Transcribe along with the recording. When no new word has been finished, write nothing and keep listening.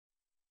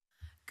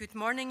Good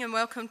morning and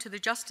welcome to the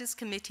Justice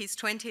Committee's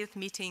 20th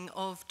meeting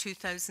of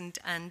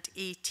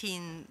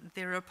 2018.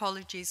 There are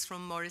apologies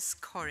from Maurice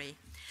Corrie.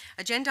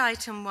 Agenda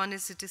item 1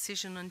 is a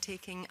decision on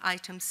taking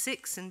item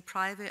 6 in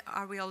private.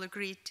 Are we all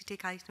agreed to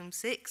take item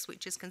 6,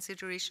 which is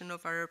consideration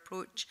of our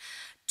approach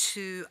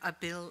to a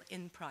bill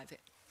in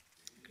private?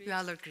 Agreed. We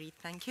all agreed,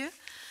 thank you.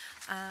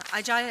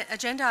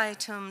 Agenda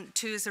item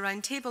 2 is a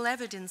roundtable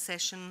evidence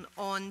session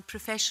on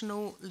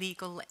professional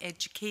legal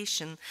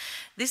education.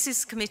 This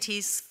is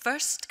committee's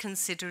first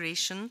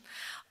consideration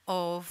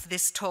of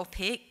this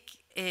topic.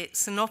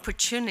 It's an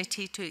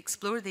opportunity to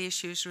explore the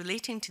issues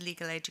relating to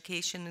legal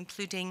education,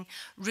 including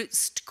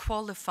routes to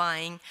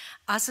qualifying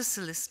as a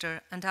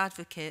solicitor and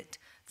advocate,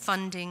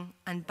 funding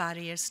and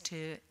barriers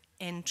to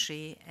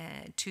entry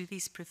to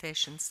these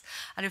professions.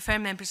 I refer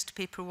members to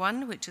paper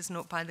 1, which is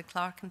note by the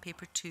clerk, and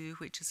paper 2,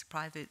 which is a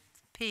private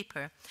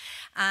paper.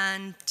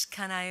 And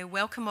can I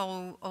welcome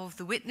all of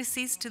the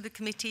witnesses to the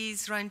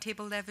committee's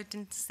roundtable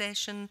evidence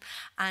session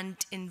and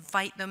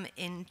invite them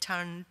in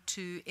turn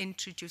to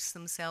introduce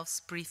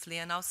themselves briefly.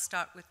 And I'll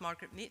start with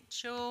Margaret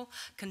Mitchell,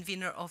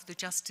 convener of the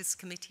Justice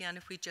Committee, and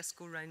if we just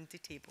go round the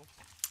table.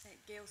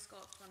 Gail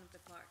Scott, one of the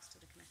clerks to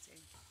the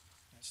committee.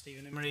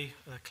 Stephen Emery,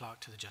 the clerk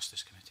to the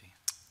Justice Committee.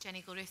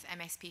 Jenny Gilruth,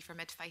 MSP for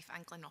Mid-Fife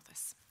and Glen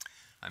Office.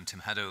 I'm Tim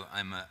Haddow.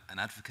 I'm an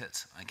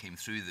advocate. I came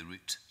through the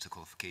route to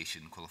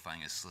qualification,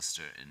 qualifying as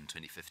solicitor in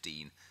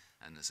 2015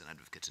 and as an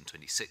advocate in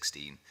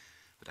 2016.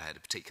 But I had a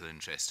particular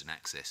interest in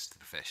access to the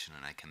profession,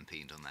 and I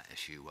campaigned on that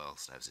issue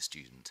whilst I was a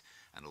student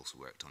and also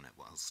worked on it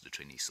whilst a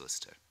trainee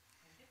solicitor.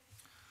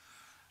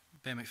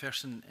 Ben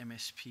McPherson,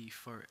 MSP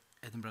for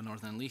Edinburgh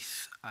Northern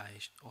Leith. I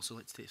also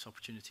like to take this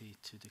opportunity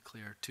to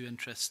declare two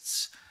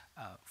interests.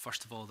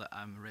 First of all, that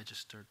I'm a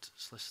registered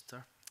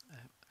solicitor,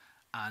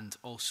 and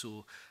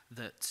also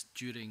that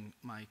during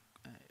my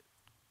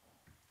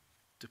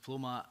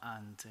diploma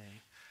and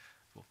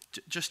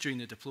just during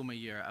the diploma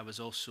year, I was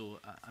also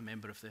a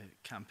member of the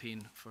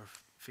campaign for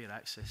fair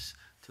access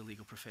to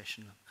legal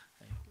profession,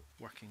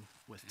 working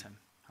with Tim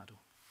Haddow.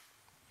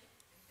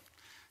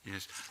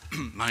 Yes,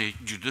 my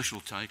judicial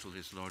title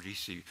is Lord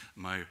Eassie.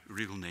 My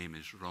real name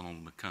is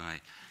Ronald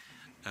Mackay,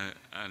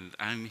 and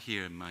I'm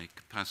here in my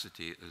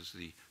capacity as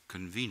the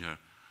convener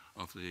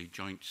of the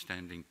Joint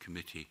Standing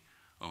Committee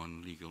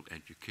on Legal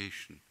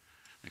Education.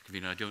 Now,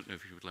 Convener, I don't know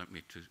if you would like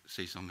me to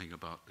say something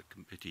about the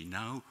committee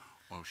now,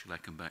 or shall I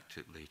come back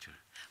to it later?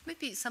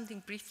 Maybe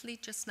something briefly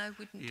just now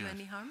wouldn't do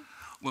any harm.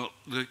 Well,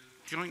 the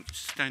Joint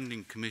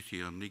Standing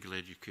Committee on Legal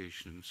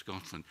Education in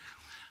Scotland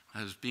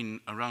has been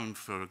around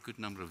for a good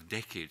number of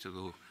decades,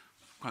 although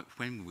quite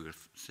when we were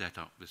set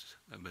up is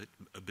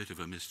a bit of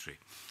a mystery.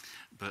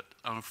 But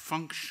our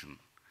function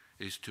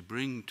is to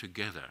bring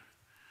together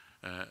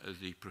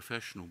the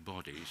professional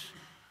bodies,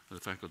 the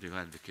Faculty of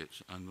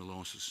Advocates and the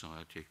Law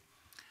Society,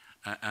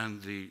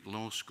 and the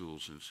law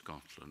schools in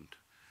Scotland,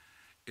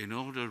 in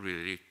order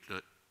really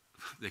that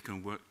they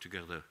can work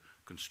together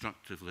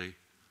constructively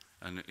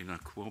and in a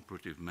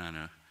cooperative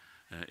manner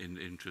in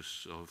the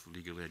interests of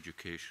legal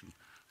education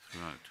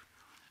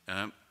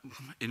throughout.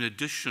 In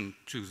addition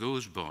to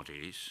those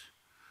bodies,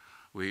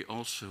 we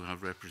also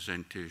have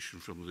representation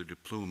from the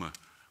Diploma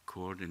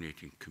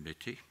Coordinating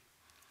Committee,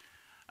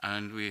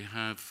 and we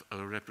have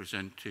a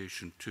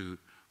representation too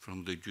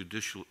from the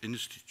Judicial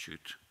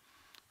Institute,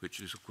 which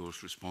is of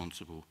course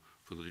responsible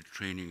for the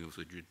training of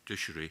the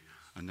judiciary,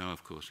 and now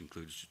of course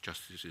includes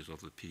justices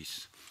of the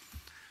peace.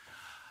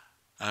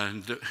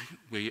 And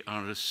we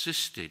are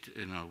assisted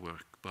in our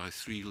work by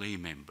 3 lay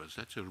members.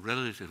 That's a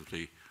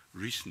relatively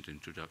recent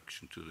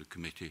introduction to the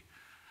committee,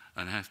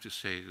 and I have to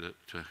say that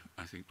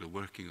I think the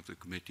working of the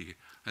committee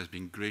has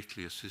been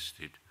greatly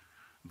assisted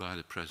by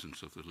the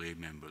presence of the lay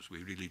members.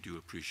 We really do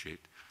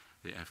appreciate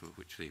the effort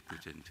which they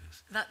put into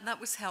it. That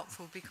was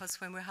helpful,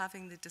 because when we're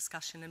having the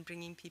discussion and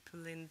bringing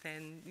people in,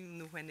 then you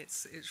know when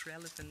it's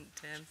relevant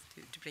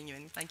to bring you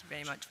in. Thank you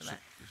very much for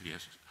that.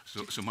 Yes,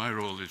 so my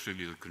role is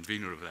really the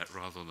convener of that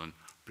rather than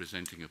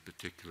presenting a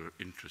particular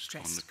interest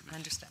on the committee. I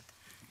understand.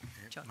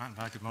 John.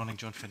 Good morning,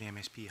 John Finney,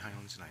 MSP,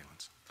 Highlands and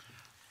Islands.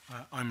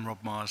 I'm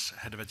Rob Mars,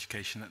 Head of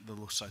Education at the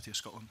Law Society of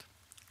Scotland.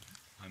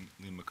 I'm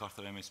Liam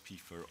MacArthur, MSP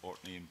for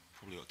Orkney, and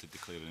probably ought to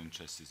declare an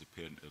interest as a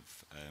parent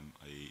of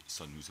a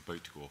son who's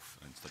about to go off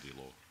and study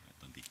law at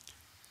Dundee.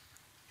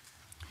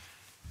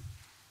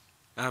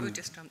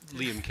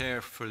 Liam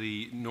Kerr for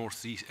the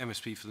North East,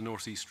 MSP for the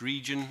North East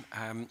region.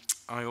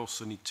 I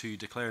also need to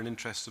declare an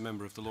interest as a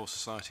member of the Law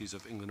Societies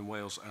of England and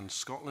Wales and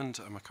Scotland.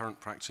 I'm a current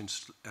practicing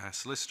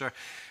solicitor,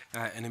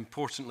 and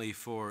importantly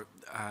for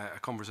a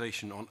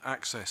conversation on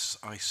access,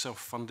 I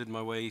self-funded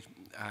my way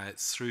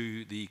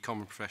through the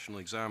Common Professional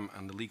Exam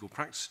and the Legal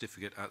Practice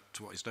Certificate at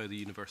what is now the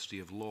University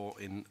of Law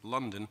in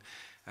London,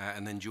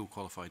 and then dual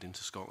qualified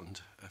into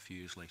Scotland a few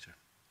years later.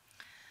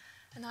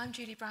 And I'm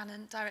Julie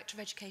Brannan, Director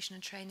of Education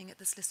and Training at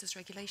the Solicitors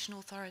Regulation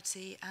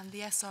Authority, and the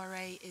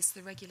SRA is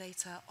the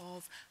regulator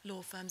of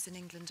law firms in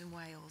England and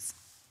Wales.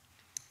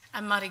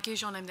 I'm Mary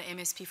Goujon, I'm the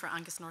MSP for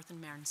Angus North and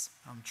Mearns.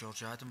 I'm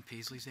George Adam,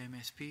 Paisley's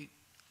MSP.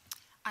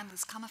 I'm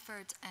Liz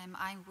Comerford.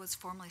 I was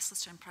formerly a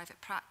solicitor in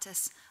private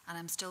practice, and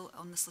I'm still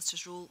on the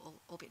solicitor's role,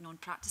 albeit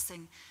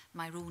non-practising.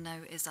 My role now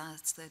is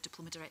as the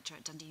Diploma Director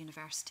at Dundee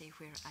University,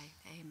 where I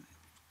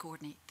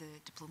coordinate the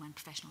Diploma in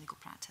Professional Legal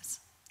Practice.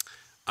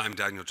 I'm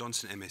Daniel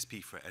Johnson,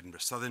 MSP for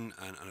Edinburgh Southern,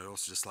 and I'd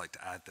also just like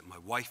to add that my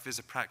wife is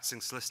a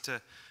practising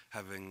solicitor,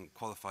 having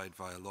qualified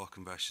via law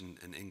conversion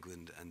in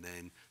England and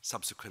then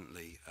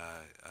subsequently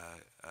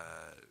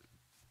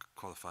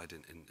qualified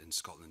in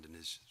Scotland, and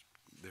is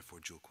therefore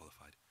dual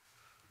qualified.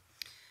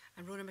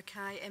 And Rona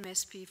Mackay,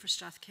 MSP for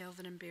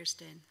Strathkelvin and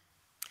Bearsden.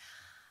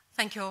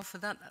 Thank you all for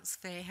that. That's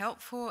very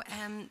helpful.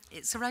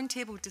 It's a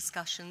roundtable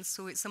discussion,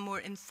 so it's a more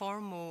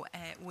informal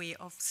way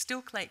of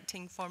still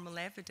collecting formal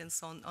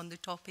evidence on the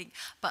topic,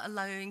 but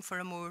allowing for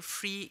a more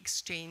free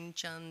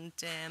exchange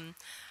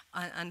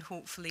and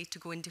hopefully to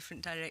go in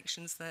different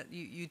directions that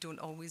you don't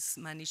always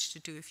manage to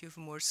do if you have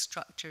a more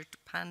structured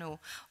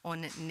panel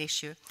on an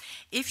issue.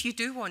 If you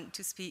do want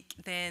to speak,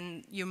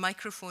 then your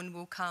microphone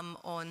will come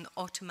on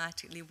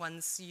automatically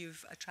once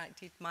you've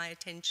attracted my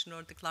attention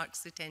or the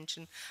clerk's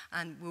attention,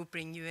 and we'll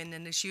bring you in.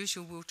 And as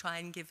usual, we'll try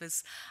and give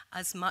us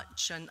as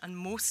much and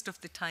most of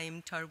the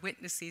time to our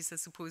witnesses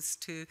as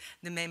opposed to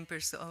the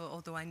members,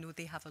 although I know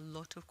they have a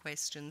lot of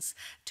questions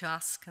to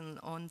ask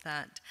on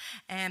that.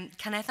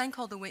 Can I thank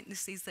all the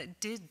witnesses that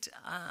did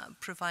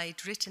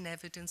provide written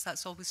evidence?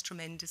 That's always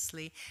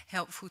tremendously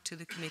helpful to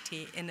the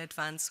committee in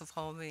advance of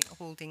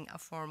holding a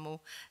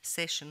formal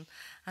session.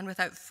 And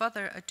without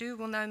further ado,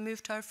 we'll now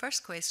move to our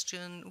first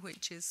question,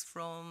 which is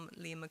from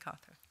Liam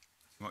MacArthur.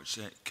 Much,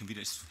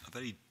 Convener, it's a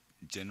very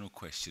general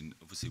question.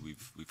 Obviously,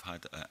 we've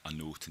had a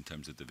note in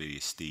terms of the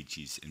various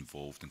stages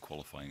involved in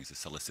qualifying as a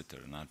solicitor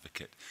and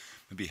advocate.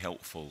 It would be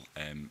helpful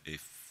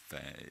if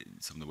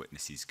some of the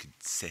witnesses could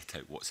set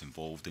out what's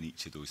involved in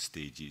each of those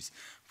stages,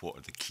 what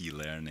are the key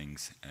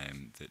learnings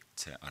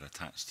that are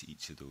attached to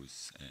each of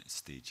those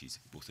stages,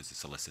 both as a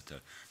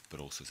solicitor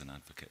but also as an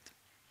advocate.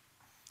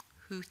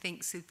 Who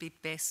thinks it'd be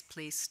best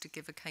placed to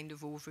give a kind of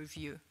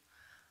overview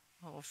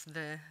of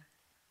the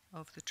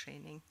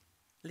training,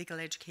 legal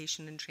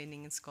education and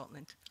training in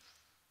Scotland?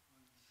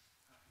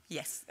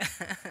 Yes,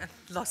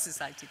 Law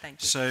Society,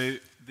 thank you. So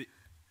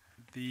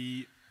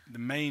the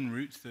main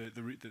route,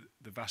 the route that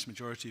the vast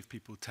majority of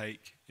people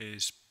take,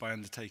 is by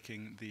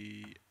undertaking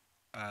the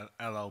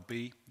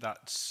LLB.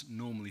 That's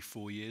normally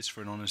 4 years.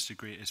 For an honours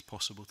degree, it is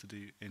possible to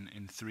do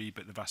in 3,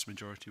 but the vast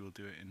majority will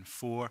do it in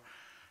 4.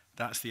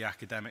 That's the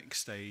academic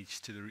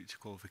stage to the route to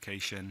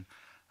qualification,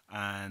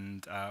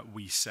 and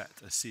we set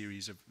a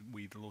series of,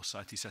 the Law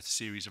Society set a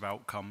series of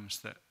outcomes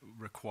that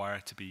require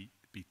to be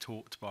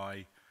taught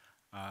by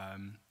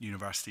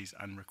universities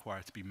and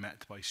require to be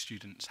met by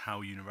students.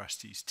 How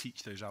universities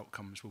teach those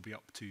outcomes will be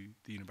up to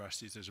the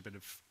universities. There's a bit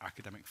of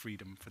academic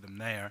freedom for them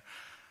there.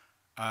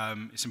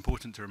 It's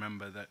important to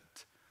remember that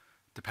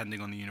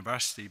depending on the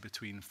university,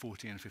 between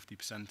 40 and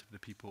 50% of the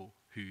people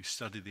who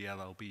study the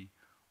LLB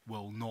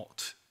will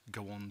not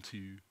go on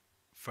to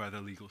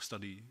further legal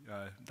study.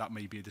 That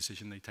may be a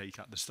decision they take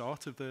at the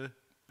start of the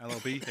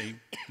LLB. They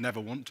never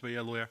want to be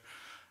a lawyer.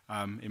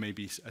 It may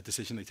be a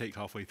decision they take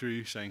halfway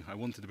through, saying, I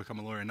wanted to become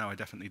a lawyer, now I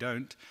definitely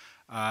don't.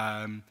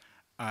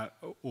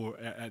 Or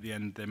at the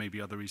end, there may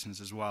be other reasons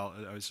as well,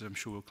 as I'm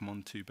sure we'll come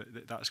on to.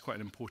 But that's quite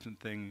an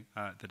important thing,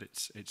 that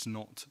it's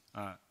not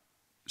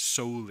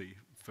solely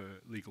for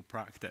legal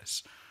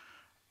practice.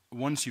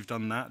 Once you've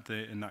done that,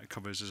 and that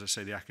covers, as I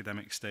say, the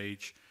academic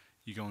stage,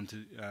 you go on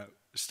to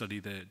study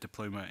the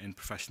Diploma in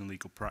Professional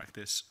Legal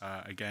Practice.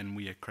 Again,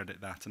 we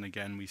accredit that, and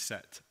again, we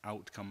set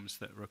outcomes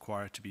that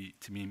require to be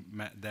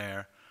met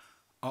there.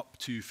 Up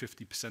to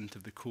 50%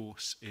 of the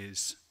course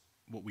is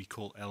what we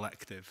call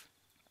elective,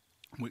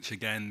 which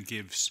again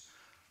gives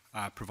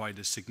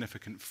providers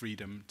significant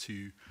freedom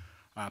to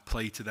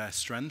play to their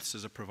strengths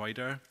as a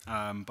provider,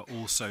 but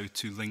also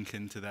to link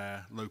into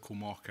their local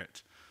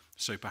market.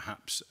 So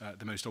perhaps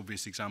the most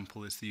obvious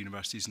example is the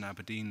universities in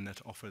Aberdeen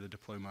that offer the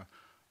diploma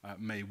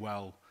may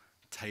well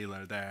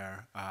tailor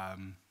their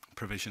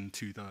provision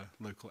to the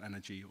local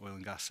energy, oil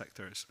and gas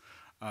sectors.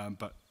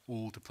 But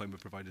all diploma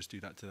providers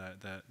do that to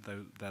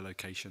their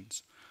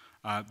locations.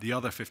 The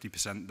other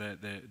 50%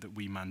 that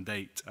we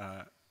mandate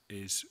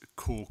is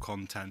core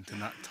content,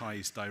 and that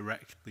ties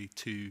directly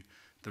to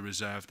the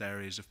reserved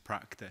areas of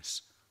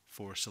practice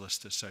for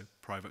solicitors, so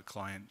private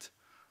client,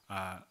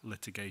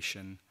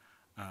 litigation,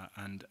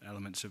 and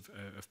elements of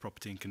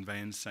property and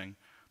conveyancing.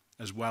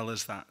 As well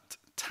as that,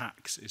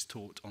 tax is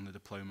taught on the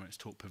diploma. It's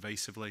taught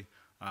pervasively.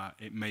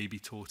 It may be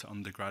taught at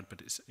undergrad,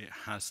 but it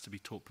has to be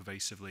taught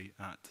pervasively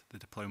at the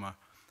diploma.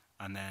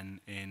 And then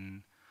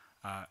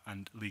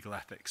and legal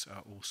ethics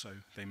also,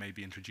 they may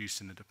be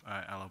introduced in the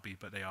LLB,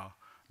 but they are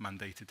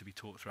mandated to be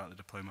taught throughout the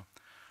diploma.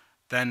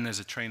 Then there's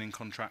a training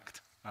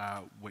contract,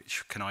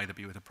 which can either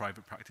be with a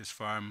private practice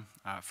firm,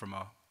 from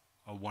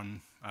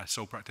a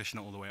sole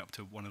practitioner all the way up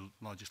to one of the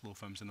largest law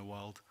firms in the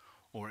world,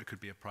 or it could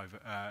be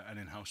an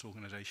in-house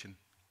organisation.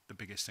 The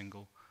biggest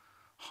single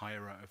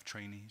hirer of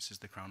trainees is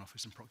the Crown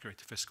Office and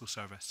Procurator Fiscal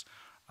Service.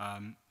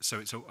 So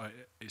it's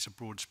a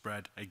broad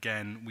spread.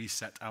 Again, we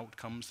set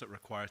outcomes that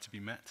require to be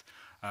met.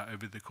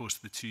 over the course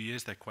of the 2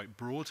 years. They're quite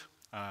broad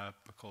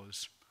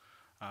because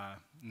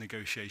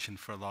negotiation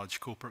for a large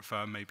corporate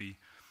firm maybe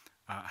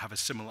have a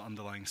similar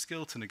underlying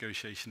skill to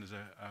negotiation as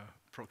a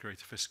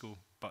procurator fiscal,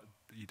 but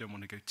you don't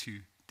want to go too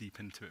deep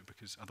into it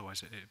because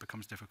otherwise it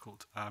becomes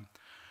difficult.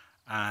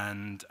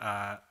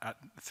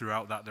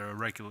 Throughout that, there are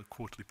regular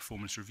quarterly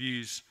performance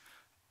reviews.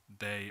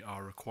 They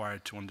are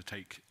required to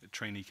undertake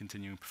trainee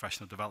continuing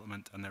professional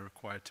development, and they're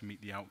required to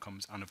meet the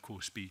outcomes and, of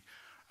course, be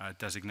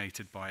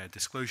designated by a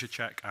disclosure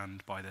check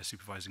and by their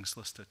supervising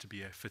solicitor to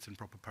be a fit and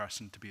proper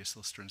person to be a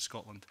solicitor in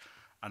Scotland.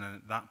 And then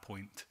at that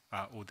point,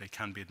 or they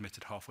can be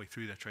admitted halfway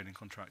through their training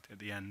contract, at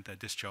the end they're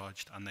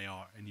discharged and they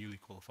are a newly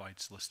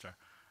qualified solicitor,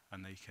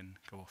 and they can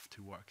go off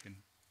to work in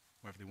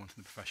wherever they want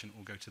in the profession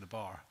or go to the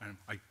bar.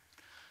 I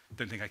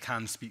don't think I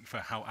can speak for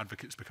how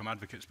advocates become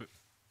advocates, but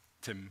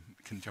Tim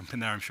can jump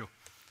in there, I'm sure.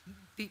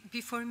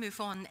 Before we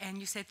move on, and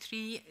you said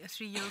 3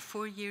 year,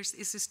 4 years,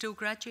 is it still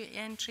graduate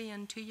entry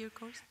and 2 year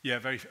course?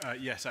 Yeah,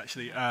 yes,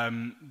 actually.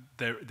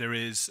 There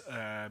is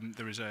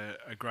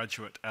a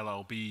graduate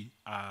LLB,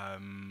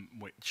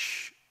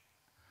 which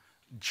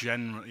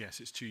generally, yes,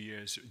 it's 2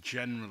 years.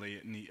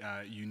 Generally,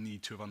 you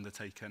need to have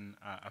undertaken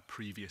a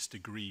previous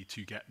degree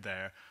to get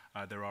there.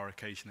 There are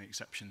occasionally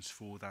exceptions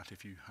for that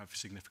if you have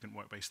significant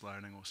work-based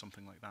learning or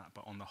something like that.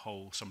 But on the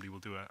whole, somebody will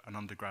do an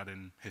undergrad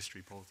in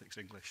history, politics,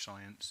 English,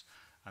 science,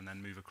 and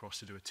then move across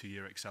to do a 2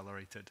 year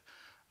accelerated.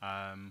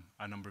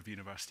 A number of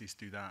universities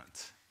do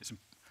that.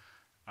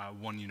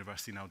 One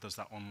university now does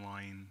that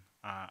online,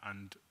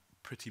 and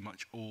pretty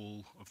much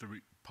all of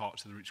the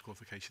parts of the Roots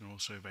qualification are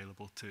also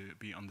available to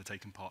be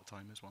undertaken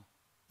part-time as well.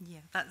 Yeah,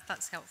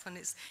 that's helpful. And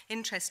it's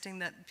interesting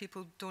that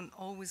people don't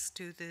always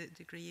do the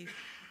degree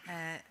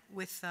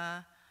with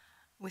the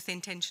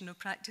intention of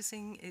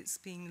practicing. It's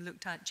being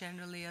looked at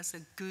generally as a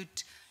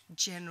good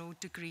general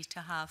degree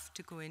to have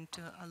to go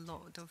into a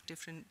lot of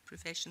different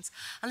professions.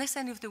 Unless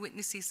any of the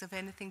witnesses have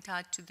anything to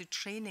add to the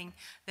training,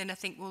 then I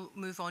think we'll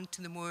move on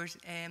to the more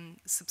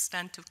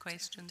substantive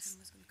questions. Tim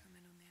was going to come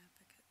in on the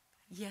advocate.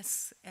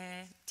 Yes,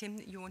 Tim,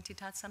 you wanted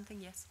to add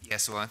something? Yes.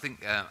 Yes, well, I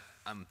think I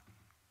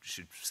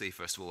should say,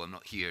 first of all, I'm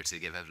not here to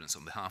give evidence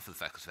on behalf of the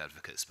Faculty of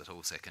Advocates, but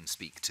also I can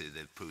speak to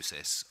the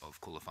process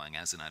of qualifying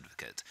as an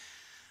advocate.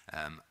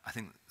 I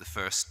think the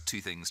first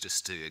two things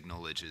just to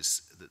acknowledge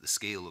is that the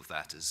scale of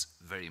that is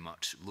very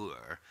much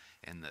lower,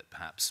 in that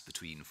perhaps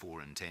between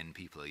 4 and 10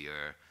 people a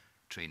year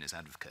train as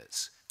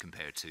advocates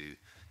compared to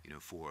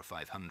 400 or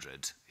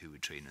 500 who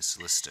would train as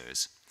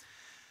solicitors.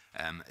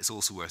 It's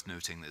also worth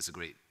noting there's a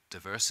great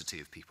diversity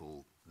of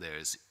people.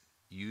 There's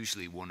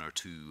usually 1 or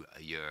 2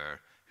 a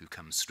year who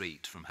come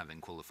straight from having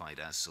qualified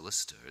as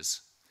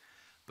solicitors,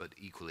 but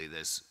equally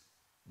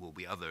will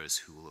be others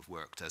who will have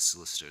worked as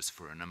solicitors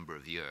for a number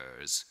of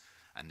years,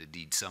 and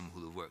indeed some who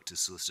will have worked as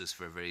solicitors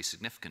for a very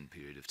significant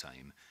period of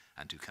time,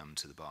 and who come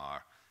to the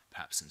bar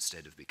perhaps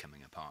instead of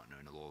becoming a partner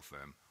in a law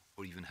firm,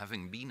 or even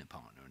having been a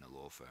partner in a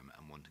law firm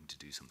and wanting to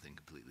do something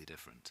completely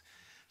different.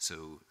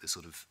 So the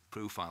sort of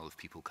profile of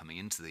people coming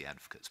into the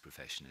advocate's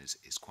profession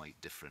is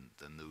quite different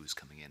than those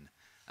coming in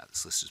at the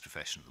solicitor's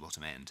profession at the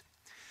bottom end.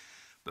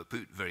 But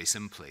put very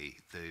simply,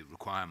 the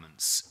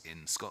requirements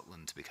in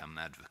Scotland to become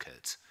an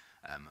advocate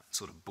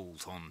sort of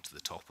bolt on to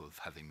the top of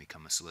having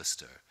become a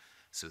solicitor.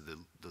 So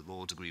the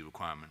law degree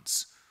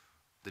requirements,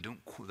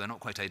 they're not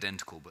quite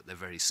identical, but they're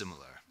very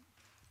similar.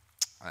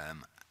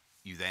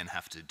 You then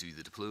have to do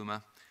the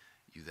diploma.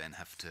 You then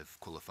have to have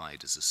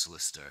qualified as a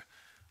solicitor.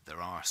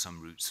 There are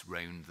some routes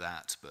round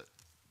that, but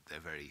they're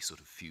very sort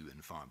of few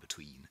and far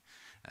between.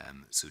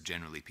 So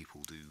generally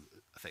people do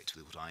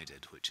effectively what I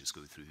did, which is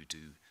go through,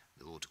 do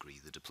the law degree,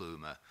 the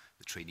diploma,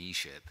 the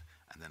traineeship,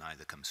 and then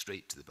either come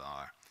straight to the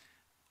bar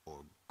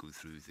or go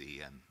through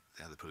the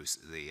other process,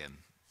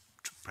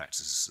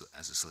 practice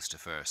as a solicitor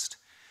first.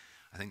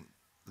 I think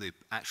the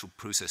actual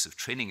process of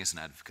training as an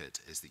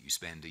advocate is that you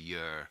spend a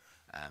year,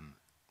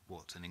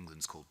 what in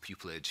England's called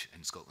pupillage,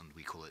 in Scotland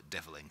we call it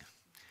deviling.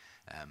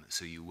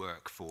 So you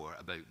work for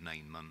about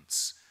 9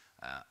 months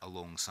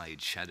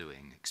alongside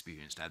shadowing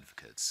experienced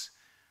advocates.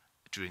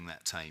 During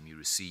that time you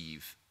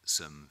receive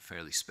some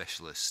fairly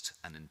specialist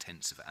and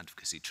intensive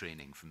advocacy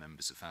training from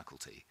members of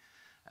faculty,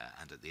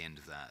 and at the end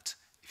of that,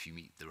 if you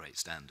meet the right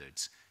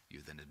standards,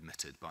 you're then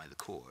admitted by the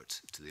court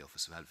to the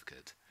Office of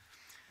Advocate.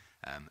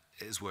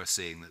 It is worth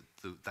saying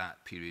that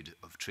that period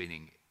of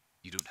training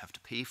you don't have to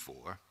pay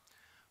for,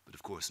 but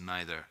of course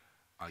neither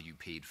are you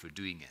paid for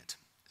doing it.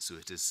 So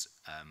it is,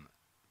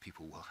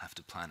 people will have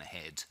to plan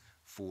ahead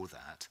for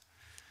that.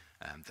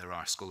 There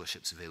are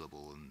scholarships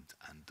available,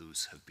 and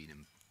those have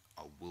been,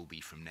 or will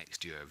be from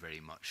next year, very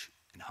much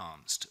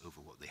enhanced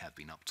over what they have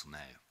been up till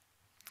now.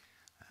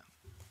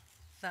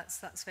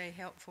 That's very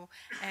helpful.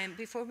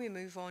 Before we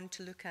move on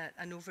to look at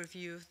an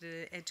overview of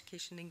the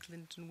education in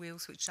England and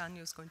Wales, which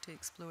Daniel's going to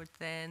explore,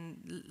 then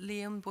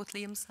Liam, both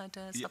Liams had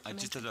a supplementary. I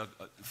just had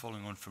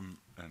following on from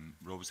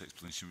Rob's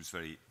explanation was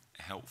very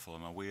helpful.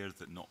 I'm aware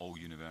that not all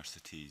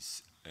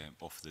universities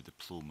offer the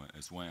diploma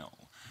as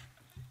well.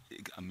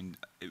 I mean,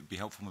 it would be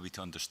helpful maybe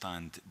to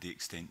understand the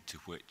extent to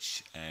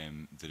which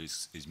there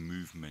is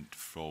movement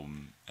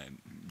from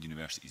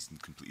universities in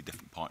completely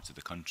different parts of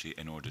the country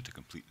in order to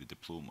complete the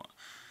diploma.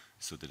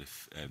 So that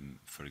if,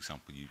 for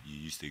example, you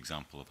use the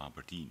example of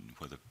Aberdeen,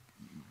 whether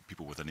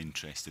people with an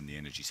interest in the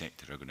energy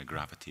sector are going to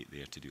gravitate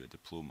there to do a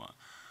diploma,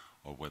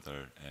 or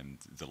whether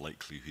the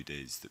likelihood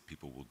is that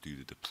people will do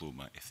the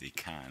diploma if they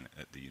can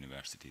at the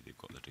university they've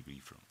got their degree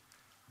from.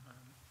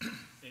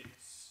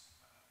 It's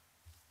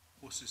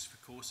horses for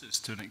courses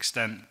to an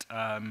extent.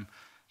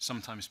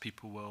 Sometimes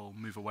people will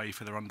move away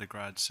for their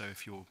undergrad, so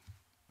if you're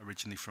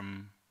originally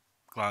from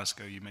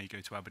Glasgow, you may go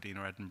to Aberdeen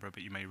or Edinburgh,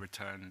 but you may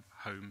return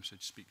home, so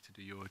to speak, to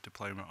do your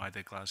diploma at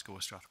either Glasgow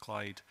or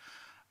Strathclyde.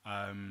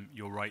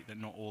 You're right that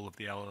not all of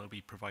the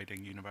LLB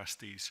providing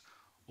universities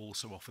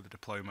also offer the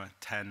diploma.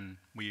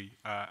 We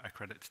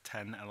accredit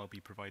 10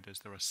 LLB providers.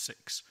 There are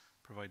 6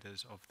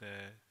 providers of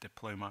the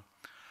diploma.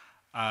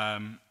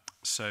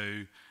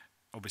 So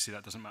obviously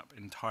that doesn't map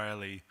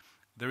entirely.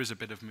 There is a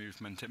bit of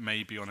movement. It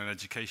may be on an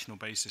educational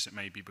basis. It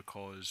may be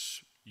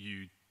because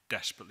you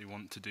desperately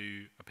want to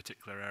do a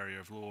particular area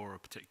of law or a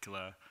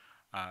particular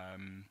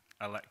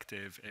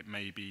elective. It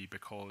may be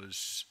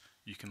because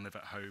you can live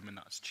at home and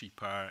that's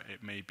cheaper.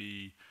 It may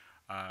be,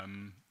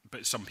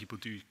 but some people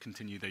do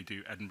continue. They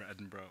do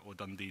Edinburgh, or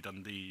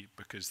Dundee,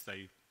 because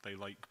they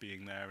like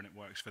being there and it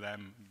works for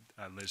them.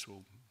 Liz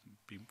will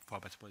be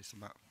far better placed than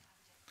that.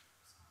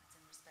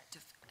 In respect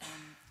of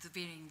the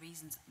varying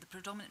reasons, the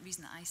predominant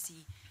reason that I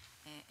see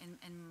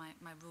in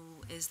my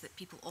role is that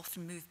people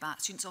often move back,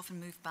 students often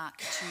move back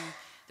to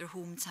their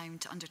hometown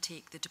to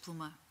undertake the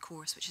diploma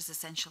course, which is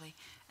essentially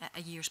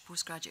a year's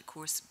postgraduate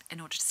course in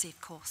order to save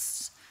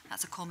costs.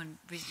 That's a common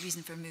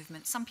reason for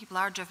movement. Some people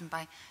are driven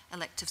by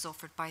electives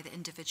offered by the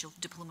individual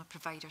diploma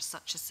providers,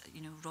 such as,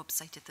 Rob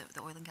cited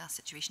the oil and gas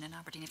situation in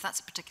Aberdeen. If that's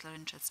a particular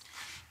interest,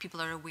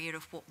 people are aware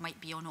of what might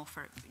be on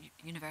offer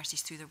at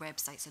universities through their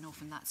websites, and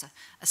often that's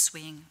a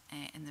swaying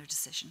in their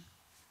decision.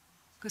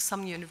 Because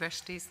some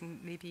universities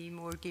may be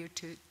more geared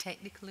to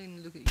technical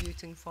and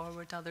looking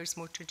forward, others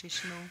more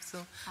traditional.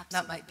 So absolutely.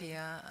 That might be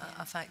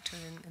a factor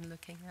in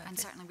looking at and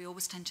it. Certainly we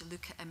always tend to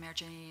look at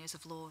emerging areas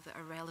of law that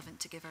are relevant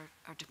to give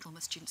our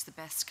diploma students the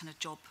best kind of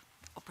job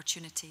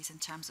opportunities in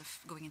terms of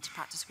going into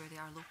practice where they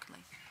are locally.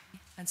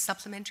 And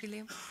supplementary,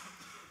 Liam?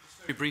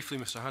 Very briefly,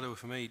 Mr. Haddow,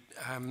 if I may,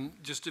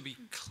 just to be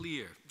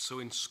clear, so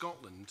in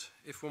Scotland,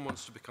 if one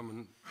wants to become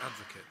an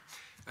advocate,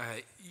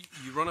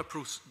 you run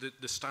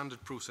the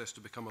standard process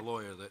to become a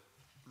lawyer that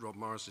Rob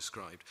Mars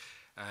described.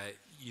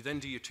 You then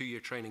do your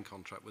 2-year training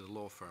contract with a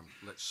law firm,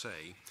 let's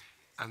say,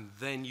 and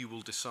then you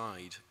will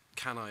decide,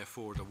 can I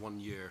afford a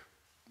 1-year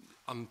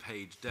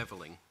unpaid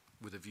deviling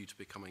with a view to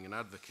becoming an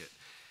advocate?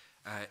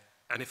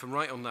 And if I'm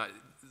right on that,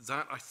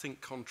 that I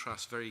think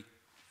contrasts very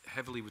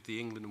heavily with the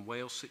England and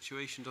Wales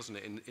situation, doesn't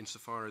it,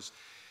 insofar as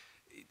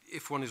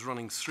if one is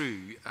running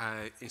through,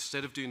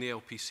 instead of doing the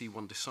LPC,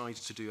 one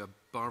decides to do a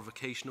bar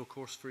vocational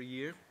course for a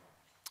year,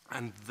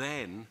 and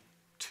then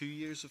 2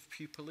 years of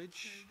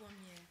pupillage? No, 1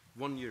 year.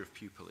 1 year of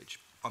pupillage,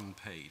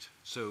 unpaid.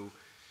 So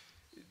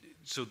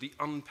the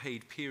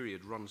unpaid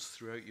period runs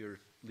throughout your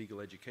legal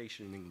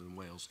education in England and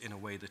Wales in a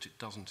way that it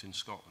doesn't in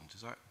Scotland.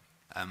 Is that?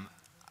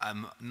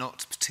 I'm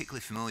not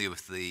particularly familiar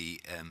with the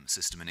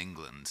system in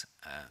England,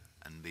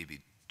 and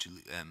maybe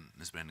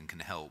Ms. Brannan can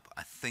help.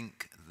 I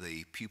think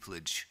the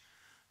pupillage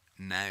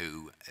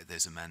now,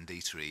 there's a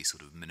mandatory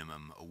sort of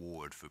minimum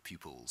award for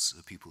pupils.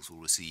 So pupils will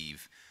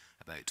receive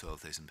about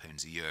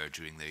 £12,000 a year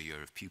during their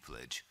year of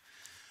pupillage.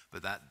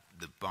 But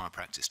the bar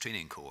practice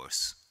training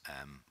course,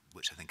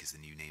 which I think is the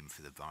new name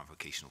for the bar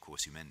vocational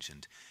course you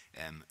mentioned,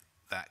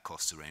 that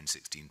costs around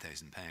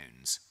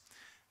 £16,000.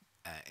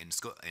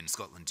 In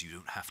Scotland, you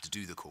don't have to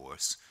do the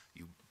course,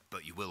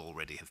 but you will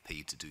already have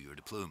paid to do your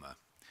diploma.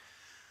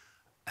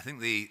 I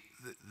think the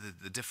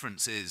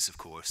difference is, of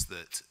course,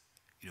 that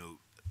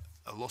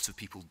a lot of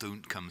people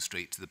don't come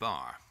straight to the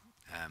bar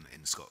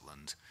in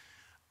Scotland,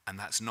 and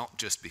that's not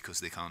just because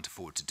they can't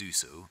afford to do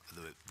so,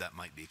 although that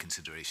might be a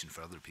consideration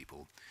for other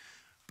people,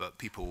 but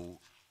people,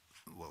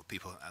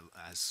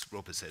 as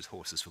Rob has said,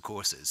 horses for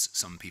courses.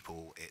 Some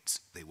people,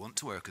 they want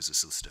to work as a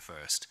solicitor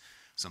first.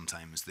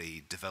 Sometimes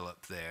they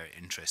develop their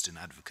interest in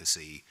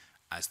advocacy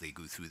as they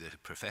go through the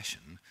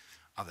profession.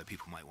 Other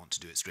people might want to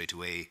do it straight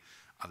away.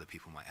 Other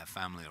people might have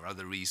family or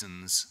other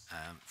reasons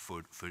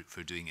for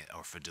doing it,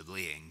 or for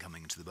delaying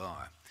coming to the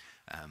bar.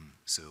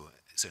 So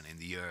certainly in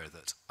the year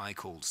that I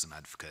called as an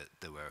advocate,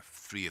 there were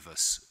 3 of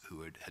us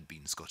who had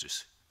been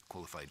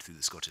qualified through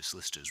the Scottish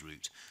Solicitors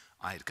route.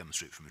 I had come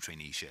straight from a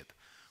traineeship.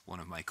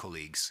 One of my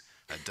colleagues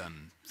had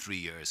done 3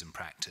 years in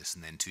practice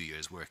and then 2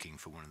 years working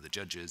for one of the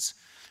judges.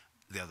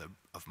 The other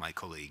of my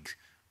colleagues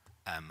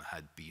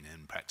had been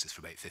in practice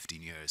for about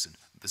 15 years, and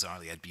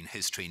bizarrely I'd been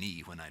his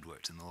trainee when I'd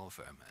worked in the law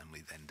firm, and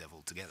we then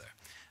devilled together.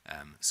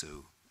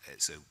 So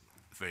it's a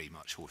very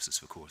much horses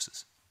for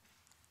courses.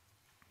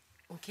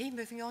 Okay,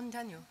 moving on,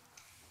 Daniel.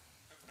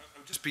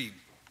 I'll just be,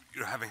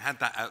 having had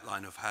that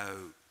outline of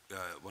how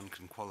one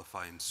can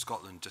qualify in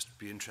Scotland, just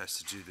be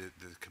interested to do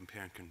the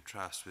compare and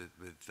contrast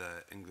with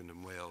England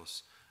and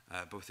Wales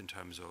both in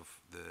terms of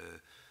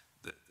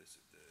the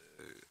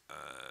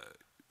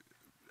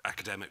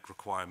academic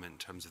requirement in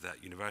terms of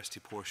that university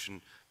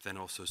portion, then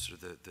also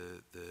sort of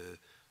the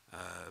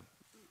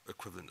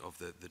equivalent of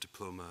the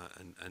diploma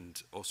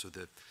and also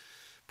the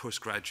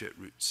postgraduate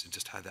routes, and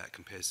just how that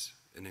compares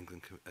in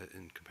England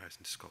in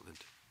comparison to Scotland.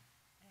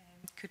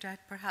 Could I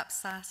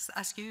perhaps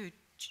ask you,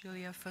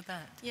 Julia, for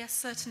that? Yes,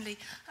 certainly.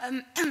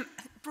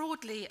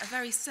 Broadly, a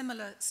very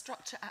similar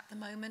structure at the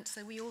moment.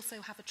 So we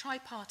also have a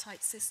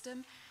tripartite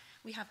system.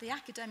 We have the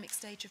academic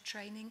stage of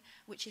training,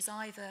 which is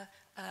either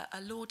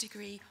a law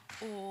degree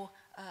or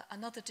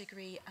another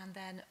degree, and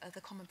then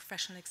the common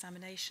professional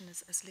examination,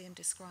 as Liam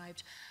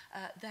described.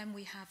 Then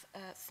we have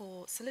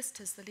for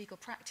solicitors the legal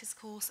practice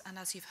course, and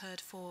as you've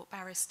heard, for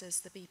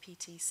barristers the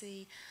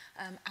BPTC,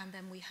 and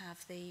then we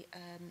have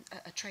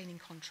a training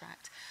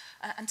contract.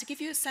 And to give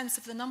you a sense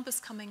of the numbers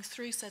coming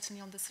through,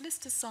 certainly on the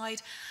solicitor's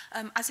side,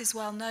 as is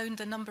well known,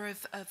 the number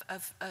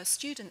of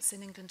students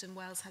in England and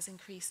Wales has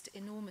increased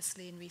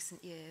enormously in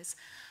recent years.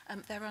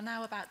 There are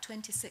now about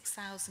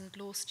 26,000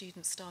 law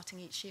students starting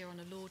each year on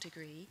a law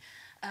degree,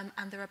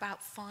 and there are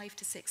about 5,000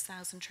 to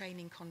 6,000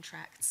 training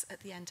contracts at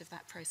the end of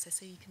that process.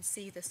 So you can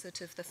see the sort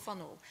of the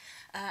funnel.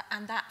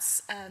 And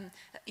that's,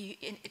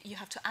 you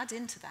have to add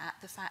into that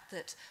the fact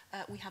that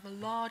we have a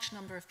large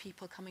number of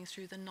people coming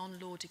through the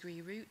non-law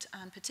degree route,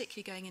 and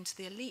particularly going into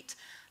the elite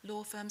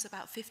law firms.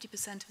 About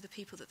 50% of the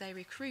people that they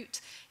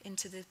recruit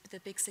into the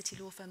big city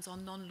law firms are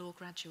non-law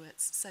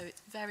graduates. So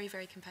it's very,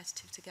 very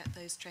competitive to get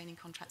those training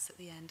contracts at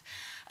the end.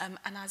 And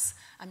as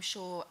I'm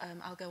sure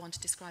I'll go on to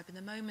describe in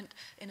a moment,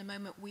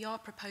 we are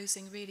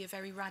proposing really a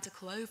very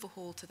radical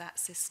overhaul to that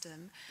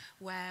system,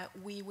 where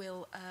we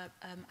will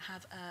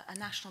have a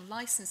national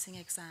licensing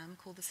exam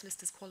called the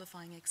Solicitors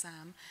Qualifying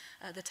Exam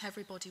that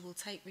everybody will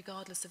take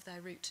regardless of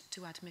their route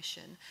to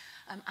admission,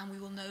 and we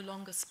will no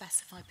longer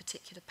specify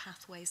particular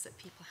pathways that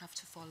people have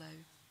to follow.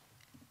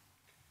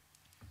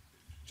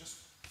 Just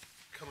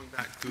coming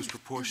back to those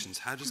proportions,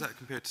 how does that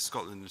compare to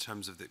Scotland in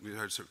terms of we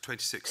heard sort of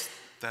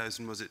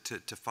 26,000, was it,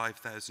 to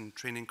 5,000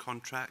 training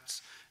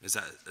contracts? Is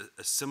that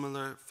a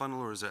similar funnel,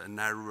 or is it a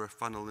narrower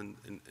funnel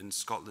in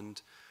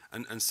Scotland?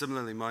 And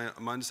similarly, my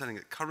understanding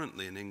that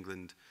currently in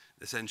England,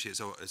 essentially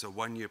it's a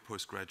one-year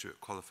postgraduate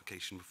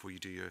qualification before you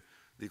do your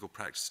legal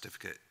practice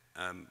certificate,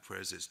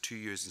 whereas it's 2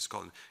 years in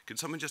Scotland. Could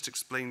someone just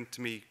explain to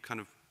me kind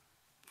of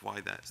why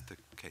that's the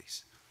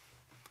case?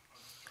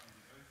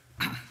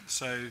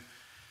 So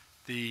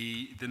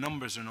the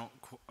numbers are not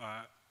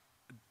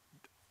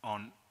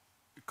aren't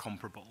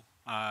comparable.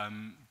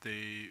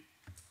 The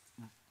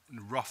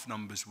rough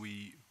numbers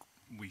we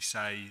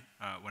say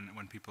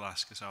when people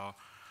ask us are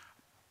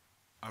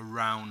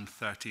around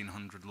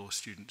 1,300 law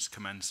students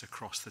commence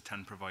across the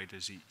 10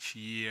 providers each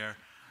year.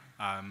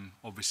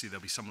 Obviously,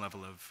 there'll be some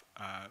level of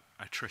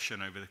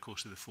attrition over the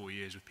course of the 4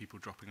 years with people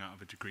dropping out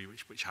of a degree,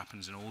 which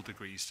happens in all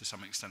degrees to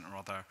some extent or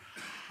other.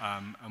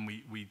 And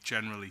we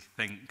generally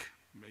think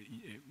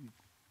it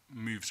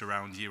moves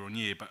around year on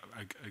year, but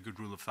a good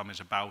rule of thumb is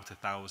about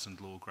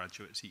 1,000 law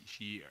graduates each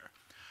year.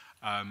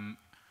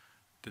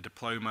 The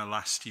diploma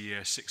last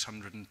year,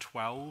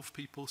 612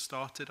 people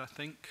started, I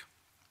think.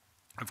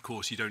 Of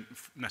course, you don't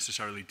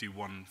necessarily do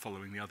one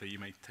following the other. You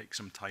may take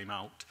some time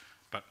out,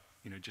 but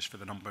just for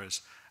the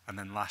numbers. And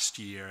then last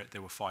year,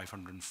 there were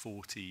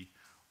 540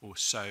 or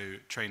so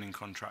training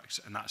contracts,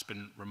 and that's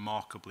been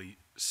remarkably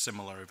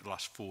similar over the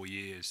last 4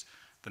 years.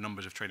 The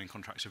numbers of training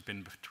contracts have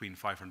been between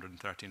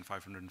 530 and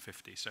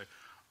 550. So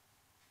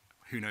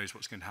who knows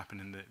what's going to happen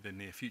in the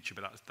near future,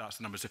 but that's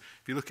the numbers. So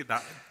if you look at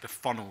that, the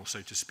funnel,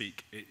 so to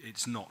speak,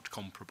 it's not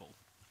comparable.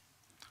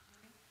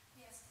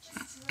 Yes,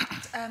 just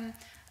to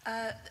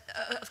add,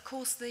 of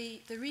course,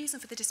 the reason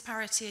for the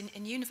disparity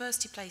in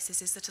university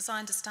places is that, as I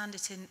understand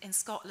it, in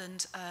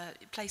Scotland,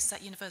 places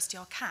at university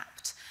are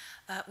capped,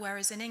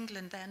 whereas in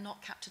England they're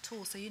not capped at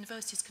all. So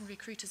universities can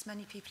recruit as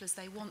many people as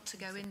they want to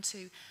go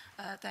into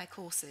their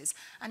courses.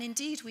 And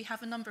indeed, we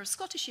have a number of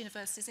Scottish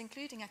universities,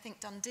 including, I think,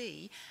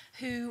 Dundee,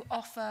 who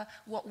offer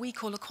what we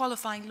call a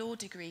qualifying law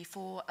degree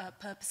for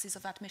purposes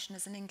of admission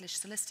as an English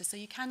solicitor. So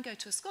you can go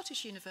to a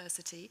Scottish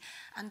university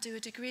and do a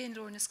degree in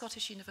law in a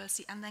Scottish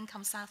university and then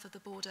come south of the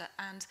border,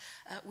 and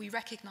we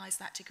recognise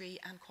that degree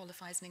and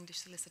qualify as an English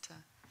solicitor.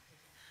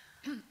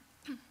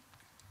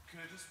 Can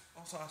I just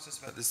also ask us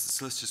about this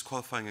solicitor's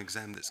qualifying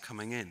exam that's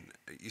coming in?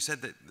 You said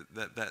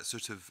that's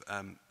sort of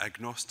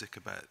agnostic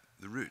about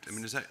the route. I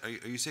mean,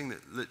 are you saying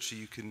that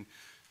literally you can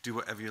do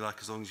whatever you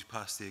like as long as you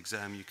pass the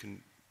exam? You can,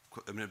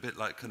 I mean, a bit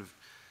like kind of,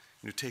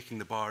 taking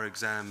the bar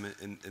exam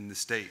in the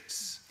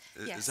States.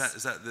 Yes.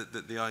 Is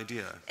that the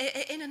idea?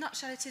 In a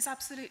nutshell, it is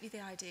absolutely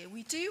the idea.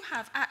 We do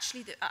have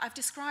actually, I've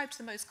described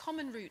the most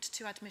common route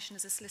to admission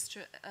as a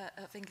solicitor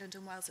of England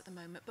and Wales at the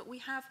moment, but we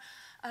have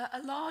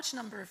a large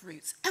number of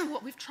routes.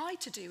 What we've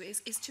tried to do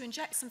is to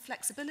inject some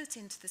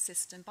flexibility into the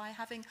system by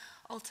having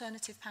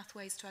alternative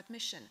pathways to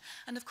admission.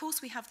 And of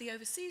course, we have the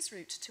overseas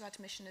route to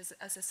admission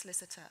as a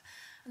solicitor.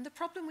 And the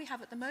problem we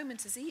have at the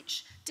moment is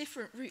each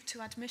different route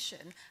to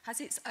admission has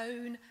its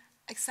own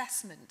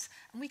assessment,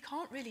 and we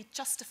can't really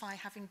justify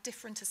having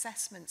different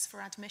assessments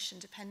for admission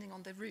depending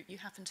on the route you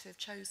happen to have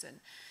chosen.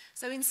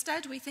 So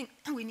instead we think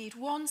we need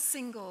one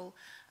single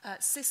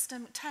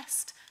system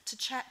test to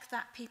check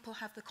that people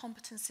have the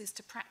competencies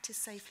to practice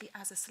safely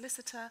as a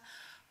solicitor.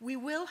 We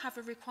will have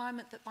a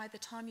requirement that by the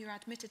time you're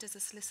admitted as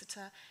a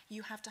solicitor,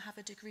 you have to have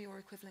a degree or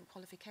equivalent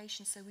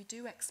qualification. So we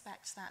do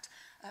expect that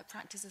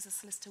practice as a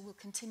solicitor will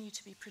continue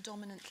to be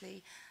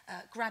predominantly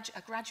a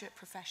graduate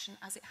profession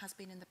as it has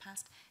been in the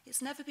past.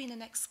 It's never been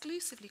an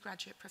exclusively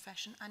graduate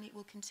profession, and it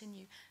will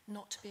continue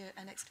not to be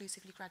an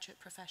exclusively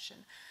graduate profession.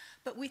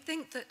 But we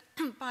think that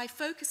by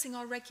focusing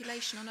our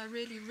regulation on a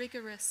really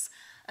rigorous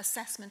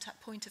assessment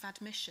at point of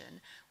admission,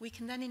 we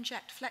can then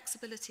inject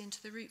flexibility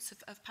into the routes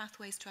of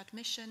pathways to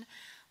admission.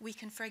 We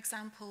can, for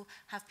example,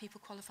 have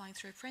people qualifying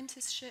through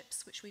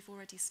apprenticeships, which we've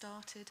already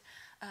started,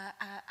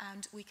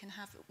 and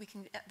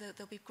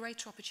there'll be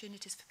greater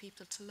opportunities for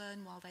people to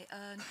learn while they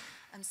earn,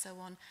 and so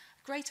on.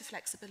 Greater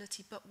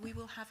flexibility, but we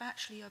will have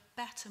actually a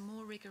better,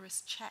 more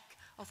rigorous check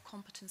of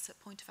competence at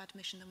point of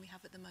admission than we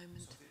have at the moment.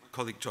 So my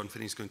colleague John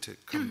Finney is going to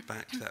come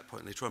back to that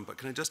point later on, but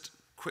can I just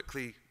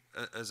quickly,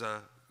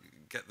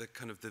 get the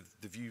kind of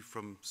the view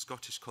from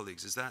Scottish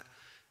colleagues? Is that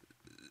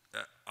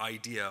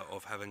idea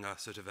of having a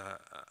sort of a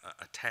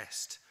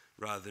test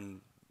rather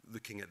than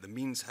looking at the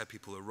means how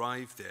people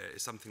arrive there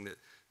is something that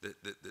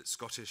the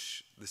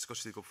Scottish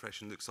legal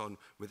profession looks on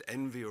with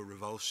envy or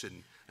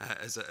revulsion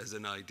as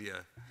an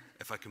idea,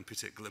 if I can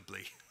put it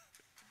glibly?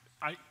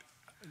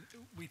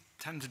 We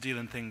tend to deal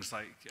in things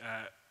like,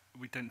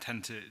 we don't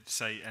tend to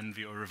say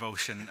envy or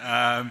revulsion,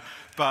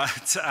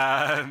 but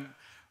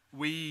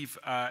we've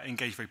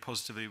engaged very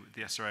positively with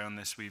the SRA on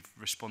this. We've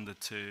responded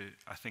to,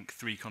 I think,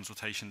 3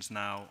 consultations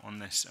now on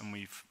this, and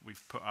we've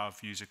put our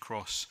views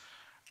across.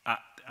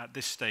 At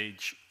this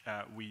stage,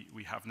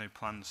 we have no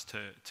plans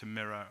to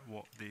mirror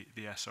what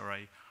the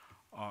SRA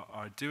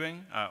are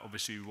doing.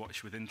 Obviously, we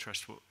watch with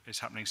interest what is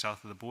happening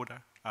south of the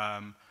border,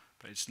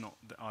 but it's not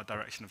our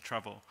direction of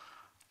travel.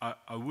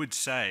 I would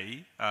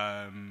say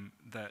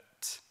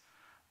that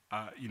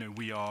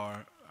we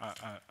are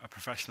a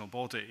professional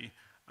body,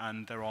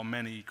 and there are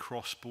many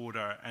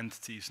cross-border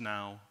entities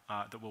now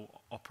that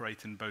will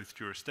operate in both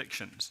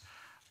jurisdictions.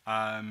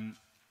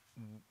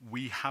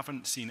 We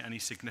haven't seen any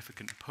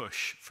significant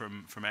push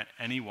from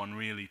anyone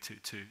really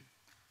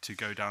to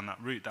go down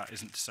that route. That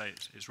isn't to say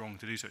it's wrong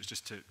to do so. It's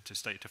just to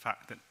state a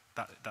fact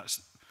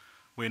that's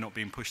we're not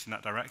being pushed in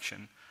that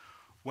direction.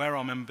 Where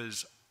our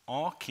members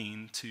are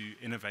keen to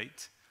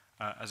innovate,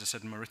 as I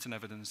said in my written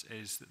evidence,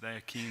 is that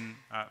they're keen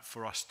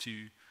for us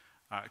to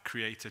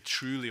create a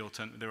truly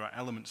alternative. There are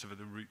elements of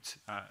the route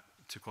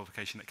to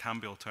qualification that can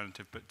be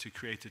alternative, but to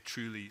create a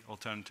truly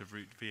alternative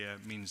route via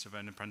means of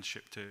an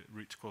apprenticeship to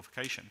route to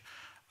qualification.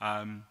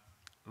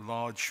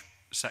 Large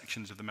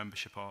sections of the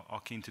membership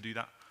are keen to do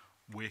that.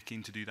 We're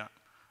keen to do that.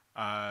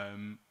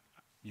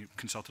 You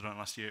consulted on it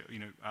last year,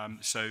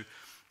 so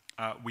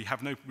we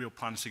have no real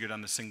plans to go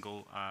down the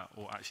single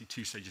or actually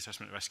 2-stage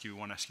assessment of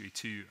SQE1,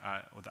 SQE2,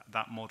 or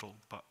that model.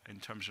 But in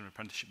terms of an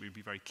apprenticeship, we'd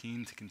be very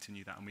keen to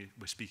continue that, and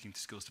we're speaking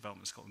to Skills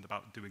Development Scotland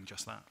about doing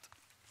just that.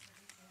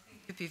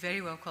 You'd be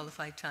very well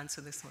qualified to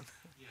answer this one.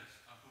 Yes,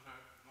 what I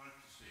wanted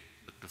to say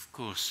is that, of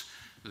course,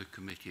 the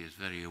committee is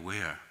very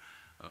aware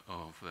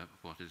of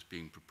what is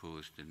being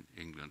proposed in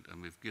England,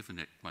 and we've given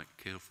it quite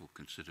careful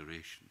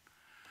consideration.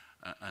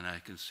 And I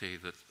can say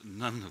that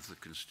none of the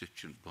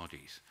constituent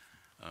bodies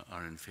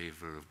are in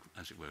favour of,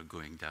 as it were,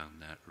 going down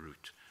that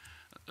route.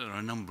 There are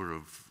a number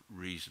of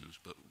reasons,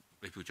 but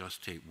if we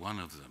just take one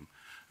of them,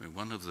 I mean,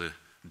 one of the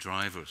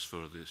drivers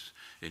for this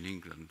in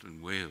England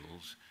and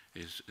Wales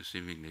is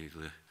seemingly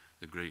the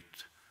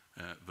great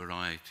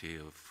variety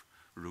of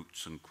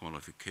routes and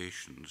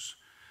qualifications,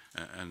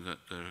 and that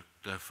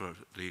therefore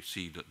they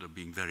see that there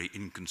being very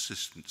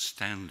inconsistent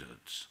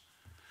standards.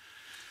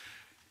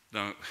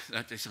 Now,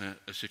 that is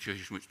a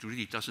situation which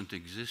really doesn't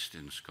exist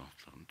in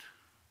Scotland.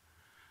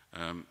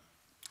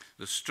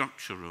 The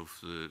structure of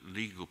the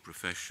legal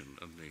profession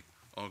and the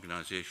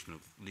organisation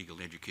of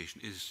legal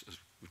education is, as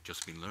we've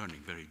just been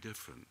learning, very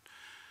different.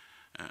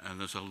 And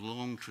there's a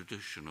long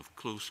tradition of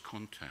close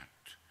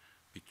contact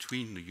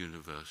between the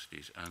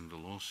universities and the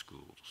law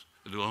schools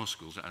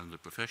and the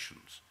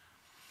professions.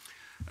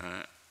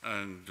 Well,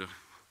 I'd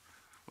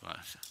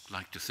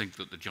like to think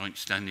that the Joint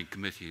Standing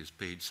Committee has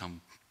played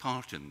some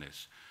part in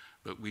this,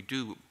 but we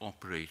do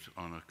operate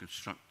on a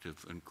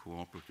constructive and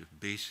cooperative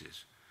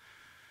basis.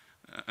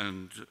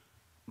 And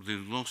the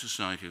Law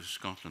Society of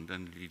Scotland,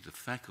 and indeed the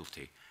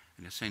faculty,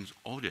 in a sense,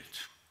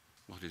 audit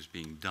what is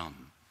being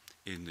done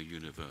in the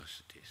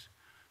universities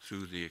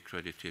through the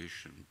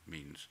accreditation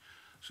means.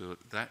 So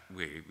that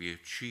way we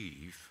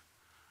achieve,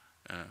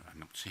 I'm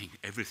not saying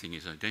everything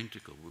is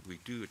identical, but we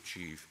do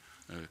achieve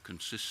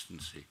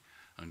consistency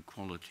and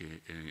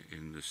quality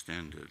in the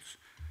standards.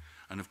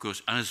 And of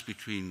course, as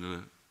between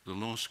the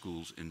law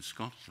schools in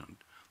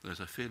Scotland, there's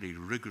a fairly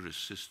rigorous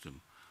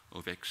system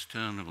of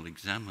external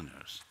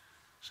examiners.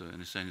 So in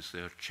a sense,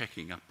 they're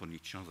checking up on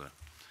each other.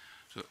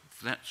 So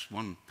that's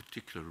one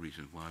particular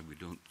reason why we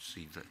don't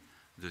see that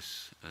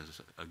this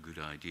as a good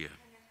idea.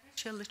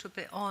 A little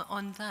bit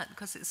on that,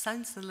 because it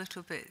sounds a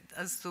little bit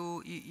as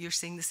though you're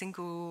saying the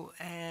single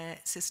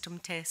system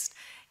test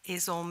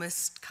is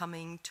almost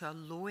coming to a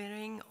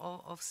lowering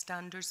of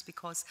standards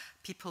because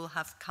people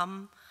have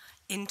come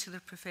into the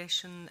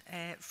profession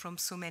from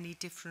so many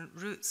different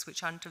routes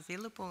which aren't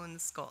available in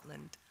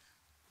Scotland.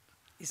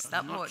 Is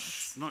that what?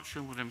 I'm not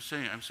sure what I'm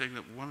saying. I'm saying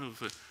that one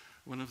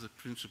of the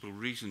principal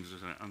reasons,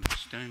 as I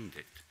understand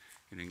it,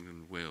 in England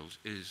and Wales,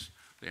 is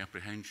the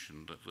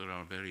apprehension that there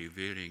are very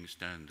varying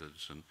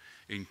standards and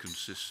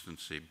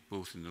inconsistency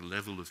both in the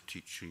level of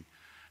teaching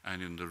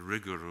and in the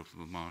rigour of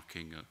the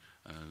marking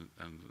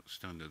and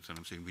standards. And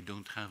I'm saying we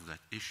don't have that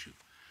issue.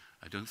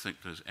 I don't think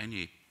there's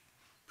any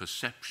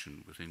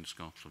perception within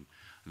Scotland,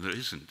 and there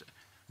isn't,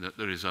 that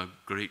there is a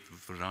great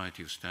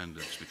variety of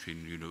standards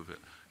between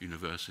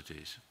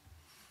universities.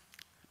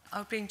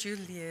 I'll bring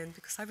Julie in,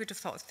 because I would have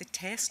thought if the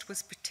test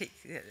was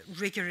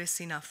rigorous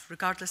enough,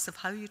 regardless of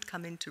how you'd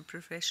come into a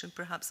profession,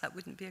 perhaps that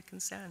wouldn't be a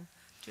concern.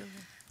 Julie?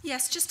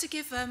 Yes, just to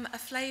give a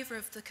flavour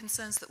of the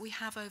concerns that we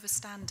have over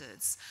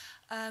standards.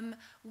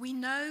 We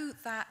know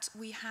that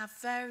we have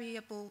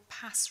variable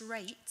pass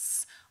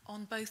rates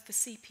on both the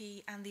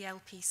CP and the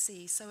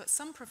LPC. So at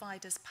some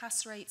providers,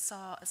 pass rates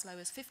are as low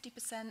as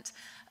 50%,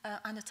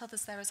 and at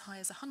others they're as high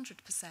as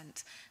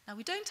 100%. Now,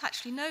 we don't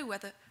actually know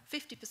whether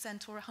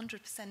 50% or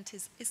 100%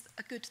 is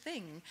a good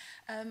thing.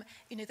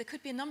 You know, there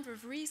could be a number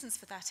of reasons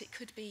for that. It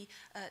could be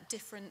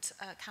different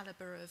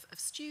calibre of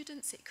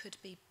students. It could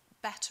be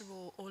better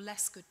or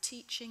less good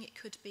teaching. It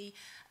could be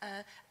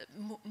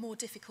more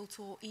difficult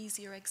or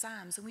easier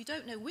exams. And we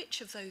don't know which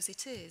of those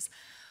it is.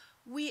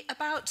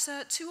 About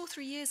 2 or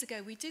 3 years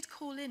ago, we did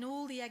call in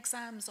all the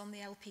exams on the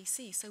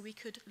LPC so we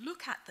could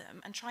look at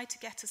them and try to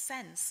get a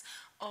sense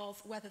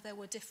of whether there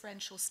were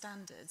differential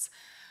standards.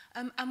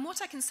 And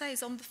what I can say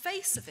is, on the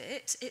face of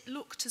it, it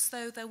looked as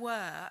though there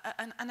were.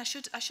 And I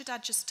should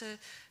add, just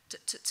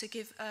to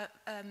give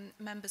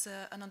members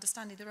an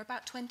understanding, there are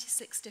about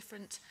 26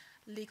 different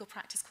legal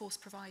practice course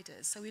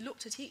providers. So we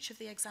looked at each of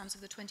the exams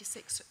of the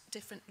 26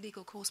 different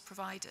legal course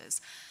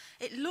providers.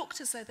 It looked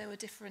as though there were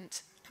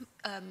different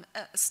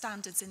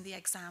standards in the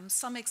exams.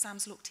 Some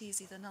exams looked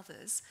easier than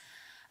others.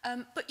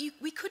 But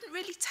we couldn't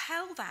really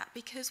tell that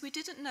because we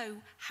didn't know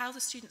how the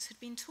students had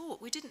been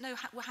taught. We didn't know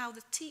how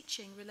the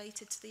teaching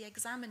related to the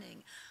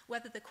examining,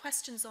 whether the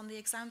questions on the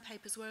exam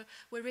papers were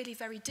really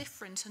very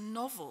different and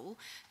novel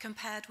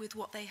compared with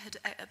what they had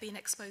been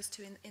exposed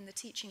to in the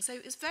teaching. So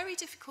it was very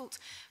difficult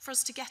for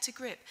us to get a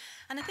grip.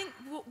 And I think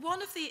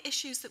one of the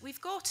issues that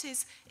we've got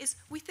is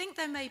we think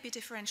there may be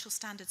differential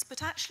standards,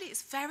 but actually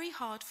it's very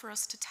hard for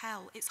us to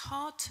tell. It's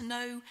hard to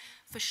know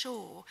for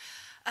sure.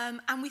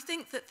 And we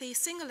think that the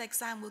single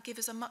exam will give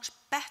us a much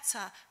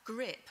better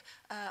grip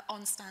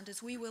on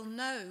standards. We will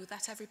know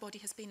that everybody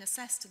has been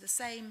assessed to the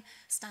same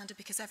standard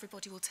because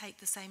everybody will take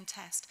the same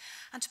test.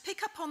 And to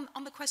pick up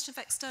on the question of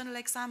external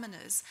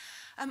examiners,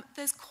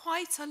 there's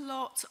quite a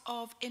lot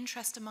of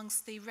interest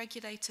amongst the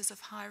regulators of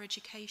higher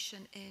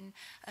education in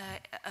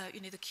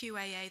the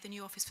QAA, the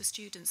new Office for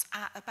Students,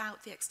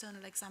 about the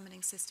external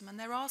examining system. And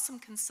there are some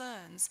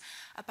concerns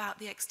about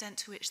the extent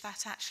to which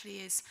that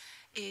actually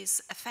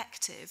is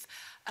effective.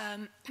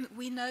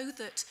 We know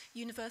that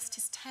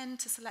universities tend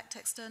to select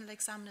external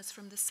examiners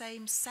from the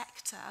same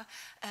sector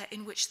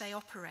in which they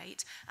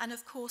operate. And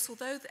of course,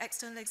 although the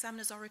external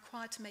examiners are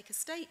required to make a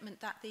statement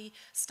that the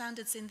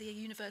standards in the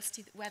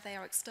university where they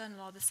are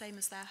external are the same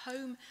as their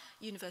home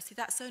university,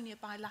 that's only a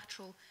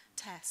bilateral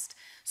test.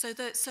 So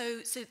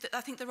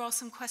I think there are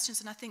some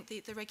questions, and I think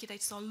the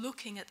regulators are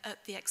looking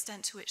at the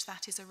extent to which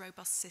that is a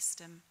robust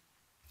system.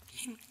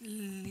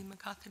 Liam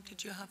McCarthy,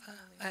 did you have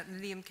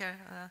Liam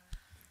Kerr?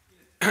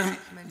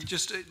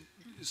 Just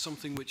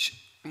something which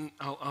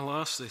I'll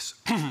ask this,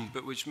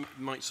 but which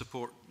might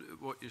support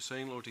what you're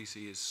saying, Lord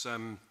Eassie, is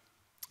am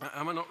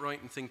I not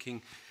right in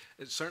thinking,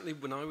 certainly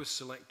when I was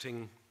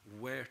selecting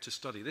where to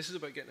study, this is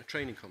about getting a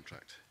training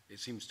contract, it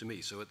seems to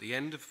me. So at the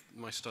end of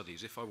my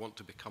studies, if I want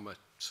to become a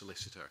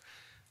solicitor,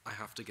 I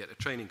have to get a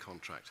training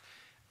contract.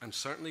 And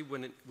certainly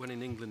when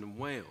in England and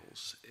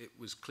Wales, it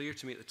was clear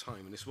to me at the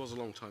time, and this was a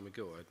long time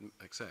ago,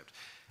 I accept,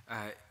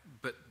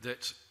 but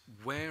that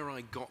where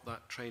I got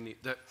that training,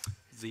 that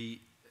the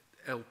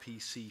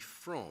LPC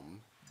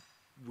from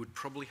would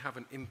probably have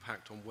an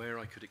impact on where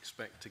I could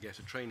expect to get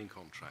a training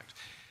contract.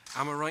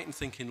 Am I right in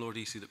thinking, Lord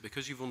Eassie, that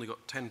because you've only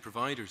got 10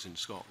 providers in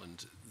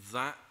Scotland,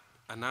 that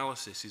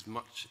analysis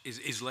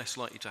is less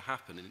likely to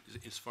happen,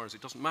 as far as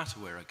it doesn't matter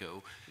where I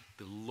go,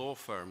 the law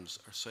firms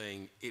are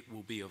saying it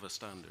will be of a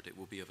standard, it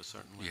will be of a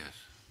certain level? Yes,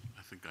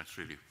 I think that's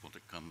really what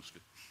it comes to.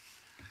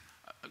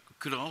 I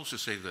could also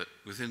say that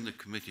within the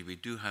committee we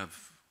do have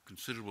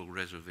considerable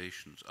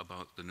reservations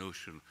about the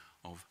notion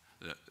of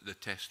the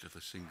test of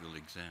a single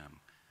exam.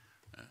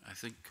 I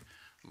think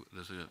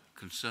there's a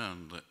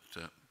concern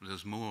that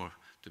there's more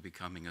to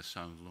becoming a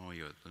sound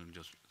lawyer than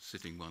just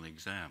sitting one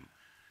exam.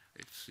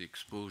 It's the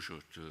exposure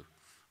to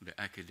the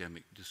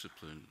academic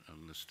discipline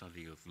and the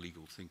study of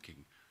legal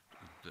thinking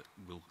that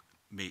will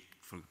make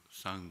for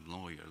sound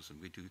lawyers,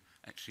 and we do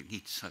actually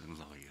need sound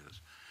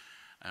lawyers.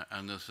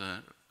 And there's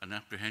an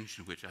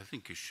apprehension which I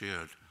think is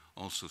shared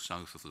also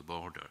south of the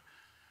border,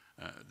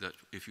 that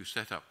if you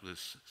set up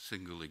this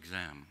single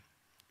exam,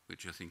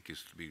 which I think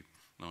is to be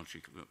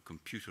largely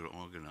computer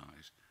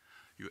organised,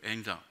 you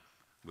end up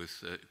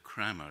with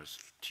crammers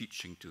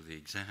teaching to the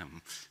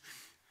exam,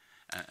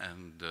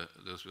 and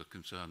there's a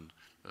concern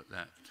that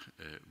that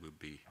would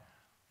be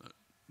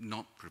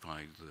not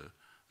provide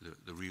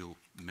the real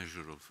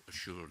measure of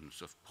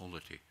assurance of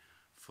quality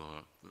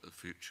for the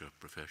future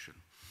profession.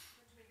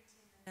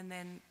 And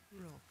then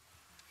Rob.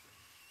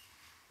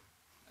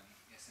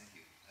 Yes, thank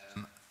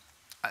you.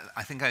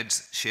 I think I'd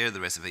share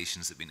the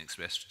reservations that have been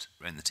expressed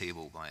around the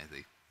table by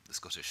the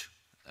Scottish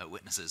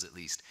witnesses, at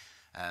least.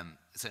 It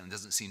certainly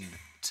doesn't seem,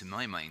 to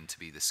my mind, to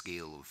be the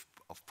scale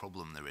of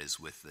problem there is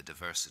with the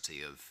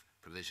diversity of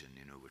provision.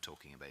 You know, we're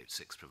talking about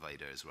 6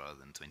 providers rather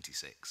than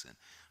 26, and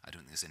I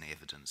don't think there's any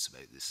evidence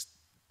about this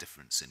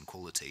difference in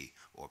quality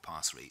or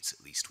pass rates,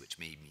 at least, which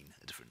may mean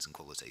a difference in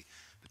quality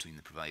between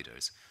the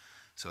providers.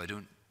 So I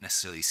don't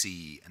necessarily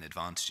see an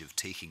advantage of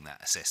taking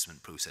that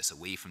assessment process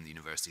away from the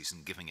universities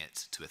and giving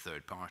it to a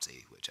third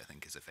party, which I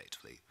think is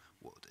effectively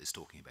what is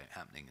talking about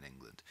happening in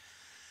England.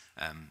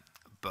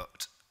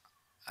 But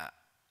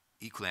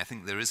equally, I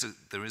think there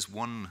is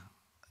one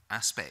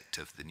aspect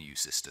of the new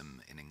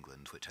system in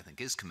England which I think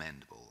is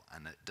commendable,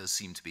 and it does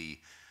seem to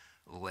be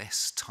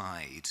less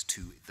tied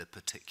to the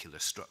particular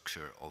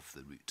structure of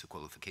the route to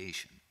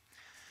qualification.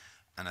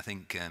 And I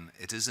think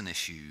it is an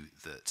issue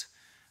that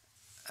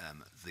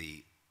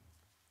the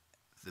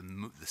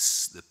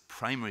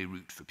primary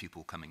route for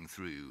people coming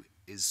through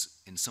is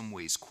in some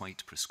ways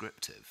quite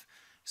prescriptive.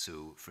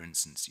 So, for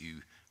instance,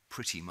 you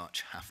pretty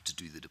much have to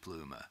do the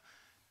diploma,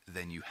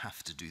 then you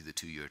have to do the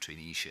 2-year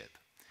traineeship.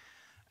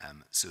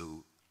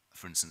 So,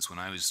 for instance, when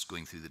I was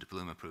going through the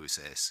diploma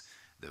process,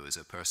 there was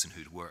a person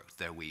who'd worked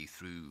their way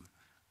through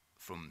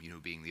from, you know,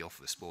 being the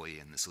office boy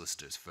in the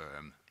solicitor's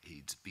firm.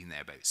 He'd been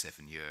there about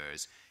 7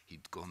 years.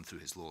 He'd gone through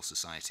his Law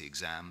Society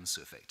exams,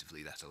 so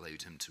effectively that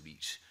allowed him to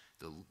reach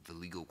the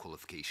legal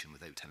qualification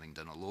without having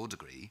done a law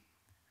degree.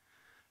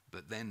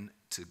 But then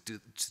to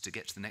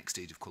get to the next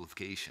stage of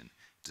qualification,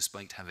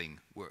 despite having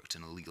worked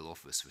in a legal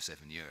office for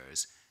 7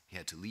 years, he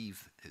had to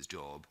leave his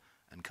job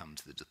and come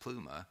to the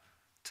diploma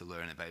to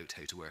learn about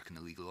how to work in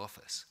a legal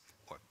office.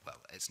 Or, well,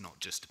 it's not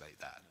just about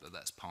that, but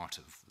that's part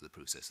of the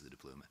process of the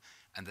diploma.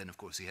 And then, of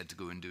course, he had to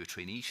go and do a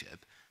traineeship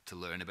to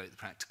learn about the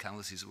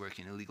practicalities of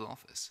working in a legal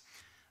office.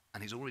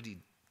 And he's already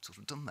sort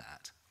of done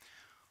that.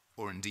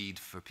 Or indeed,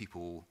 for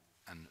people,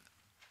 and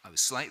I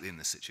was slightly in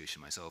this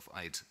situation myself,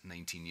 I had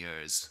 19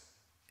 years,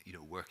 you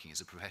know, working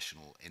as a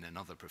professional in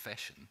another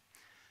profession.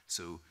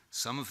 So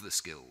some of the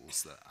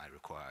skills that I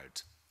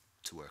required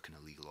to work in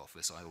a legal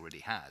office, I already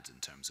had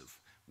in terms of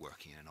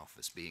working in an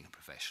office, being a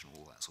professional,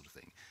 all that sort of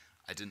thing.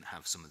 I didn't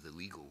have some of the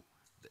legal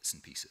bits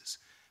and pieces.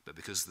 But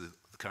because the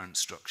current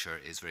structure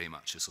is very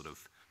much a sort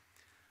of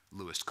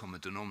lowest common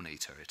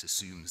denominator, it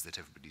assumes that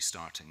everybody's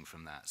starting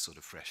from that sort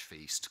of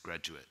fresh-faced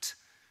graduate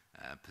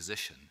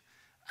position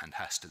and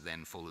has to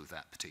then follow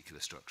that particular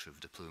structure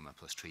of diploma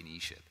plus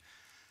traineeship.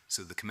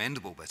 So the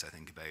commendable bit, I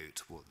think,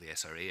 about what the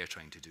SRA are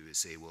trying to do is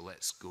say, well,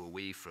 let's go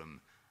away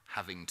from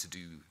having to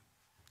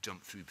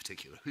jump through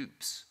particular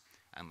hoops,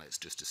 and let's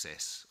just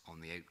assess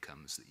on the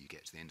outcomes that you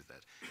get to the end of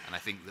that. And I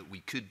think that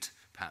we could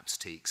perhaps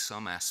take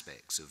some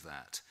aspects of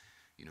that,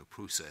 you know,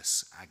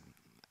 process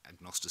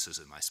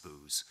agnosticism, I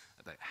suppose,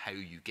 about how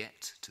you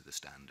get to the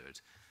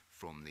standard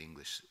from the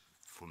English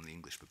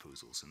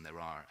proposals, and there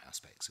are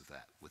aspects of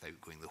that without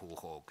going the whole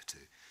hog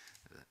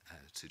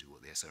to do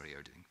what the SRA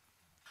are doing.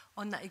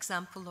 On that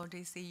example, Lord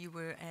Eassie, you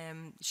were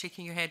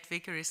shaking your head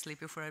vigorously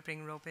before I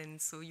bring Rob in,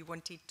 so you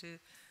wanted to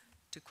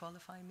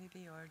qualify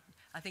maybe, or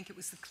I think it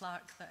was the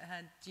clerk that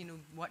had, you know,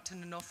 worked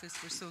in an office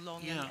for so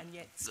long, and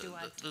yet still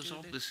had to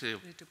do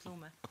the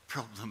diploma. A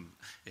problem,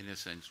 in a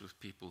sense, with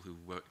people who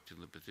worked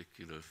in a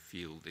particular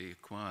field. They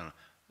acquire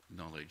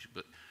knowledge,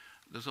 but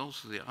there's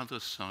also the other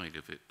side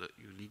of it that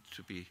you need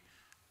to be,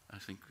 I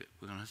think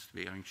one has to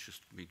be anxious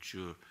to make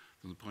sure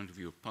from the point of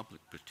view of public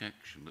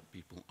protection that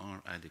people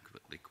are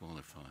adequately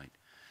qualified.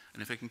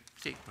 And if I can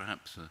take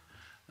perhaps an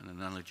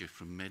analogy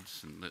from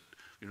medicine, that,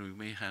 you know, we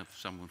may have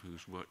someone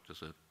who's worked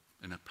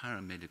in a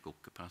paramedical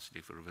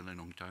capacity for a very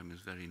long time, is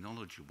very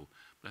knowledgeable,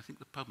 but I think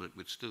the public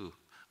would still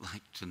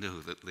like to know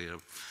that they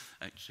have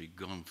actually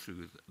gone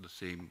through the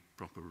same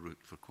proper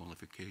route for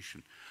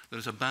qualification.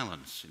 There's a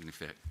balance, in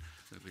effect,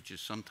 which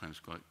is sometimes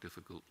quite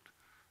difficult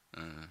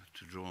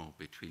to draw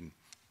between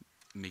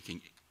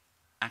making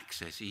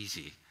access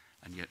easy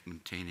and yet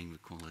maintaining the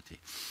quality.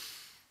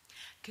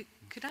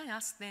 Could I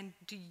ask then,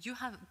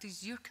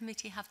 does your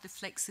committee have the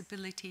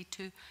flexibility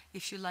to,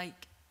 if you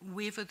like,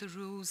 waiver the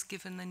rules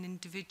given an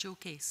individual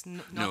case?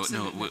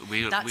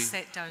 That's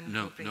set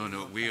down.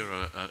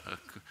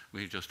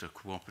 We're just a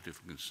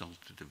cooperative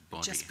consultative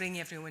body. Just bring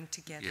everyone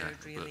together,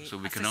 really. So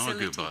we can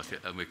argue about it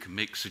and we can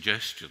make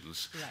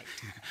suggestions. Right.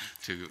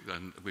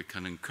 And we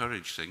can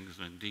encourage things.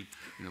 And indeed,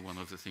 one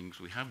of the things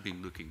we have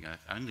been looking at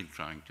and in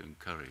trying to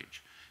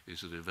encourage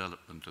is the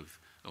development of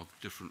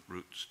different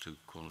routes to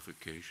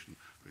qualification.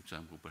 For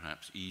example,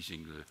 perhaps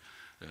easing the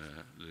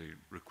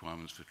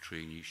requirements for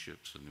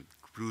traineeships and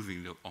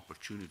improving the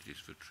opportunities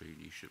for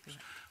traineeships. Right.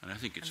 And I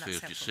think it's fair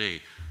to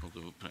say,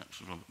 although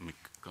perhaps Robert may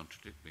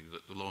contradict me,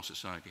 that the Law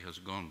Society has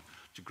gone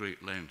to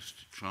great lengths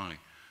to try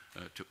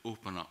to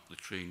open up the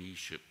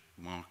traineeship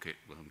market,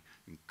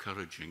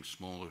 encouraging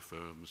smaller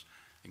firms,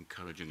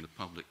 encouraging the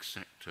public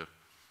sector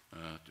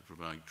to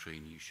provide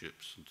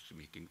traineeships and to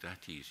making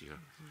that easier.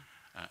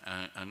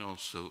 And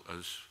also,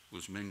 as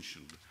was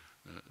mentioned,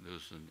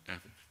 there's an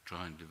effort to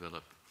try and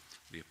develop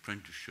the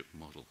apprenticeship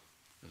model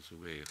as a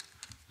way.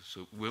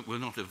 So we're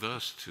not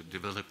averse to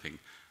developing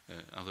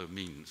other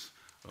means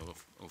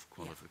of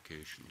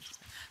qualifications.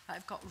 Yeah.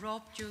 I've got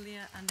Rob,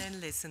 Julia, and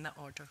then Liz in that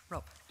order.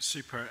 Rob.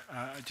 Super.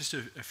 Just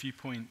a few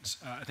points.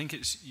 I think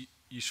it's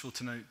useful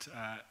to note,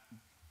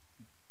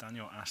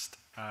 Daniel asked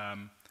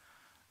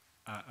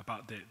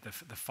about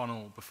the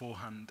funnel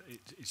beforehand.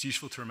 It's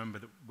useful to remember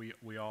that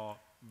we are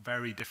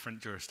very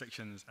different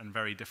jurisdictions and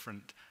very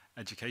different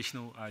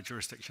educational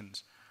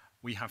jurisdictions.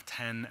 We have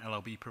 10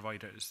 LLB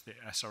providers. The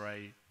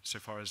SRA, so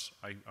far as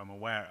I'm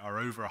aware, are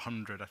over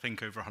 100, I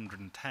think over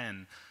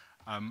 110.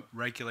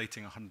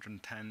 Regulating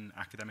 110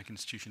 academic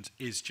institutions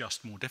is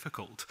just more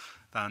difficult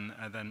than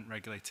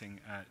regulating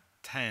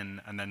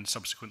 10 and then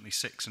subsequently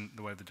 6 in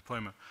the way of the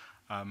diploma.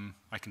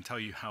 I can tell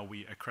you how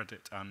we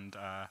accredit and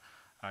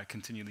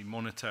continually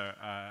monitor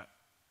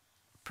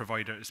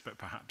providers, but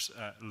perhaps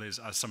Liz,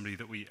 as somebody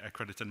that we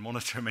accredit and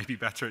monitor, may be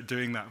better at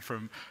doing that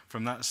from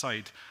that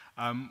side.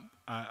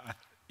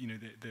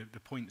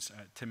 The points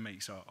Tim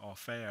makes are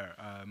fair.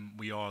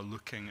 We are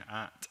looking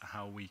at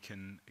how we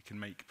can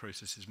make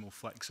processes more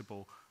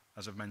flexible.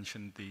 As I've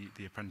mentioned,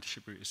 the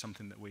apprenticeship route is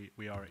something that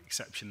we are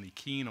exceptionally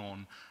keen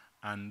on,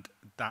 and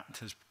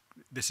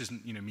this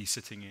isn't me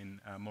sitting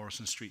in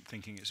Morrison Street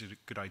thinking it's a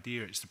good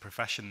idea. It's the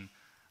profession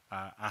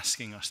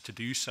asking us to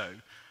do so.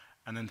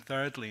 And then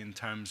thirdly, in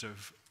terms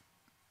of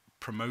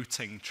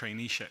promoting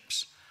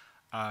traineeships,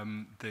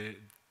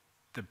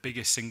 the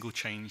biggest single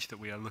change that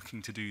we are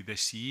looking to do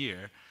this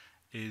year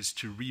is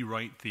to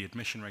rewrite the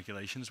admission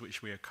regulations,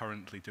 which we are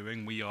currently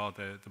doing. We are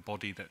the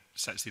body that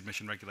sets the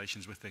admission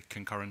regulations with the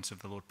concurrence of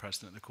the Lord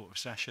President of the Court of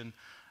Session.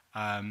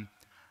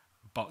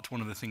 But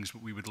one of the things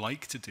that we would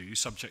like to do,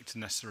 subject to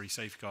necessary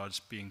safeguards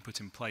being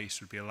put in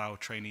place, would be allow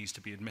trainees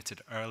to be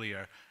admitted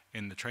earlier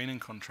in the training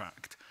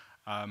contract.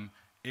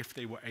 If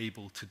they were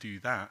able to do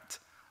that,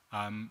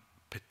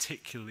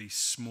 particularly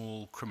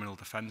small criminal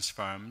defence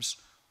firms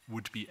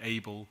would be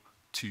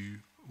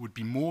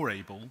more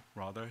able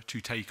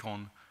to take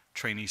on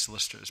trainee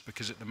solicitors,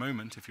 because at the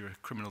moment, if you're a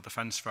criminal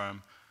defence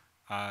firm,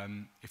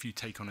 if you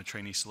take on a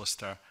trainee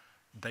solicitor,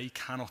 they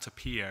cannot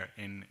appear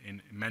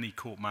in many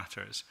court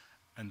matters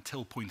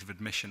until point of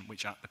admission,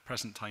 which at the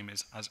present time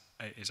is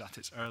at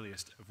its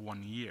earliest of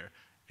 1 year.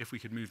 If we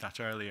could move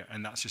that earlier,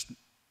 and that's just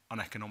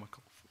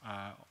uneconomical.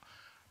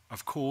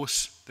 Of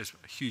course, there's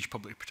huge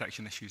public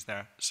protection issues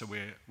there, so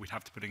we'd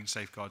have to put in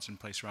safeguards in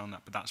place around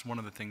that, but that's one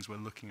of the things we're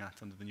looking at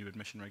under the new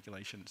admission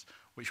regulations,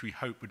 which we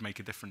hope would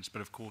make a difference.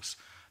 But of course,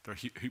 there are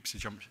hoops to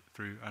jump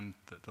through, and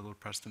the Lord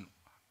President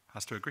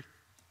has to agree.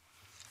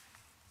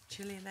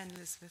 Julia, then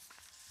Elizabeth.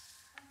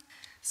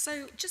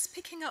 So just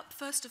picking up,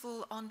 first of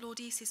all, on Lord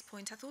Eassie's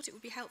point, I thought it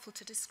would be helpful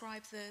to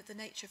describe the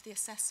nature of the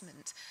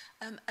assessment.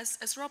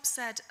 As Rob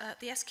said,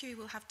 the SQE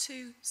will have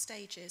 2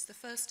 stages. The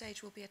first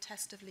stage will be a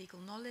test of legal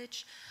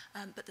knowledge,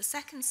 but the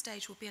second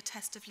stage will be a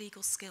test of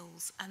legal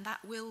skills, and that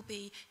will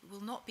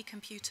not be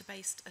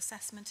computer-based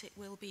assessment. It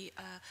will be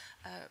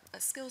a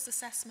skills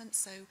assessment,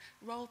 so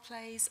role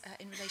plays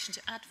in relation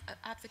to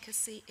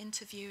advocacy,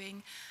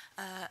 interviewing,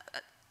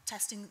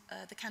 testing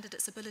the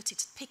candidate's ability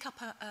to pick up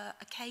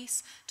a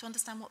case, to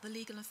understand what the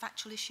legal and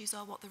factual issues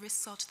are, what the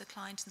risks are to the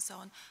client and so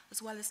on,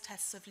 as well as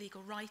tests of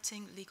legal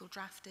writing, legal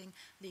drafting,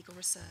 legal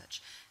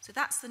research. So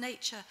that's the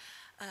nature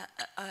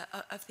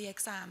of the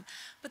exam.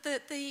 But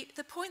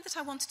the point that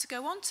I wanted to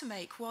go on to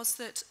make was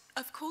that,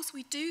 of course,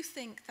 we do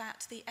think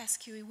that the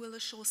SQE will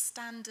assure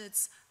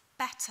standards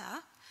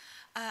better.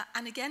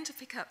 And again, to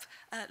pick up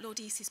Lord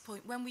Eassie's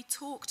point, when we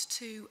talked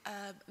to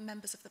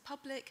members of the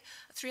public,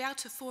 3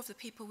 out of 4 of the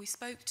people we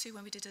spoke to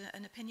when we did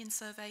an opinion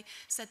survey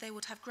said they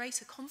would have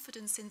greater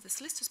confidence in the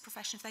solicitor's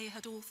profession if they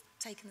had all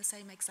taken the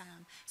same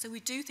exam. So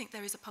we do think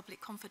there is a public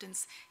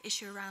confidence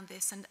issue around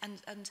this,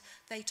 and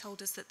they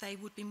told us that they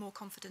would be more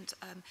confident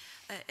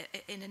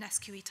in an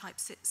SQE type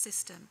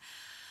system.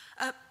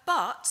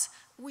 But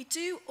we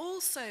do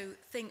also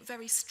think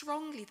very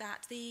strongly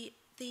that the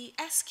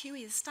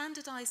SQE, the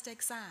standardised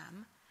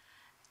exam,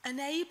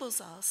 enables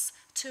us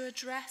to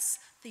address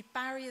the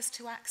barriers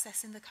to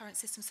access in the current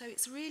system. So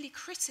it's really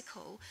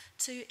critical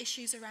to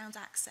issues around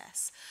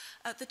access.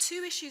 The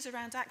two issues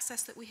around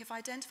access that we have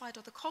identified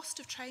are the cost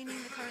of training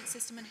in the current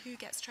system and who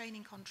gets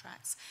training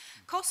contracts.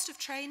 Cost of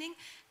training,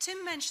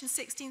 Tim mentioned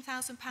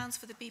 £16,000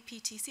 for the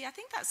BPTC. I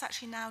think that's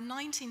actually now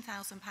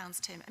 £19,000,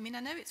 Tim. I mean,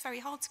 I know it's very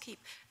hard to keep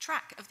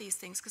track of these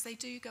things because they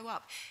do go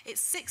up.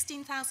 It's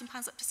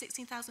 £16,000 up to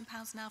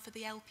 £16,000 now for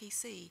the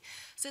LPC.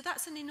 So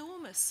that's an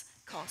enormous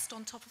cost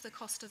on top of the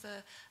cost of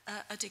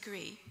a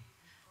degree.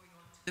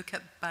 Look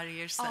at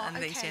barriers and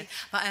things, yeah.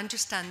 But I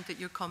understand that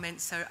your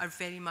comments are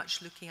very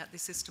much looking at the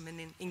system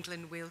in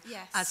England and Wales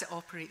as it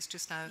operates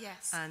just now,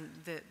 and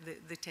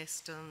the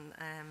test on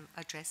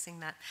addressing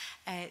that.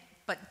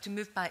 But to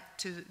move back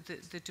to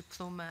the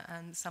diploma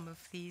and some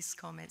of these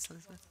comments,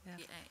 Elizabeth.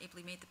 Yeah.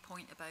 Ably made the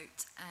point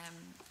about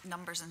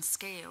numbers and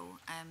scale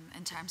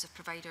in terms of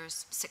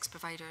providers, 6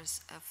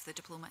 providers of the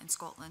diploma in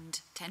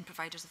Scotland, 10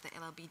 providers of the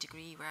LLB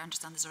degree, where I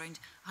understand there's around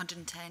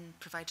 110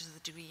 providers of the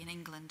degree in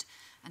England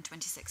and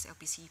 26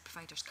 LPC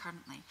providers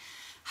currently.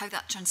 How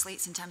that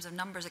translates in terms of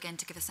numbers, again,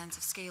 to give a sense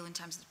of scale in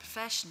terms of the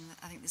profession,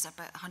 I think there's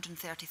about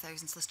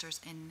 130,000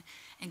 solicitors in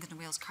England and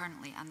Wales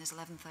currently, and there's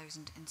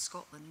 11,000 in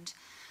Scotland.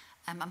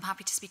 I'm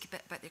happy to speak a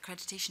bit about the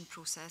accreditation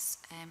process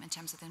in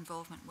terms of the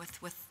involvement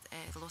with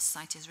the Law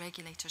Society as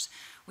regulators.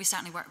 We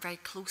certainly work very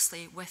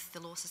closely with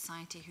the Law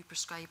Society who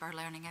prescribe our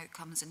learning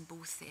outcomes in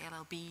both the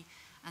LLB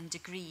and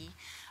degree,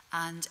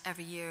 and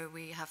every year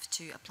we have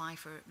to apply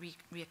for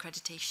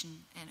re-accreditation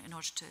in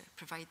order to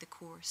provide the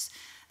course.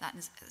 That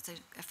is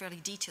a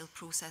fairly detailed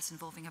process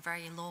involving a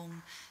very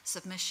long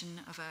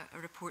submission of a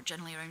report,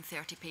 generally around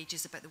 30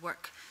 pages, about the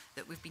work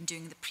that we've been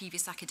doing in the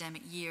previous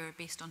academic year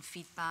based on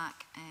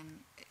feedback.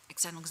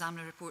 External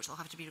examiner reports will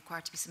have to be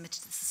required to be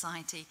submitted to the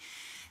Society.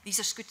 These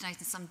are scrutinised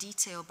in some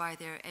detail by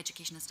their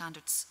Education and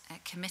Standards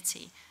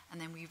Committee,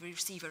 and then we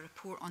receive a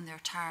report on their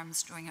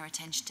terms, drawing our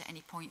attention to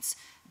any points,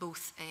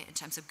 both in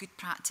terms of good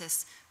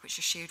practice, which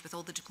are shared with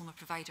all the diploma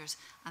providers,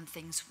 and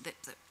things that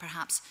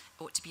perhaps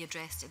ought to be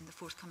addressed in the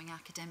forthcoming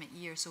academic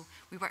year. So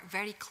we work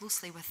very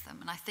closely with them,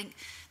 and I think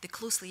the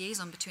close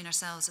liaison between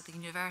ourselves at the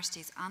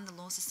universities and the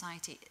Law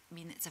Society, I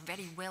mean, it's a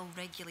very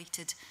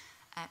well-regulated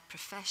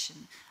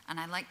profession, and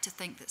I like to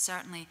think that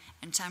certainly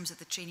in terms of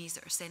the trainees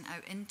that are sent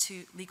out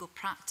into legal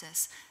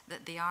practice,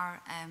 that they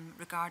are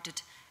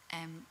regarded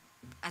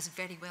as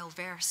very well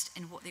versed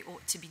in what they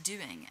ought to be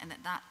doing, and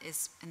that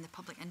is in the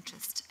public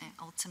interest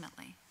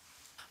ultimately.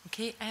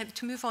 Okay,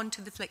 to move on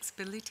to the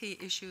flexibility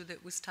issue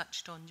that was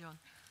touched on, John.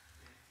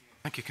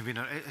 Thank you,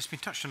 Convener. It's been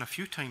touched on a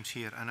few times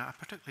here, and I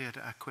particularly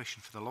had a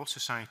question for the Law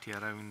Society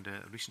around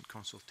recent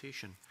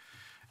consultation.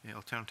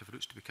 Alternative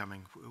routes to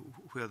becoming,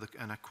 where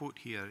and I quote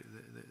here,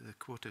 the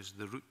quote is,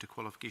 the route to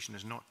qualification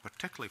is not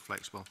particularly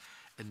flexible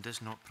and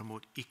does not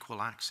promote equal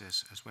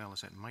access as well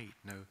as it might.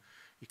 Now,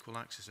 equal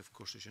access, of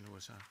course, as you know,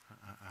 is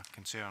a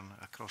concern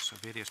across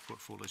various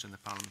portfolios in the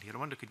Parliament here. I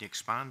wonder, could you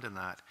expand on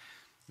that,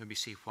 maybe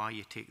say why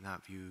you take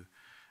that view,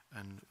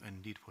 and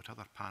indeed what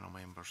other panel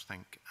members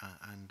think.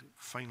 And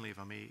finally, if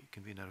I may,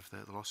 Convener, if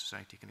the Law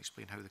Society can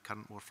explain how the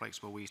current more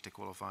flexible ways to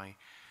qualify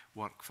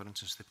work, for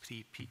instance, the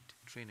pre-PEAT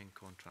training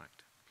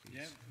contract. Please.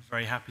 Yeah,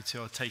 very happy to.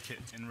 I'll take it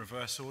in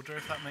reverse order,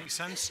 if that makes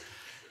sense.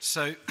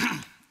 So,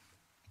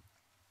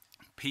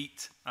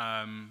 PEAT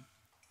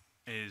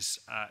is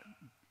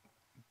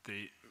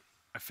the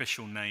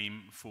official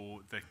name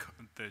for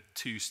the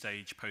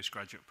two-stage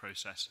postgraduate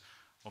process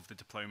of the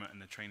diploma and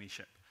the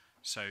traineeship.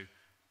 So,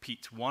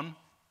 PEAT 1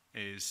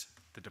 is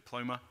the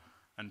diploma,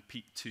 and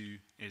PEAT 2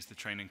 is the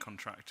training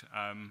contract.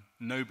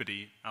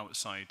 Nobody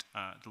outside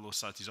the Law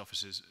Society's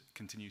offices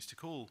continues to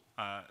call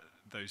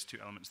those two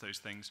elements those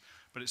things,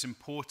 but it's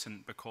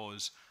important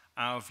because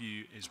our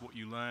view is what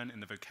you learn in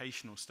the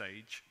vocational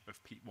stage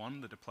of PEAT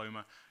 1, the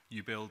diploma,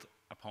 you build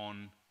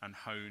upon and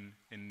hone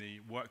in the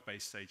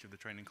work-based stage of the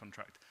training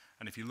contract.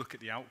 And if you look at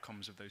the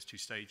outcomes of those two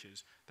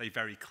stages, they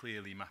very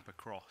clearly map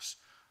across.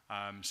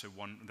 So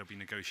one, there'll be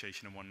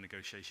negotiation in one,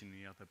 negotiation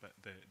in the other, but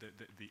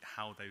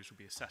how those will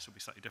be assessed will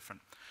be slightly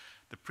different.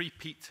 The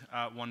pre-PEAT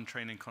 1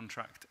 training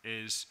contract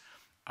is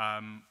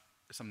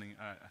something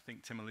I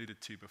think Tim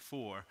alluded to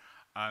before.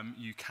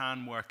 You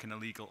can work in a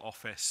legal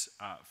office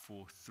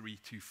for 3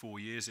 to 4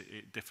 years.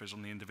 It differs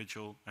on the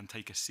individual, and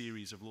take a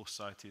series of Law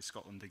Society of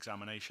Scotland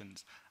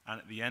examinations. And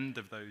at the end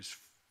of those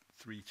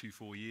 3 to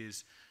 4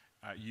 years,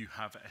 you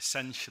have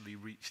essentially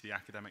reached the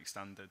academic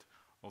standard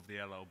of the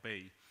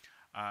LLB.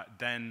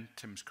 Then,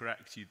 Tim's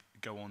correct, you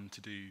go on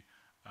to do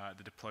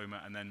the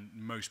diploma, and then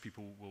most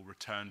people will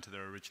return to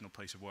their original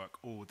place of work,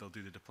 or they'll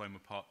do the diploma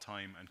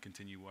part-time and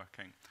continue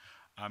working.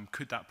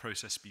 Could that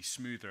process be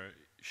smoother?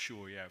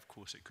 Sure, yeah, of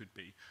course it could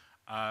be.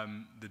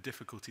 The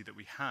difficulty that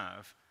we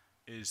have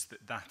is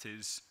that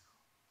is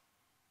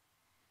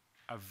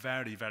a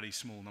very, very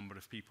small number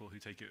of people who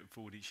take it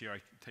forward each year.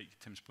 I take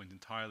Tim's point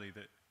entirely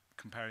that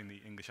comparing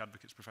the English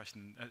advocates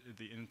profession,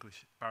 the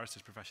English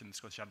barristers profession, the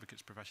Scottish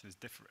advocates profession is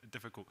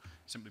difficult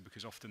simply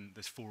because often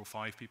there's 4 or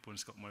 5 people in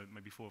Scotland,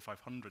 maybe 400 or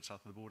 500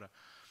 south of the border.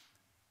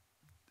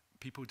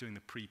 People doing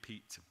the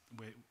pre-PEAT,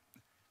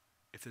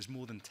 if there's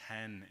more than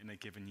 10 in a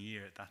given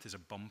year, that is a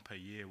bumper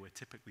year. We're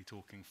typically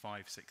talking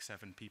 5, 6,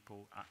 7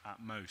 people at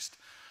most.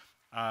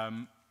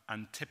 And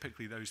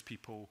typically those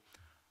people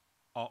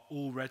are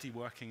already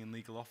working in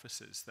legal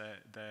offices.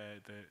 They're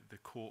the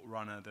court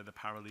runner, they're the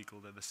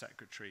paralegal, they're the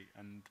secretary,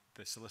 and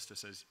the solicitor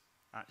says,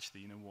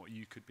 actually, you know what,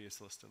 you could be a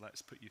solicitor,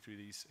 let's put you through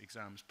these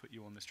exams, put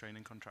you on this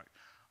training contract.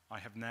 I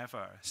have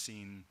never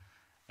seen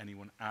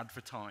anyone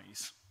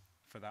advertise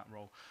for that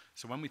role.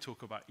 So when we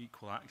talk about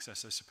equal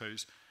access, I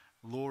suppose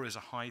law is a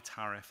high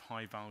tariff,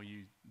 high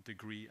value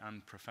degree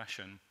and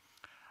profession.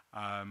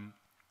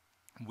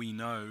 We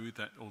know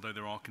that although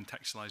there are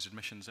contextualized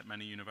admissions at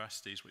many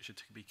universities, which are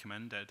to be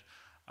commended,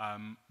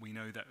 we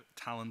know that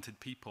talented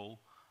people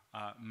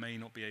may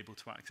not be able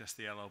to access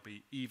the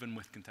LLB even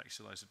with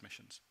contextualized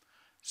admissions.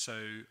 So,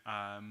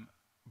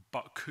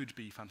 but could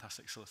be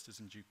fantastic solicitors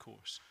in due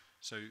course.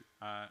 So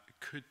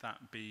could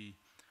that be,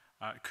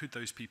 could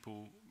those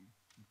people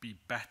be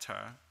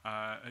better?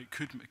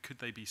 Could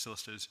they be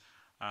solicitors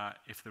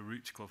if the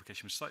route to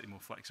qualification was slightly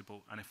more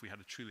flexible, and if we had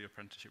a truly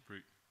apprenticeship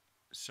route?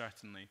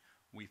 Certainly,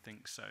 we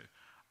think so.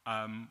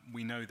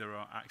 We know there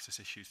are access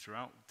issues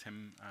throughout.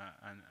 Tim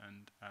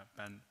and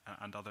Ben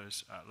and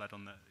others led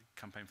on the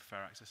campaign for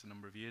fair access a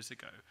number of years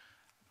ago.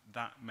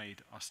 That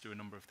made us do a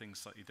number of things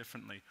slightly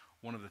differently.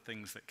 One of the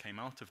things that came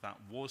out of that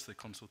was the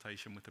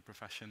consultation with the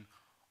profession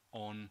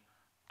on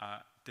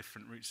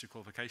different routes to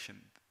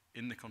qualification.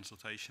 In the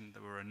consultation,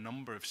 there were a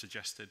number of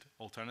suggested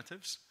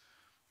alternatives,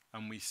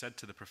 and we said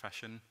to the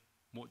profession,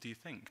 what do you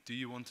think? Do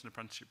you want an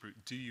apprenticeship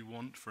route? Do you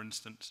want, for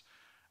instance,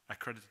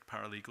 accredited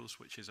paralegals,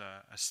 which is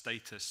a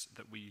status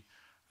that we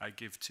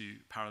give to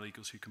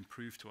paralegals who can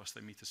prove to us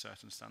they meet a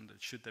certain standard?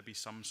 Should there be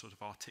some sort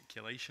of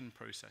articulation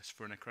process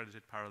for an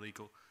accredited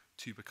paralegal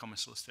to become a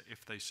solicitor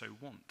if they so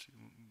want?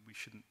 We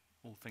shouldn't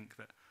all think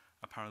that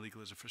a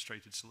paralegal is a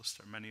frustrated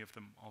solicitor. Many of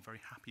them are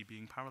very happy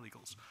being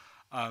paralegals.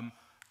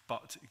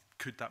 But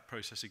could that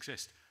process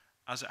exist?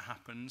 As it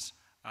happens,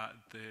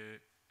 the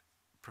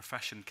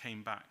profession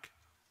came back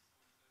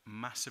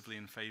massively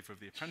in favour of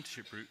the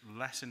apprenticeship route,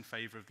 less in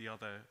favour of the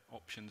other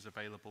options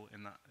available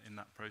in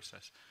that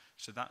process.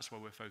 So that's why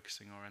we're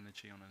focusing our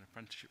energy on an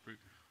apprenticeship route.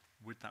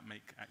 Would that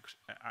make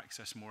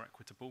access more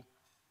equitable?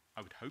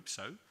 I would hope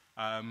so.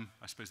 I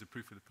suppose the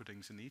proof of the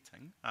pudding's in the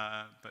eating,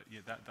 but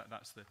yeah,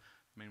 that's the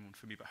main one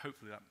for me. But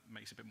hopefully that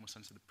makes a bit more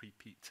sense of the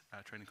pre-PEAT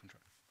training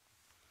contract.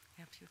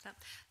 Happy with that.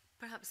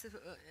 Perhaps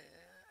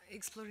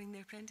exploring the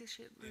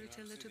apprenticeship route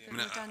a little bit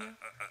more, Daniel?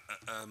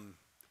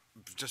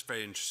 Just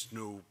very interested to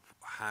know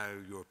how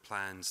your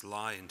plans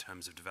lie in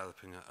terms of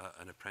developing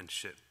an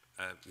apprenticeship.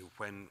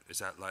 When is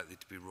that likely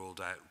to be rolled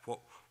out?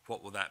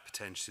 What will that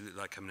potentially look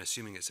like? I'm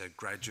assuming it's a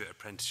graduate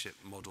apprenticeship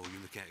model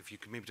you're looking at. If you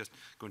could maybe just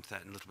go into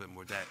that in a little bit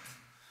more depth.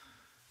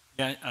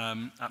 Yeah,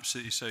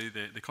 absolutely. So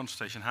the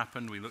consultation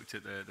happened. We looked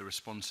at the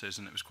responses,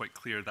 and it was quite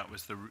clear that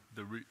was the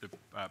route the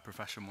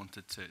profession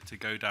wanted to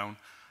go down.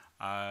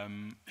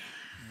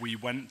 We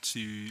went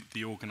to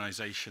the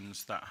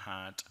organisations that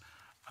had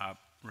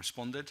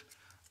responded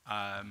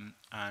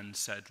and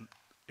said,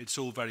 it's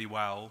all very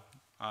well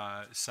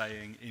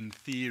saying, in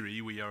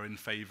theory, we are in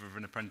favour of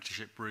an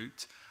apprenticeship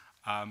route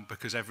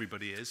because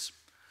everybody is.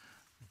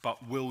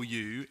 But will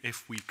you,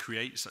 if we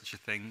create such a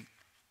thing,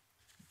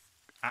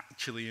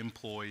 actually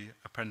employ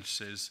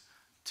apprentices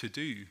to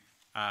do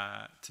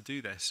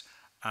this?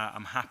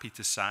 I'm happy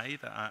to say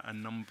that a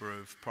number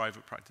of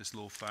private practice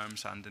law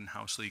firms and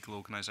in-house legal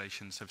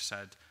organisations have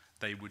said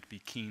they would be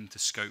keen to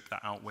scope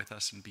that out with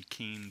us and be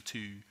keen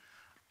to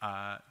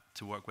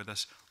work with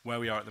us. Where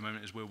we are at the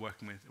moment is we're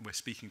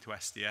speaking to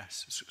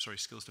SDS,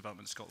 Skills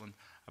Development Scotland,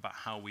 about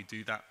how we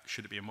do that.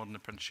 Should it be a modern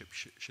apprenticeship?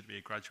 Should it be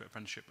a graduate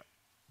apprenticeship?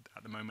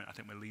 At the moment, I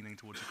think we're leaning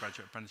towards a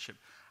graduate apprenticeship.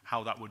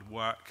 How that would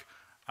work,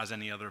 as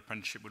any other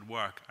apprenticeship would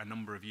work, a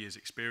number of years'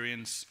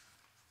 experience,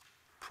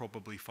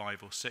 probably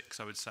 5 or 6,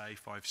 I would say,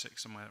 5,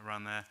 6, somewhere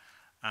around there,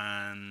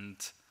 and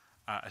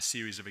a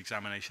series of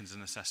examinations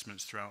and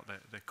assessments throughout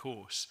the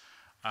course.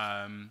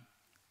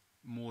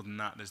 More than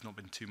that, there's not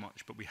been too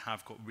much, but we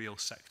have got real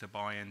sector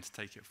buy-in to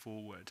take it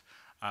forward.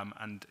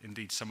 And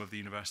indeed, some of the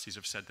universities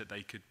have said that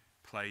they could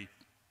play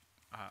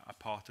a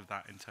part of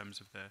that in terms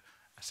of the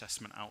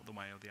assessment out the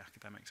way or the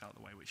academics out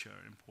the way, which are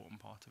an important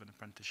part of an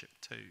apprenticeship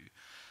too.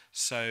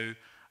 So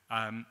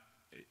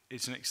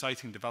it's an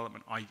exciting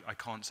development. I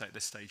can't say at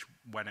this stage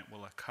when it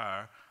will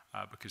occur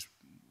because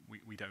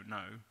we don't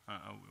know.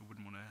 I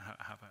wouldn't want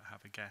to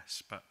have a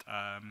guess, but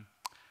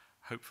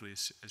hopefully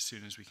as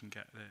soon as we can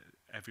get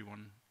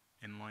everyone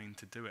in line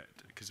to do it,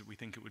 because we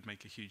think it would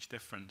make a huge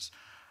difference.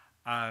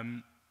 I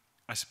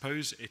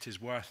suppose it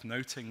is worth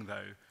noting,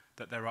 though,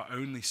 that there are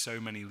only so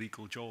many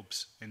legal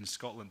jobs in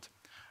Scotland.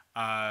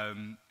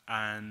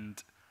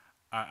 And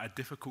a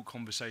difficult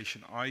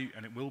conversation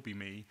and it will be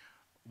me,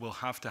 will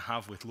have to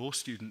have with law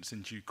students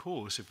in due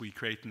course if we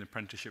create an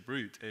apprenticeship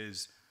route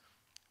is,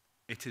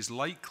 it is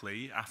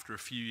likely, after a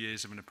few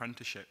years of an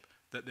apprenticeship,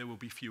 that there will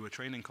be fewer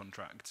training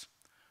contracts.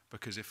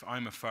 Because if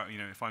I'm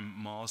if I'm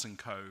Mars &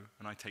 Co.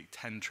 and I take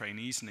 10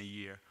 trainees in a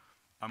year,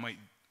 I might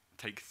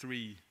take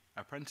 3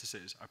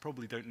 apprentices. I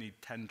probably don't need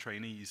 10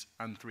 trainees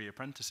and 3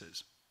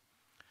 apprentices.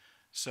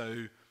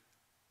 So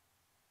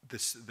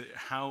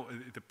how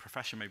the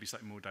profession may be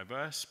slightly more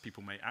diverse,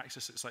 people may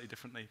access it slightly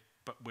differently,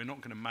 but we're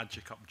not going to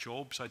magic up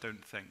jobs, I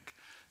don't think.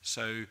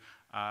 So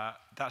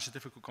that's a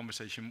difficult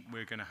conversation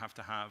we're going to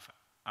have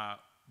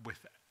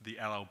with the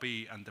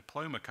LLB and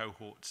diploma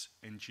cohorts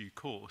in due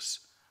course.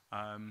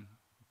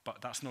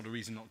 But that's not a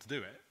reason not to do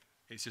it.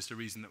 It's just a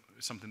reason that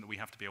something that we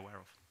have to be aware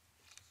of.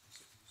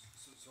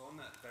 So on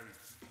that very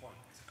point,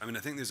 I mean, I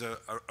think there's a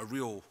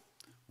real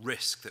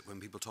risk that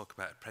when people talk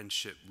about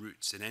apprenticeship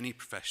routes in any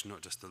profession,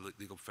 not just the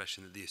legal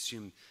profession, that they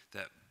assume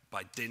that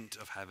by dint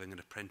of having an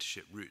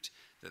apprenticeship route,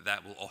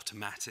 that will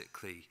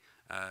automatically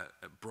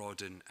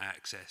broaden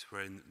access,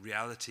 where in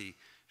reality,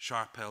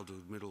 sharp elderly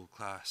middle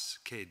class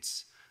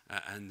kids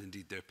and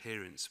indeed their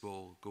parents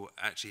will go,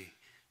 actually,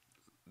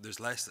 there's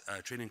less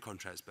training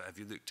contracts, but have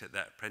you looked at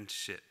that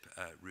apprenticeship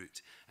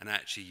route, and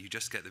actually you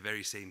just get the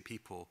very same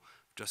people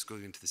just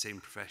going into the same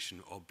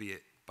profession,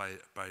 albeit by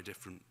a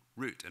different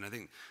route. And I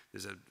think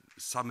there's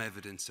some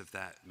evidence of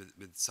that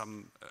with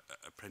some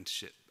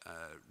apprenticeship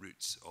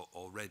routes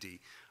already.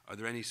 Are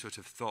there any sort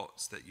of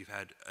thoughts that you've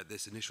had at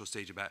this initial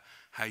stage about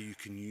how you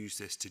can use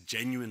this to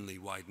genuinely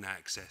widen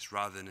access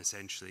rather than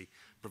essentially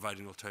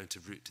providing an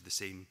alternative route to the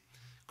same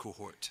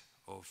cohort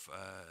of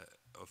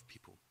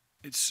people?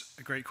 It's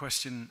a great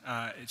question.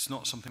 It's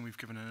not something we've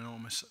given an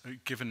enormous,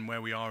 given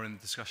where we are in the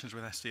discussions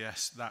with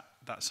SDS,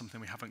 that's something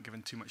we haven't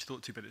given too much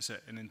thought to, but it's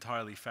an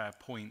entirely fair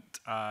point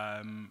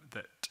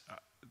that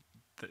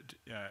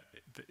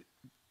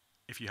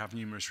if you have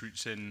numerous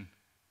routes in,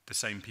 the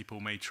same people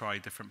may try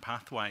different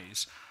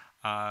pathways.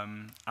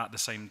 At the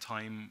same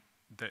time,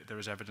 there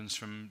is evidence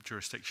from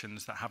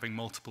jurisdictions that having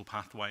multiple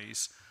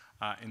pathways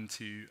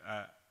into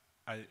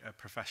a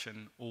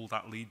profession, all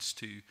that leads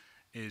to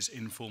is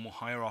informal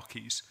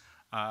hierarchies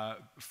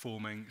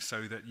forming,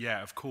 so that,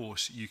 yeah, of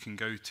course, you can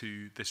go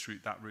to this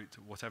route, that route,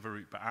 whatever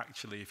route, but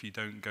actually if you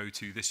don't go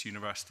to this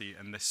university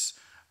and this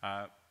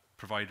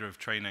provider of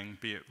training,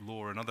 be it law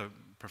or another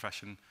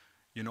profession,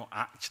 you're not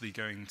actually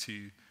going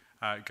to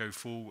go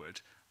forward.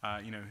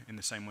 In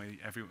the same way,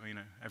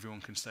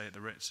 everyone can stay at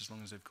the Ritz as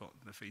long as they've got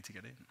the fee to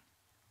get in.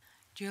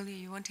 Julia,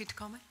 you wanted to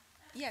comment?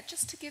 Yeah,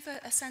 just to give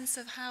a sense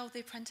of how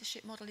the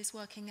apprenticeship model is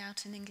working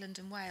out in England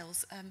and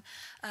Wales.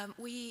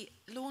 We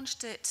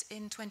launched it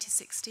in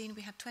 2016.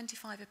 We had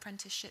 25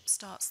 apprenticeship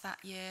starts that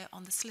year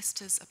on the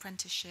Solicitors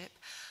apprenticeship.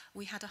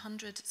 We had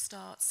 100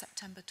 starts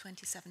September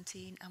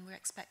 2017, and we're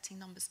expecting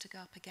numbers to go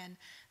up again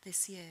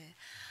this year.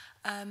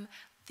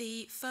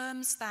 The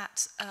firms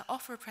that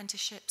offer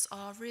apprenticeships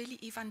are really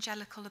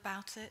evangelical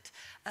about it.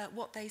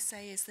 What they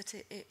say is that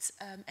it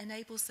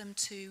enables them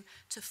to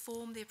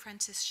form the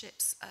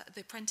apprenticeships,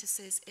 the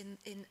apprentices in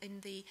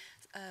the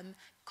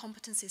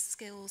competencies,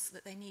 skills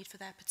that they need for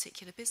their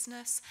particular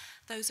business.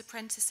 Those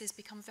apprentices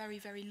become very,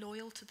 very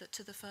loyal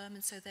to the firm,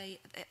 and so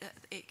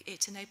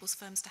it enables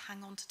firms to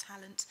hang on to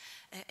talent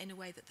in a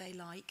way that they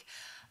like.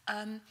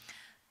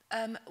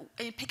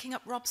 In picking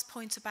up Rob's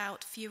point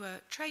about fewer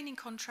training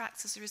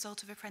contracts as a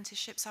result of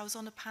apprenticeships, I was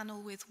on a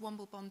panel with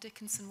Womblebond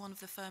Dickinson, one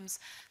of the firms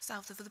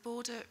south of the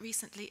border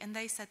recently, and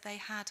they said they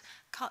had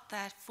cut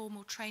their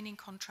formal training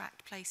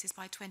contract places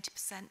by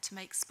 20% to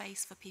make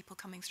space for people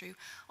coming through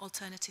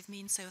alternative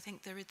means. So I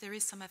think there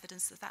is some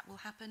evidence that will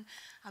happen.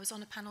 I was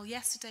on a panel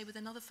yesterday with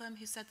another firm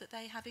who said that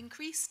they have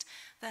increased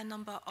their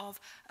number of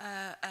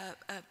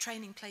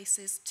training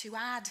places to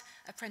add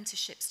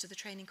apprenticeships to the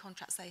training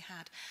contracts they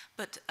had.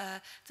 But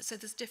so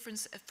there's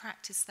difference of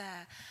practice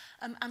there.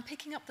 I'm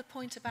picking up the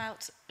point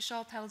about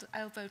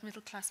sharp-elbowed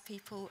middle-class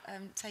people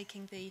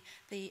taking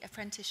the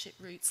apprenticeship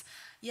routes.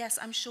 Yes,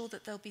 I'm sure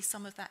that there'll be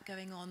some of that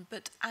going on,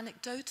 but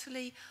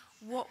anecdotally,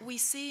 what we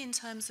see in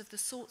terms of the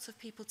sorts of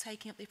people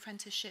taking up the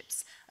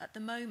apprenticeships at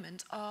the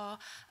moment are,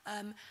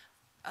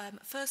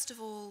 first of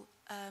all,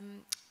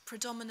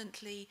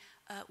 predominantly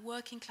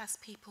working-class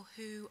people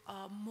who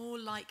are more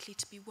likely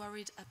to be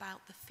worried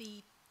about the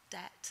fee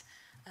debt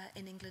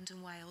in England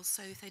and Wales.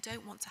 So if they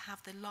don't want to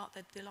have the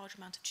large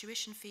amount of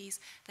tuition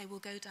fees, they will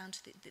go down to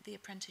the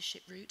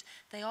apprenticeship route.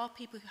 They are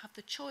people who have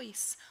the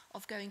choice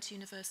of going to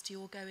university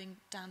or going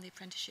down the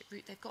apprenticeship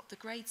route. They've got the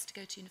grades to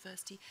go to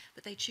university,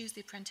 but they choose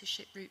the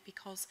apprenticeship route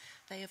because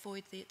they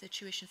avoid the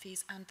tuition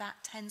fees, and that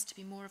tends to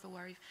be more of a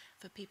worry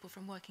for people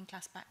from working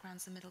class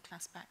backgrounds than middle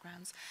class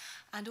backgrounds.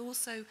 And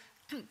also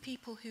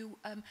people who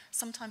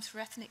sometimes for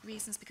ethnic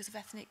reasons, because of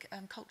ethnic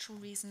cultural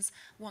reasons,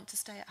 want to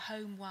stay at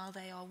home while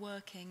they are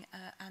working,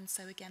 and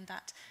so again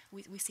that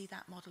we see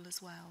that model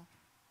as well.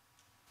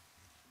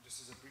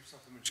 Just as a brief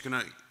supplement, can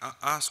I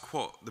ask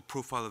what the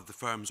profile of the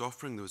firms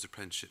offering those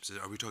apprenticeships is?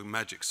 Are we talking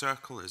Magic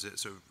Circle? Is it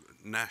sort of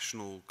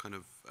national kind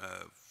of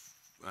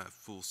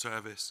full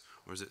service,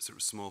 or is it sort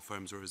of small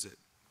firms, or is it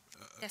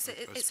Yes,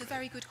 it's a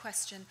very good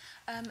question.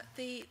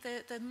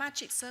 The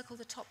Magic Circle,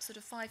 the top sort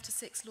of 5 to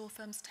 6 law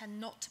firms tend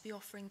not to be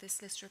offering this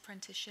solicitor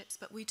apprenticeships,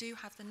 but we do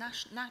have the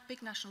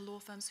big national law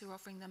firms who are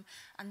offering them,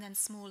 and then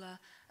smaller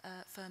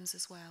firms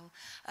as well.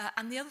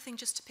 And the other thing,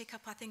 just to pick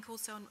up, I think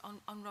also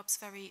on Rob's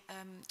very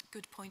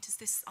good point, is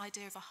this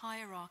idea of a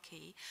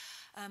hierarchy.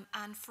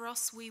 And for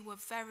us, we were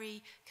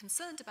very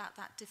concerned about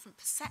that different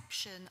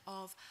perception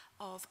of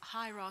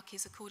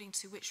hierarchies according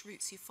to which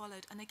routes you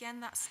followed. And again,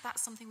 that's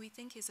something we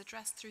think is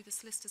addressed through the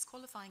solicitor's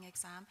qualifying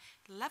exam.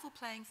 Level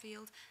playing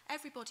field.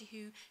 Everybody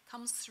who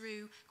comes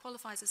through,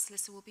 qualifies as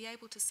solicitor, will be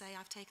able to say,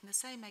 I've taken the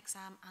same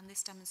exam, and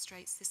this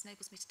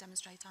enables me to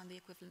demonstrate I'm the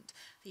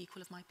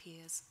equal of my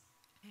peers.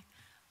 Okay.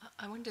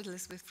 I wondered,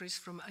 Elizabeth Bruce,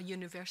 from a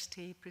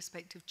university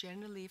perspective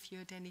generally, if you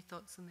had any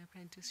thoughts on the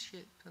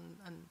apprenticeship and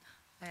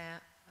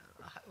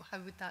how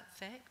would that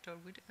affect, or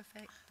would it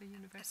affect the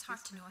university? It's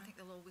hard to know. I think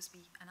there'll always be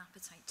an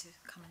appetite to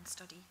come and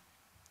study.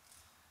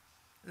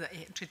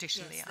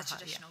 Traditionally, yes, the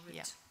traditional route.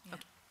 Yeah. Yeah.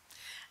 Okay.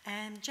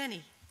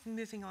 Jenny,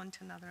 moving on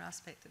to another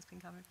aspect that's been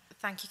covered.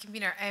 Thank you,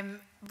 Convener.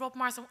 Rob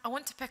Mars, I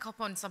want to pick up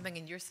on something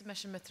in your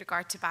submission with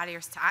regard to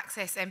barriers to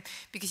access,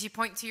 because you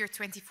point to your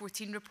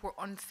 2014 report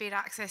on fair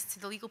access to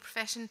the legal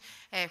profession,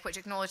 which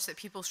acknowledged that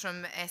pupils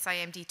from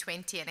SIMD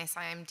 20 and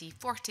SIMD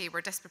 40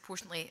 were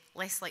disproportionately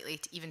less likely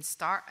to even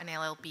start an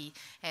LLB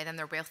than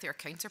their wealthier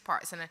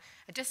counterparts. And I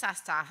just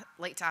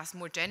like to ask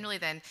more generally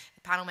then,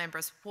 the panel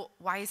members,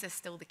 why is this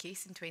still the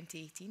case in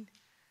 2018?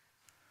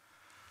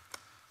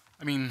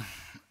 I mean,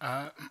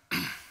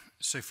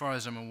 so far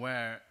as I'm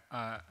aware,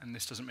 and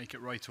this doesn't make it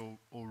right or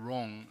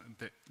wrong,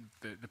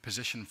 the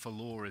position for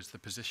law is the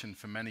position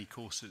for many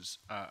courses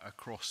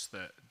across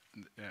the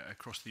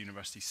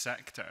university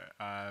sector,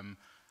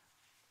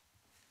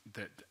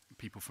 that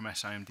people from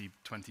SIMD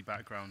 20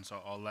 backgrounds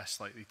are less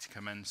likely to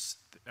commence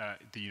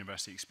the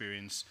university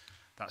experience.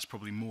 That's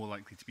probably more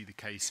likely to be the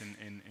case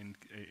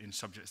in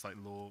subjects like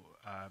law,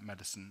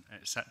 medicine,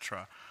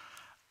 etc.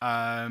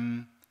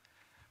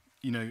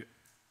 You know,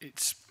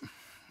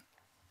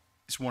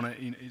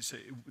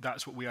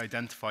 that's what we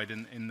identified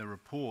in the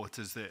report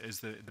as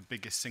the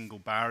biggest single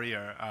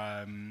barrier.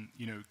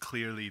 You know,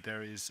 clearly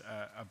there is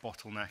a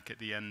bottleneck at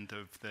the end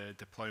of the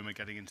diploma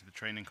getting into the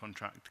training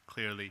contract.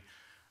 Clearly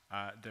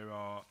there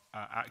are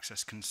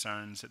access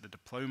concerns at the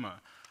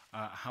diploma.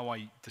 How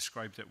I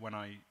described it when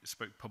I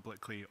spoke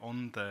publicly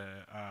on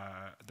the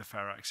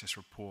Fair Access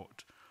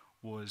report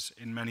was,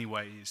 in many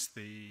ways,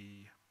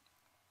 the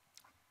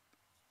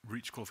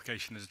reach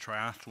qualification is a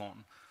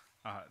triathlon.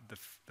 The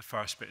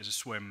first bit is a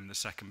swim, the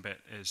second bit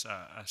is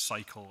a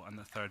cycle, and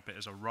the third bit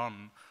is a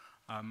run.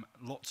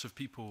 Lots of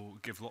people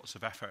give lots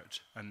of effort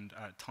and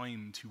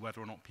time to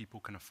whether or not people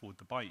can afford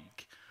the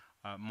bike.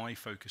 My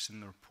focus in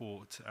the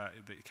report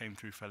that came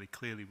through fairly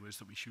clearly was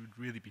that we should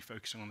really be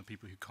focusing on the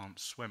people who can't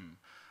swim,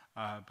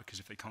 because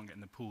if they can't get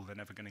in the pool, they're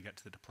never going to get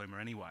to the diploma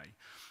anyway.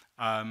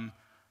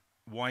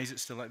 Why is it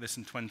still like this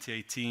in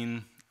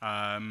 2018?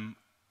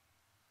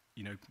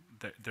 You know,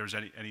 there's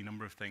any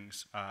number of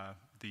things.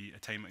 The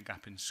attainment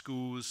gap in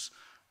schools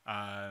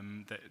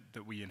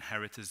that we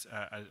inherit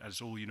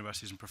as all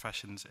universities and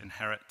professions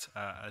inherit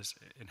as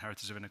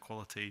inheritors of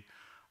inequality.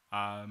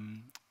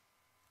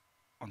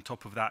 On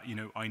top of that, you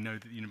know, I know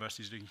that the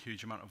universities are doing a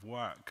huge amount of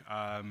work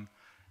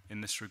in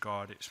this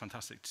regard. It's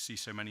fantastic to see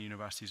so many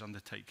universities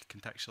undertake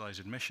contextualized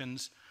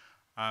admissions,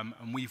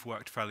 and we've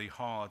worked fairly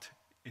hard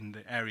in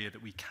the area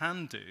that we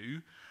can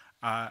do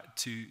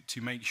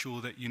to make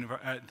sure that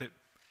that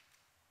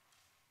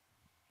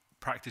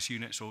practice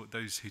units or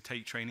those who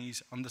take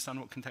trainees understand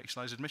what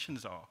contextualized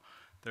admissions are.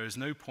 There is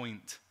no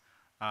point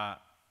a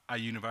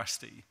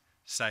university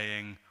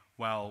saying,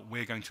 well,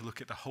 we're going to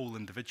look at the whole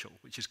individual,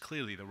 which is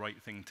clearly the right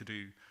thing to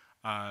do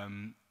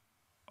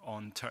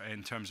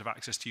in terms of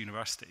access to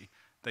university.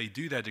 They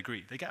do their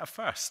degree. They get a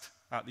first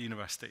at the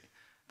university.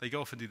 They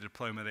go off and do the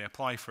diploma, they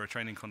apply for a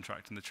training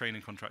contract, and the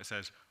training contract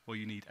says, well,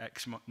 you need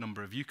X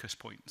number of UCAS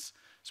points.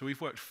 So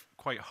we've worked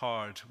quite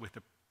hard with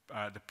the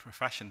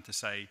profession to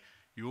say,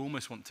 you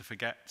almost want to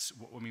forget,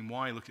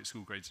 why look at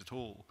school grades at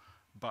all?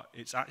 But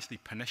it's actually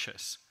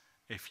pernicious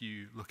if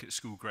you look at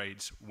school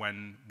grades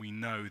when we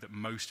know that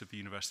most of the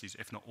universities,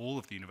 if not all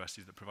of the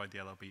universities that provide the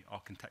LLB,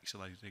 are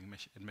contextualizing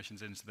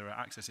admissions in. So there are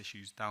access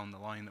issues down the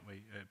line that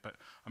but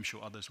I'm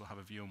sure others will have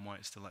a view on why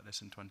it's still like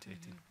this in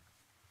 2018.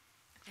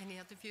 Mm-hmm. Any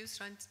other views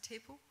around the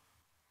table?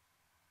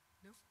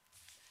 No?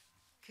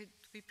 Could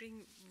we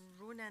bring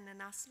Ronan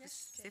and ask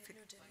specific?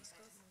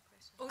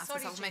 Oh,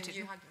 sorry, Jane,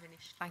 you hadn't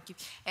finished. Thank you.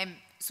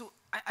 So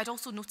I'd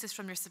also noticed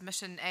from your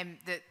submission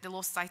that the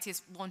Law Society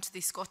has launched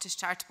the Scottish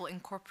Charitable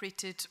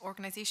Incorporated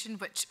organisation,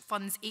 which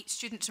funds 8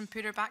 students from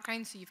poorer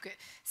backgrounds. So you've got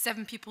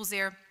 7 pupils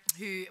there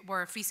who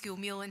were free school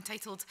meal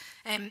entitled.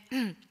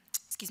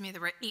 Excuse me,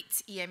 there were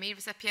 8 EMA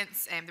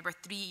recipients, there were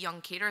 3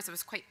 young carers. I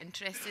was quite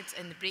interested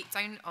in the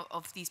breakdown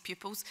of these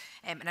pupils,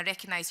 and I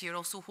recognise you're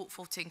also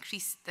hopeful to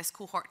increase this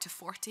cohort to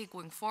 40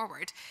 going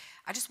forward.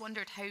 I just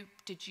wondered, how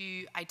did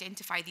you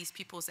identify these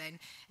pupils then?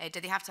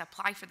 Did they have to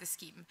apply for the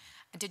scheme?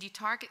 And did you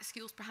target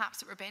schools perhaps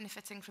that were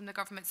benefiting from the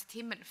government's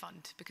attainment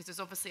fund? Because there's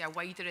obviously a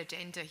wider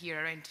agenda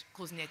here around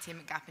closing the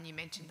attainment gap, and you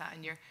mentioned that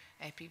in your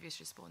previous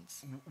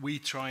response. We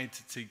tried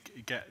to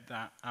get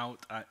that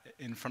out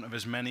in front of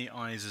as many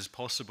eyes as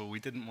possible. We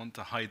didn't want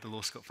to hide the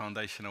Law Scott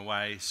Foundation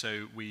away,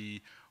 so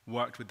we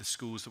worked with the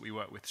schools that we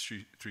work with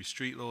through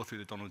street law, through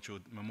the Donald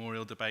George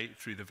Memorial debate,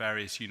 through the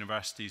various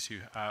universities who,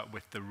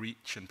 with the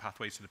REACH and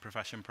Pathways to the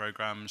Profession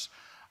programs.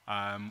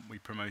 We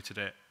promoted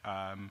it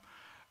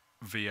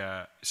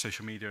via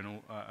social media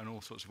and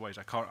all sorts of ways.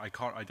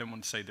 I don't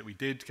want to say that we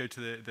did go to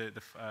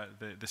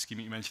the scheme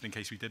that you mentioned in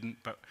case we didn't,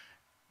 but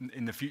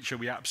in the future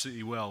we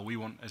absolutely will. We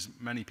want as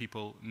many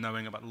people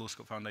knowing about the Law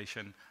Scott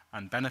Foundation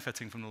and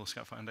benefiting from the Law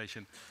Scott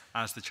Foundation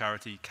as the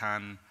charity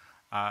can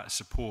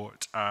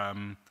support.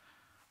 I'm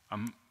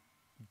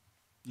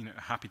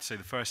happy to say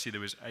the first year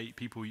there was 8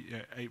 people,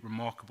 8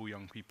 remarkable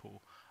young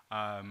people,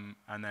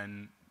 and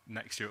then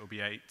next year it will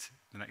be 8.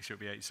 The next year it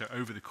will be 8. So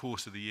over the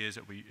course of the years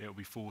it will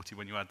be 40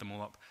 when you add them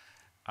all up.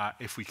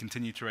 If we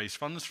continue to raise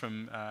funds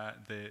from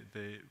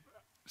the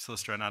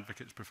solicitor and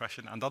advocates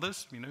profession and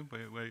others,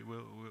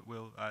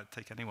 we'll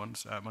take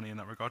anyone's money in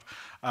that regard.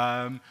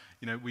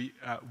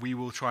 We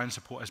will try and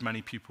support as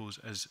many pupils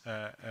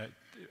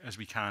as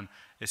we can.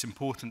 It's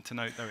important to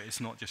note though it's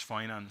not just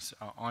finance.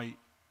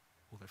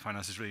 Although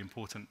finance is really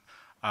important,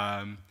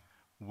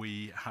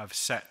 we have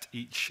set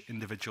each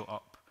individual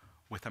up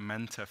with a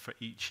mentor for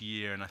each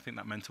year, and I think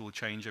that mentor will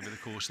change over the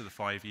course of the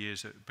 5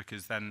 years,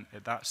 because then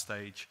at that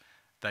stage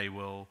they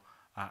will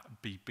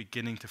be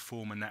beginning to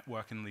form a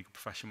network in the legal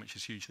profession, which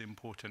is hugely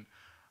important.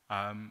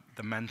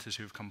 The mentors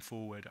who have come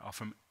forward are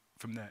from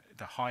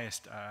the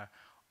highest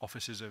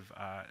officers of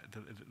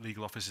the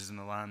legal officers in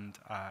the land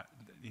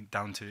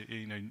down to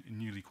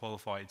newly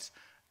qualifieds,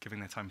 giving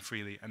their time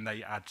freely, and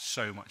they add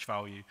so much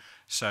value.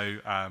 So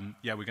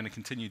yeah, we're going to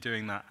continue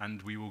doing that,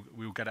 and we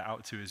will get it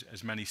out to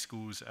as many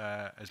schools,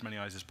 as many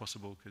eyes as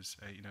possible, because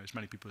as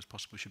many people as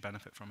possible should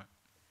benefit from it.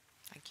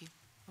 Thank you.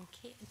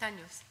 Okay,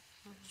 Daniels.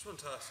 I just want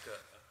to ask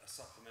a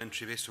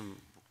supplementary based on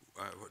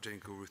what Jane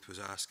Gilruth was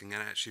asking,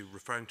 and actually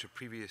referring to a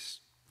previous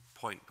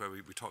point where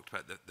we talked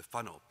about the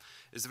funnel.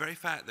 Is the very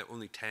fact that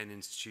only 10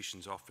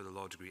 institutions offer the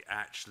law degree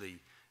actually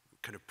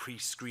kind of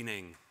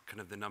pre-screening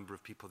kind of the number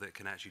of people that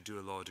can actually do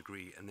a law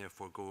degree and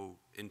therefore go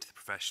into the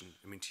profession?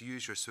 I mean, to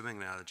use your swimming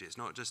analogy, it's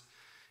not just,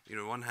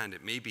 on one hand,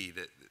 it may be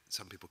that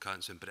some people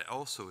can't swim, but it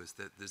also is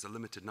that there's a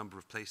limited number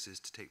of places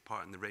to take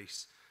part in the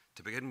race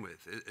to begin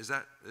with. Is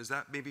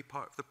that maybe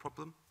part of the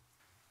problem?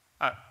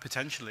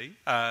 Potentially.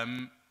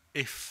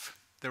 If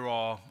there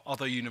are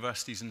other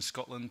universities in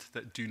Scotland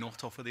that do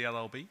not offer the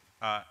LLB,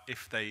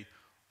 if they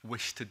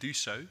wish to do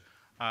so,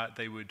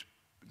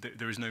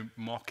 there is no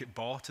market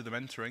bar to the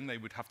mentoring. They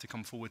would have to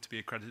come forward to be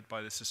accredited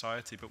by the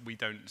society, but we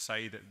don't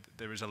say that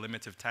there is a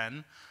limit of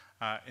 10.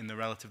 In the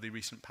relatively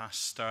recent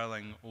past,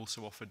 Stirling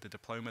also offered the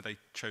diploma. They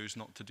chose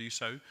not to do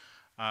so.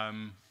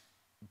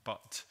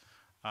 But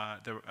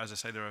as I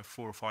say, there are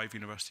 4 or 5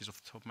 universities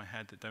off the top of my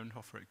head that don't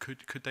offer it.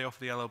 Could they offer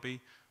the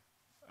LLB?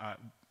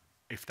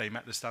 If they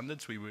met the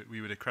standards, we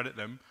would accredit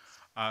them.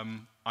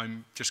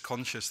 I'm just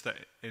conscious that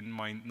in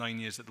my 9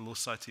 years at the Law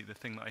Society, the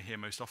thing that I hear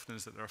most often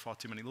is that there are far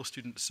too many law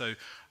students. So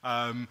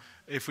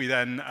if we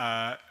then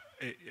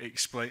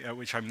explain,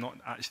 which I'm not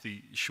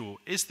actually sure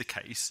is the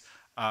case,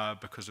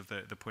 because of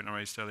the point I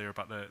raised earlier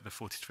about the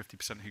 40 to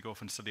 50% who go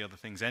off and study other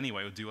things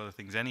anyway, or do other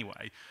things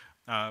anyway.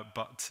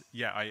 But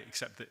yeah, I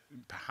accept that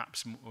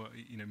perhaps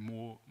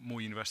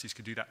more universities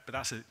could do that. But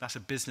that's a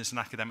business and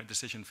academic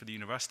decision for the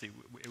university.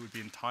 It would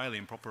be entirely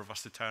improper of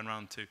us to turn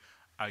around to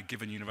a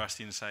given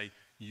university and say,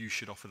 you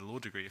should offer the law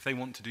degree. If they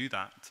want to do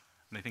that,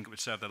 and they think it would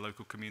serve their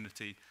local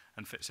community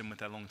and fits in with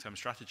their long-term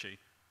strategy,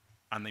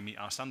 and they meet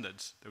our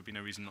standards, there would be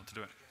no reason not to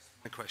do it.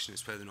 My question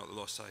is whether or not the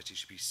Law Society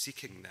should be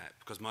seeking that,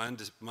 because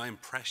my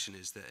impression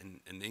is that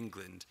in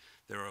England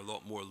there are a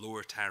lot more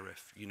lower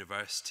tariff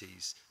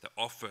universities that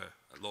offer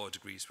law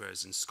degrees,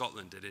 whereas in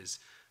Scotland it is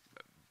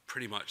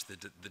pretty much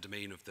the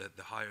domain of the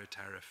higher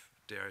tariff,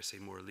 dare I say,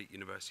 more elite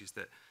universities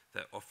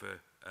that offer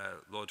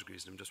law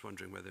degrees. And I'm just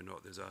wondering whether or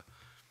not there's a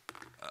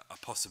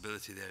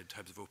possibility there in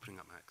terms of opening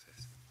up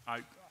access.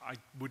 I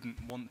wouldn't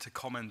want to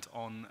comment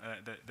on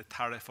the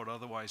tariff or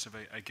otherwise of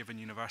a given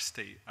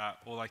university.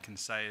 All I can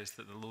say is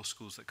that the law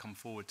schools that come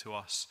forward to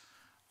us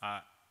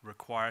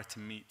require to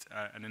meet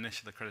an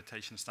initial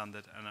accreditation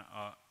standard and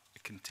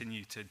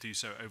continue to do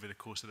so over the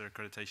course of their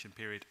accreditation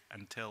period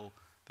until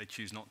they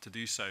choose not to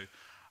do so.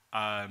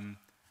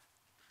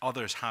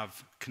 Others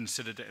have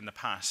considered it in the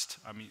past.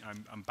 I mean,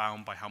 I'm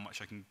bound by how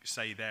much I can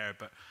say there,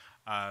 but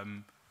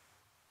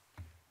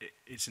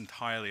it's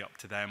entirely up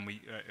to them.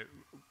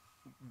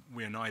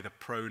 We are neither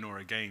pro nor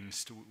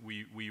against.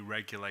 We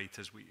regulate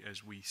as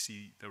we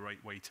see the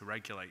right way to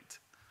regulate.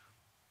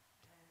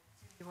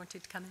 You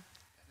wanted to come in?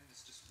 I think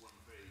there's just one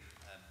very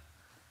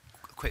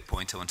quick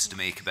point I wanted to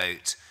make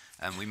about,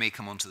 we may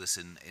come on to this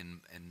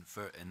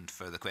in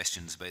further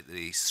questions about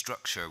the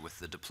structure with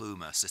the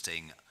diploma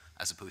sitting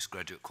as a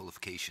postgraduate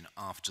qualification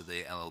after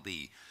the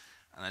LLB.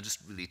 And I just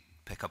really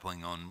pick up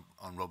on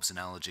Rob's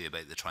analogy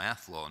about the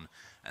triathlon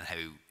and how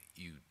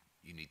you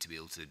need to be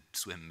able to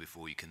swim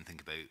before you can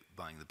think about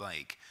buying the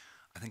bike.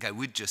 I think I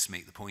would just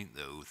make the point,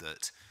 though,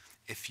 that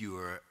if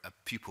you're a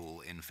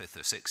pupil in 5th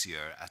or 6th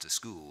year at a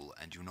school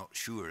and you're not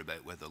sure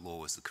about whether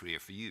law is the career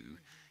for you,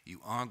 you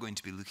are going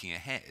to be looking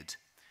ahead.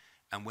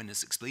 And when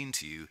it's explained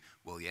to you,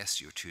 well,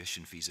 yes, your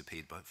tuition fees are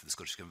paid for the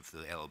Scottish Government for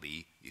the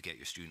LLB, you get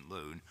your student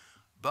loan,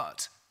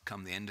 but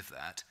come the end of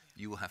that,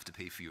 you will have to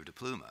pay for your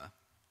diploma.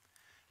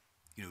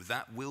 You know,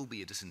 that will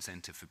be a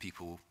disincentive for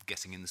people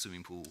getting in the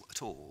swimming pool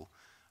at all,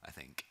 I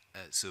think.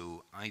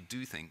 So I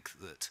do think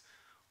that,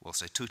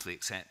 whilst I totally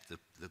accept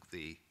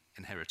the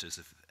inheritors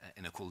of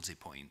inequality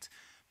point,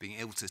 being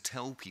able to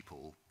tell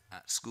people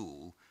at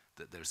school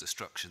that there's a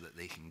structure that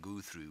they can go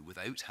through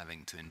without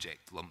having to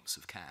inject lumps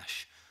of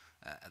cash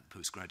at the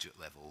postgraduate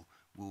level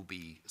will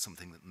be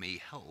something that may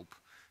help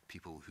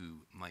people who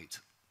might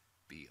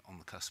be on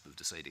the cusp of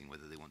deciding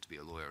whether they want to be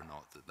a lawyer or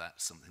not, that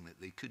that's something that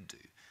they could do.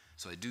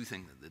 So I do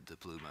think that the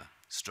diploma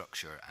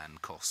structure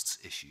and costs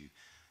issue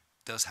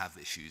does have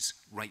issues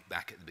right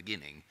back at the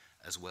beginning,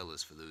 as well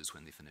as for those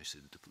when they finish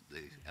the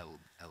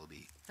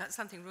LLB. That's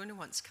something Rona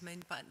wants to come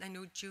in, but I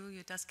know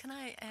Julia does. Can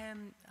I,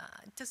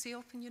 does the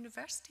Open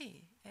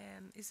University,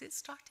 is it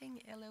starting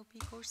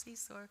LLB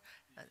courses, or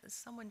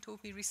someone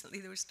told me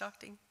recently they were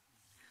starting?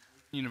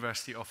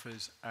 University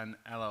offers an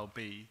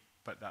LLB,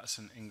 but that's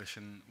an English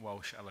and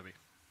Welsh LLB.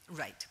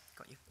 Right,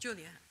 got you.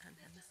 Julia.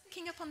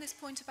 Picking up on this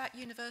point about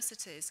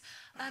universities,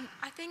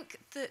 I think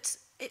that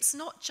it's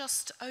not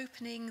just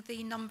opening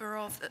the number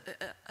of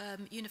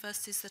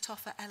universities that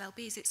offer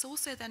LLBs, it's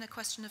also then a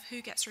question of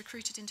who gets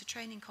recruited into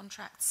training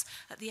contracts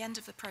at the end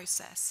of the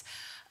process.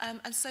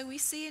 And so we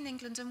see in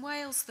England and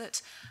Wales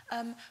that,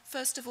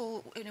 first of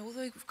all, you know,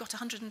 although we've got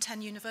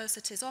 110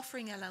 universities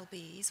offering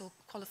LLBs, or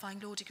qualifying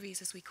law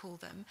degrees as we call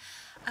them,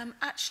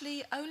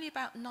 actually only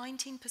about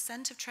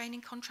 19% of training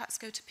contracts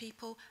go to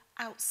people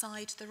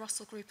outside the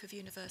Russell Group of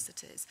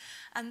universities.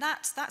 And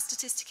that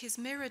statistic is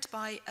mirrored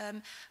by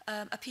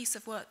a piece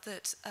of work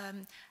that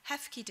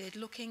HEFCE did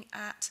looking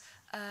at,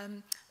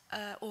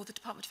 or the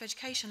Department of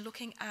Education,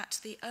 looking at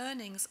the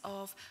earnings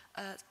of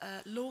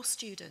law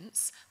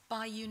students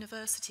by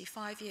university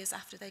 5 years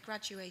after they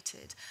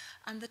graduated.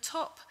 And the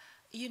top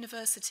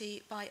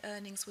university by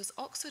earnings was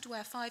Oxford,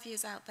 where 5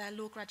 years out there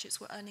law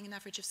graduates were earning an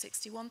average of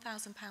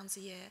 £61,000 a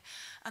year,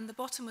 and the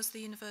bottom was the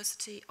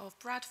University of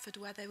Bradford,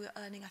 where they were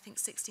earning, I think,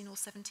 £16,000 or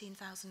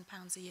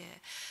 £17,000 a year.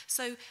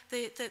 So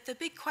the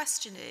big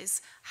question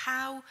is,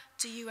 how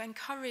do you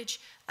encourage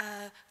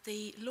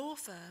the law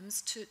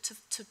firms to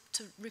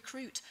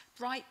recruit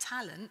bright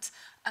talent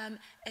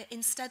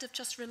instead of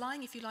just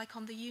relying, if you like,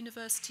 on the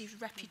university's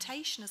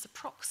reputation as a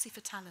proxy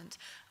for talent?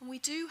 And we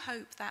do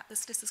hope that the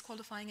Solicitors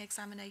Qualifying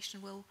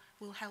Examination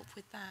will help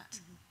with that.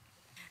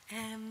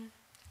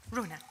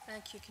 Rona.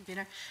 Thank you,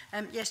 Convener.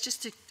 Yes,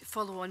 just to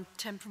follow on,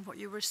 Tim, from what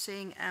you were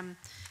saying,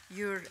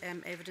 your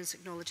evidence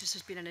acknowledges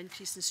there's been an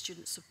increase in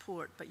student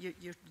support, but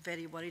you're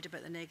very worried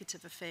about the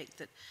negative effect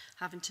that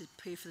having to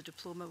pay for the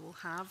diploma will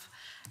have.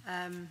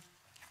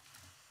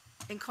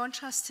 In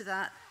contrast to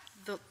that,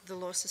 the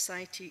Law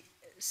Society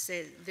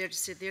said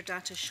their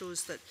data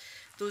shows that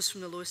those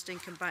from the lowest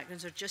income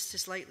backgrounds are just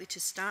as likely to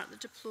start the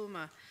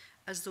diploma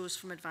as those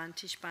from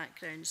advantaged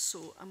backgrounds.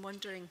 So I'm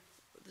wondering,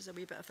 there's a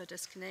wee bit of a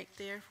disconnect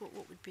there.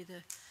 What would be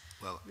the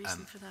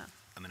reason for that?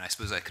 I mean, I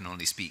suppose I can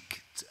only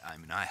speak. I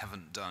mean, I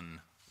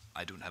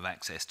don't have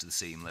access to the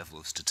same level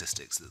of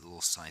statistics that the Law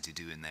Society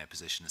do in their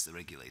position as the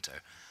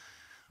regulator.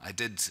 I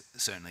did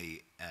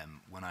certainly,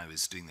 when I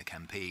was doing the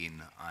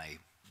campaign, I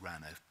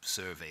ran a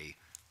survey,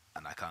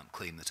 and I can't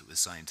claim that it was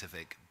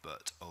scientific,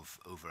 but of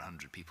over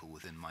 100 people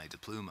within my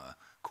diploma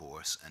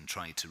course, and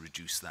tried to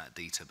reduce that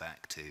data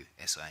back to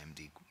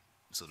SIMD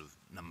sort of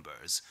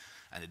numbers.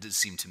 And it did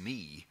seem to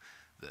me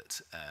that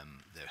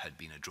there had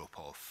been a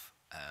drop-off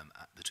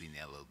between the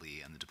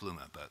LLB and the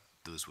diploma, but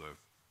those were,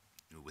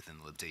 you know, within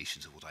the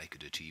limitations of what I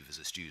could achieve as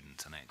a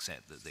student, and I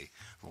accept that the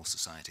Law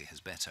Society has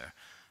better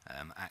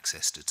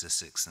access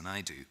statistics than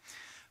I do.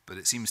 But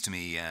it seems to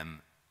me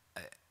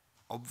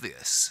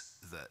obvious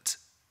that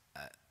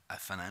a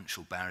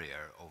financial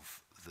barrier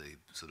of the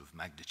sort of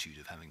magnitude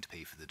of having to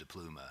pay for the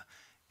diploma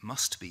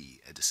must be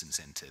a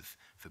disincentive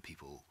for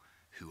people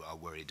who are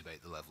worried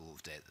about the level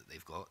of debt that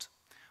they've got,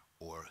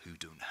 or who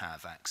don't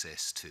have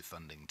access to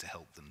funding to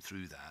help them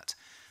through that,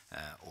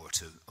 or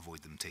to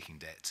avoid them taking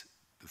debt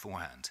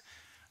beforehand.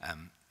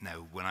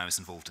 Now, when I was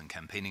involved in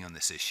campaigning on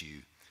this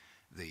issue,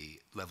 the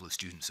level of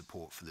student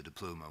support for the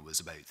diploma was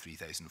about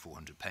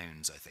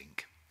 £3,400, I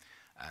think,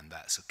 and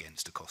that's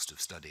against a cost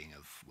of studying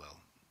of, well,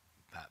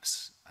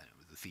 perhaps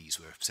the fees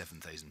were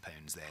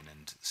 £7,000 then,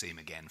 and same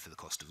again for the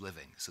cost of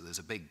living. So there's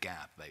a big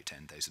gap, about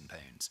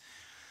 £10,000.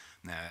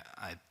 Now,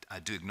 I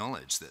do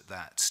acknowledge that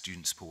that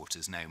student support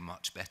is now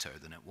much better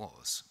than it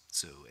was.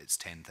 So it's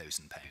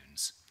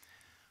 £10,000.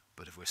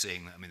 But if we're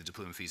saying that, I mean, the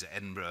diploma fees at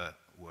Edinburgh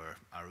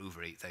are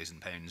over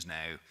 £8,000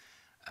 now.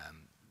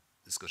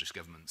 The Scottish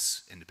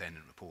Government's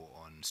independent report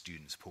on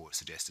student support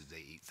suggested that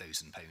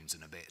 £8,000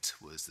 and a bit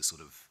was the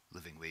sort of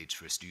living wage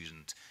for a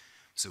student.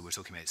 So we're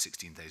talking about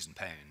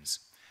 £16,000.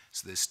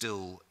 So there's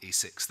still a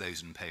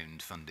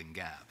 £6,000 funding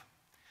gap.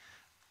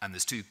 And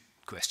there's two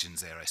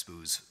questions there, I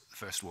suppose. The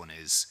first one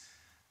is,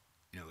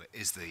 you know,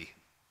 is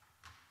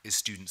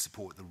student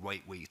support the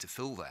right way to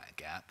fill that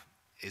gap?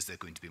 is there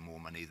going to be more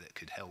money that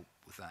could help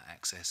with that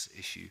access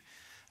issue?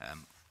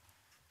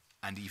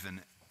 And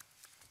even,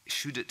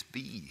 should it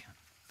be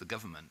the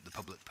government, the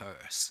public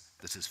purse,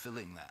 that is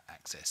filling that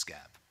access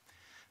gap?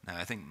 Now,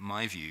 I think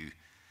my view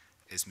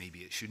is maybe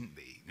it shouldn't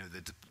be. You know,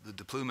 the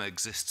diploma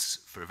exists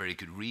for a very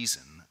good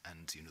reason,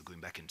 and you know,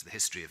 going back into the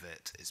history of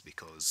it is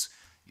because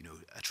you know,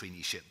 a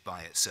traineeship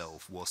by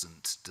itself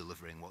wasn't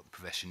delivering what the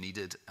profession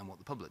needed and what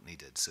the public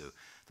needed. So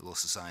the Law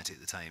Society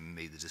at the time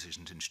made the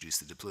decision to introduce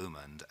the diploma,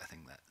 and I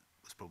think that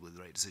was probably the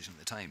right decision at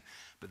the time.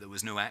 But there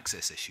was no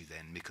access issue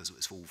then because it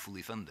was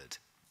fully funded.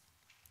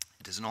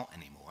 It is not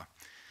anymore.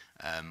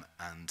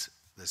 And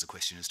there's a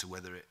question as to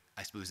whether it,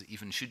 I suppose, it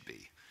even should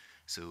be.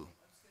 So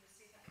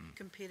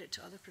compare it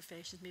to other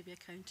professions, maybe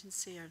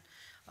accountancy or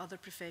other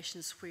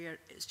professions where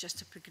it's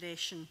just a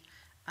progression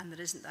and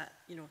there isn't that,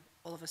 you know,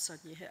 all of a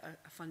sudden you hit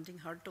a funding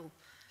hurdle.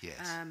 Yes.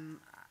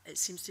 It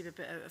seems to be a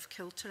bit out of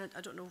kilter.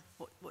 I don't know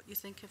what you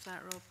think of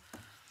that, Rob.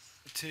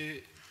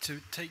 To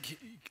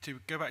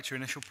go back to your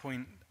initial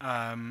point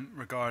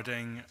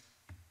regarding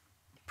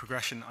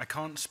progression, I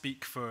can't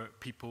speak for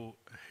people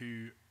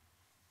who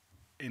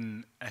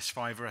in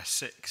S5 or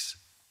S6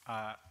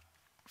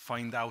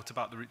 find out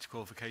about the route to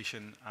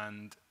qualification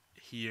and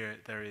here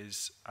there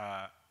is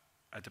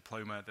a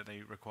diploma that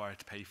they require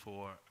to pay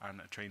for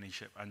and a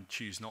traineeship and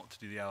choose not to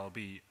do the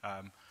LLB.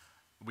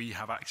 We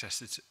have access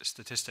to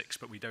statistics,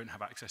 but we don't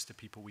have access to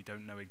people we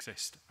don't know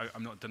exist.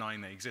 I'm not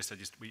denying they exist,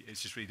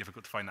 it's just really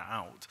difficult to find that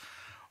out.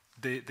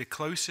 The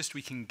closest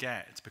we can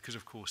get, because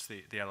of course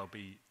the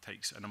LLB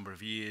takes a number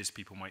of years,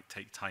 people might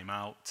take time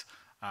out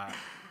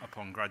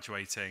upon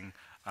graduating,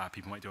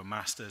 people might do a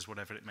master's,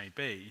 whatever it may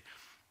be.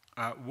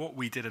 What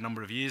we did a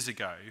number of years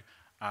ago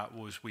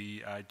was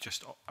we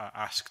just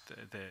asked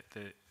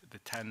the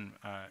 10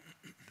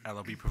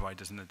 LLB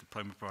providers and the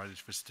diploma providers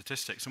for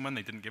statistics, and when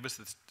they didn't give us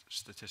the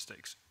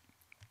statistics,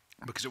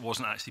 because it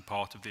wasn't actually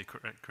part of the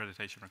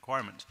accreditation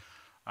requirement,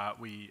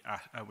 we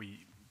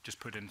just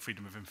put in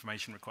freedom of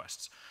information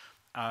requests.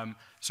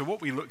 So what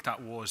we looked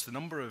at was the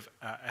number of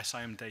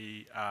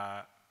SIMD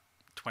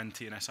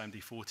 20 and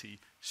SIMD 40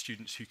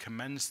 students who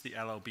commenced the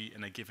LLB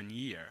in a given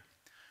year,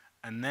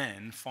 and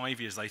then 5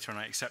 years later, and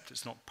I accept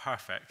it's not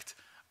perfect,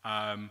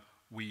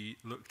 we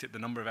looked at the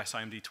number of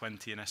SIMD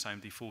 20 and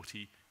SIMD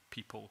 40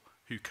 people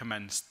who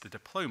commenced the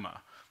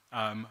diploma,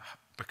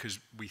 because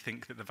we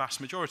think that the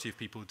vast majority of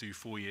people do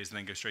 4 years and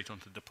then go straight on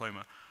to the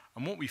diploma.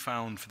 And what we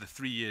found for the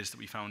 3 years that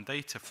we found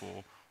data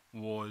for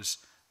was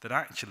that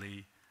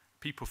actually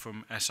people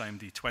from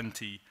SIMD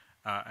 20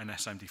 and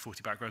SIMD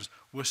 40 backgrounds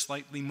were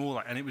slightly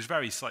more, and it was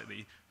very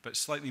slightly, but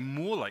slightly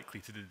more likely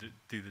to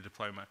do the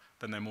diploma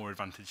than their more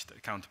advantaged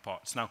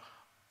counterparts. Now,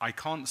 I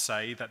can't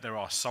say that there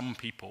are some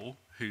people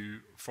who,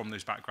 from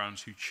those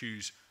backgrounds, who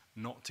choose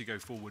not to go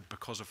forward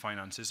because of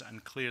finances,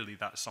 and clearly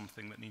that's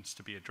something that needs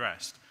to be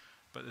addressed.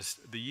 But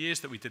the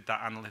years that we did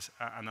that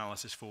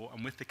analysis for,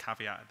 and with the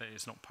caveat that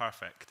it's not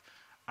perfect,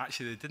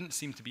 actually there didn't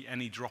seem to be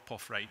any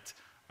drop-off rate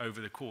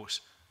over the course.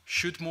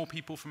 Should more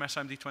people from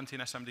SIMD 20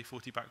 and SIMD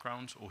 40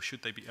 backgrounds, or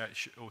should they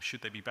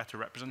be better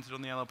represented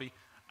on the LLB?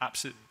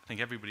 Absolutely, I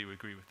think everybody would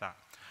agree with that.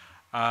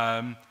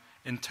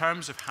 In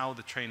terms of how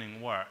the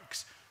training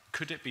works,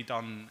 could it be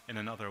done in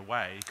another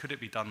way? Could it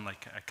be done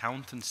like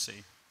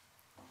accountancy?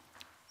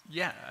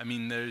 Yeah, I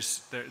mean,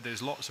 there's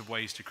lots of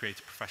ways to create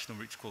a professional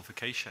route to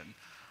qualification.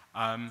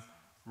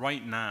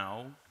 Right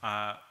now,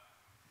 I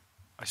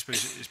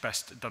suppose it's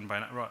best done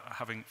by,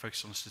 having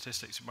focused on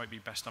statistics, it might be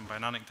best done by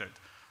an anecdote.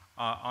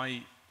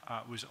 I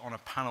was on a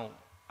panel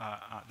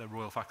at the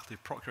Royal Faculty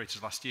of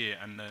Procurators last year,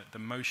 and the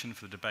motion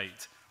for the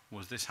debate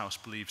was this House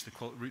believes the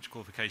route to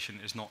qualification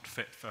is not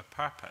fit for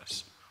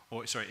purpose.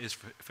 Or sorry, is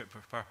fit for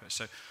purpose.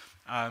 So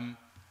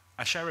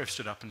a sheriff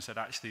stood up and said,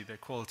 actually, the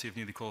quality of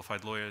newly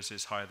qualified lawyers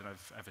is higher than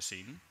I've ever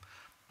seen.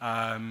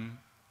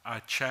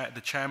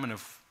 The chairman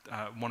of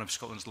one of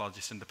Scotland's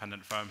largest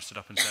independent firms stood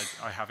up and said,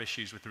 I have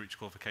issues with the route to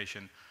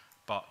qualification,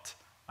 but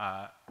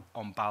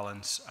on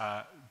balance,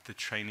 the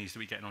trainees that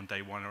we get in on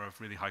day one are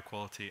of really high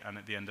quality, and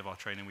at the end of our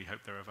training, we hope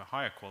they're of a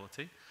higher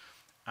quality.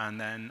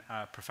 And then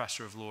a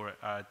professor of law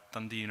at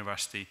Dundee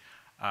University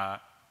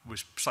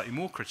was slightly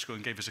more critical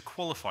and gave us a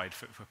qualified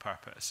fit for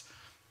purpose.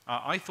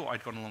 I thought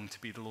I'd gone along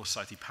to be the Law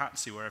Society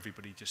patsy, where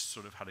everybody just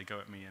sort of had a go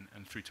at me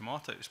and threw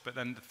tomatoes. But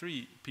then the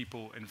three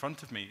people in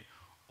front of me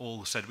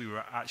all said we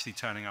were actually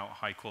turning out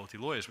high-quality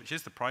lawyers, which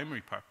is the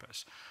primary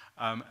purpose.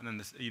 And then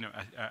there's, you know,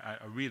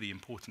 a really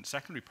important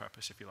secondary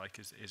purpose, if you like,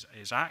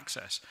 is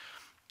access.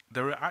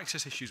 There are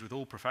access issues with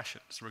all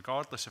professions,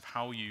 regardless of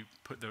how you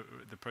put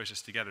the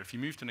process together. If you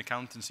move to an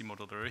accountancy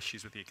model, there are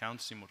issues with the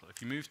accountancy model.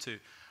 If you move to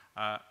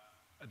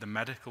the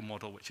medical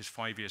model, which is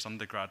 5 years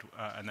undergrad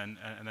and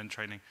then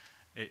training,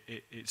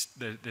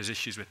 there's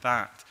issues with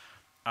that.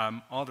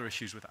 Are there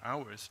issues with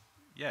hours?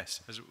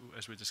 Yes,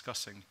 as we're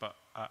discussing. But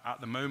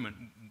at the moment,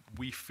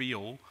 we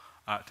feel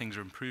things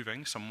are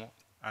improving somewhat.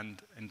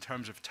 And in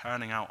terms of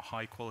turning out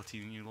high-quality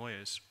new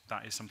lawyers,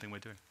 that is something we're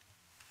doing.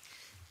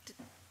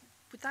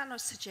 Would that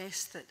not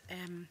suggest that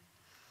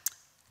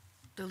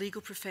the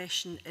legal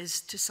profession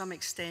is, to some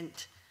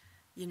extent,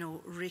 you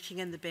know, raking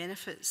in the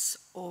benefits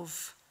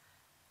of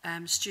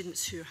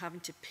students who are having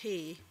to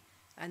pay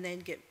and then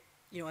get,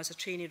 you know, as a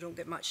trainee don't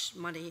get much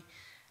money,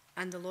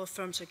 and the law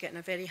firms are getting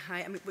a very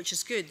high, I mean, which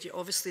is good.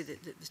 Obviously, the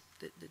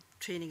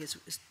training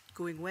is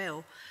going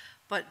well,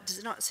 but does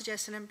it not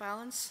suggest an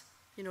imbalance?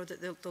 You know,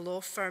 that the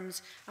law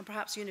firms and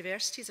perhaps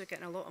universities are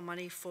getting a lot of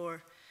money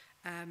for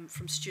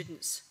from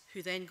students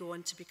who then go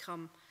on to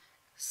become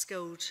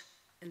skilled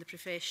in the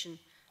profession,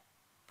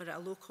 but at a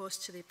low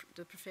cost to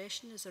the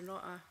profession. Is there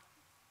not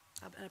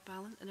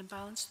an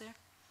imbalance there?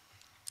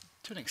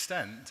 To an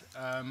extent,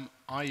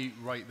 I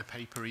write the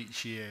paper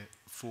each year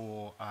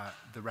for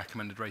the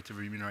recommended rate of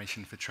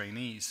remuneration for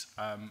trainees,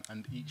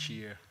 and each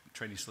year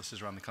trainee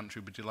solicitors around the country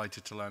will be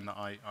delighted to learn that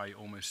I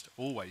almost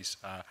always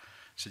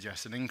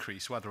suggest an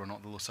increase. Whether or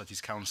not the Law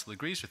Societies Council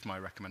agrees with my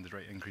recommended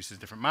rate increase is a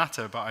different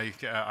matter, but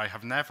I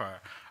have never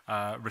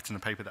written a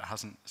paper that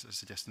hasn't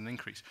suggested an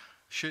increase.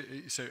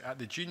 So at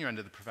the junior end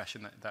of the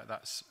profession,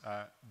 that's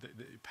the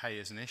pay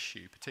is an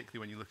issue, particularly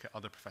when you look at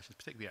other professions,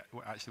 particularly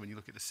actually when you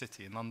look at the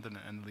city in London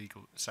and the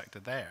legal sector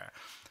there.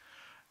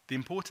 The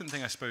important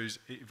thing, I suppose,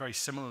 very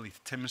similarly to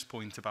Tim's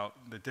point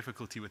about the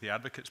difficulty with the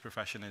advocates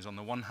profession is, on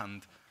the one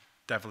hand,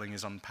 deviling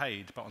is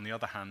unpaid, but on the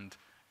other hand,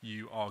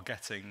 you are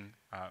getting,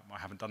 I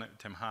haven't done it,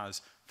 Tim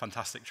has,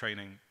 fantastic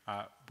training,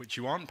 which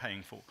you aren't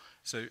paying for.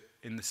 So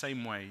in the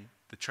same way,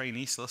 the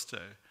trainee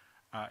solicitor,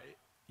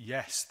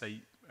 yes,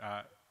 they,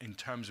 in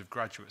terms of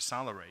graduate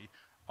salary,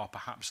 are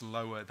perhaps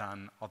lower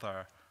than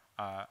other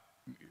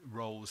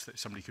roles that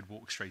somebody could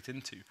walk straight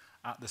into.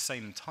 At the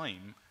same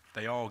time,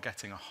 they are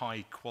getting a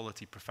high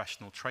quality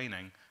professional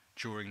training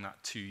during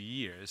that 2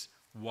 years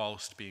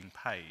whilst being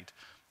paid.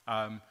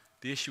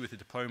 The issue with the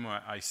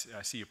diploma, I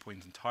see your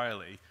point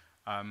entirely.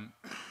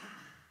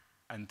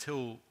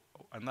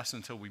 Unless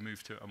until we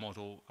move to a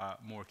model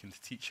more akin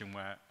to teaching,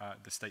 where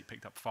the state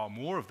picked up far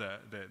more of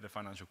the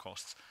financial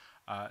costs,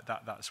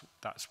 that's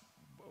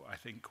I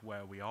think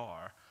where we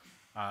are.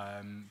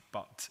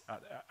 But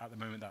at the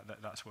moment,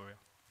 that's where we are.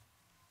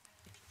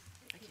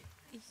 Thank you.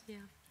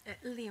 Yeah.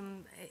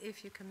 Liam,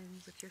 if you come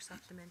in with your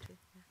supplementary.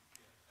 Yeah.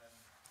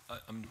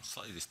 I'm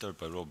slightly disturbed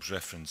by Rob's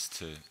reference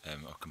to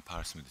our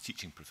comparison with the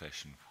teaching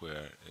profession,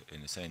 where,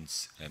 in a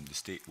sense, the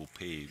state will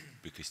pay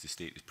because the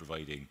state is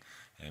providing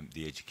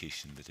the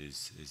education that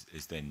is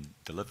then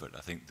delivered.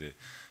 I think the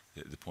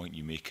point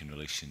you make in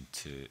relation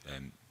to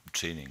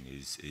training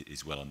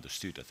is well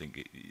understood. I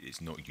think it's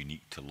not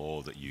unique to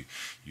law that you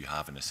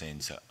have, in a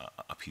sense,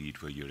 a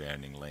period where you're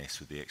earning less,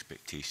 with the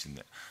expectation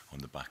that on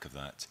the back of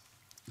that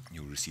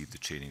you'll receive the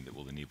training that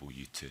will enable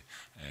you to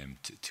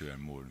earn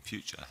more in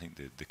future. I think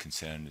the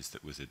concern is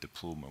that with a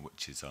diploma,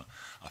 which is a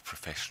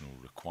professional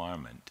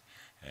requirement,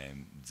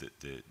 that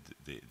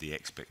the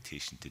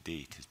expectation to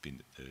date has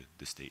been that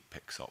the state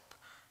picks up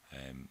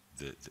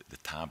the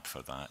tab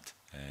for that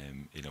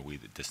in a way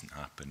that doesn't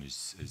happen,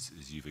 as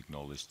you've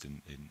acknowledged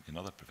in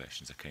other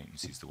professions.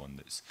 Accountancy is the one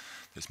that's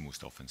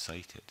most often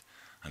cited.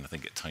 And I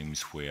think at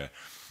times where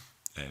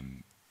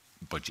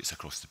budgets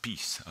across the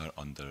piece are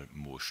under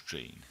more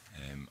strain,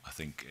 I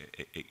think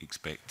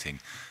expecting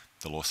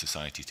the Law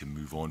Society to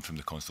move on from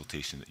the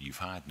consultation that you've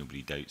had,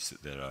 nobody doubts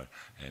that there are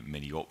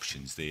many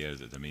options there,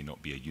 that there may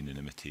not be a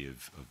unanimity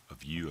of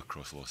view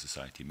across Law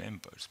Society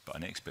members, but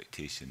an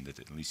expectation that,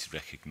 at least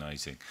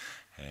recognising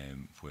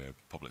where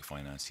public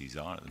finances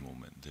are at the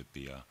moment, there'd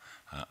be a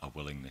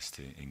willingness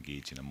to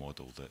engage in a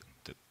model that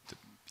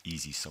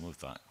eases some of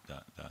that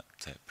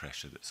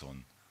pressure that's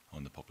on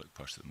the public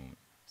purse at the moment.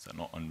 Is that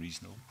not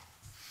unreasonable?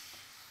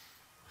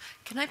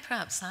 Can I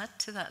perhaps add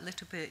to that a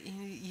little bit?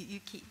 You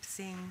keep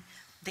saying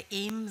the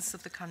aims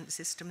of the current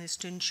system is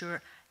to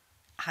ensure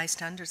high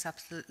standards,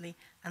 absolutely,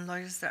 and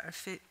lawyers that are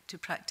fit to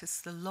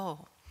practice the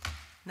law.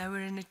 Now we're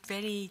in a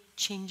very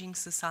changing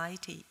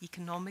society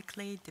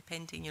economically,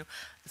 depending,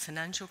 the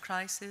financial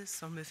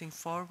crisis or moving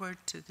forward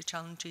to the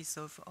challenges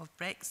of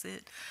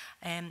Brexit.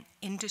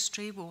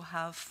 Industry will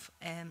have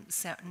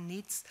certain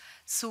needs.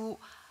 So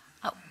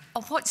at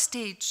what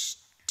stage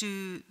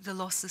do the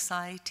Law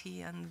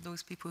Society and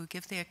those people who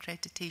give the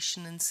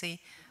accreditation and say,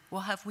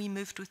 well, have we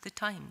moved with the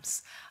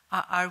times?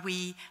 Are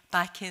we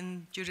back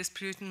in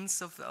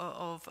jurisprudence of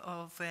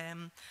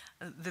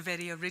the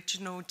very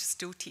original,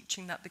 still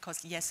teaching that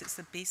because, yes, it's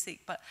the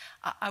basic, but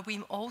are we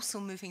also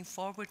moving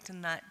forward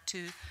in that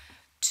to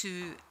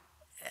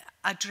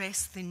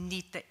address the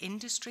need that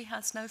industry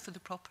has now for the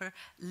proper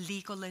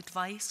legal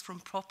advice from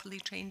properly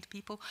trained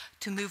people,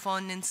 to move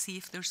on and see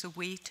if there's a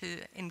way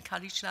to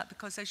encourage that?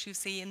 Because, as you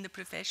say, in the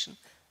profession,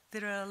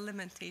 there are a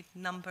limited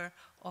number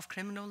of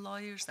criminal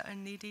lawyers that are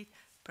needed,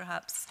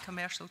 perhaps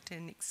commercial to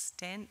an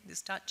extent,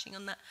 is touching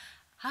on that.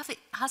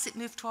 Has it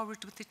moved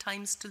forward with the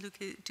times to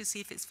look at, to see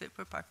if it's fit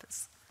for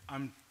purpose?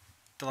 I'm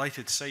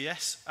delighted to say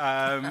yes.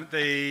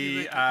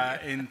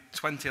 In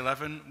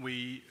 2011,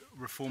 we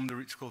reformed the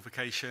route to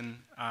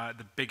qualification.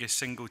 The biggest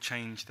single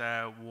change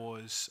there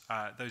was,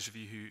 those of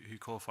you who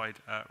qualified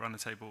around the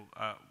table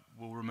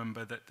will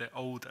remember that the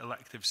old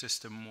elective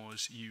system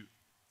was you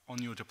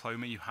on your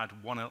diploma you had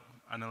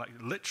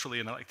literally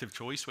an elective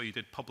choice where you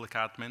did public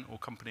admin or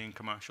company and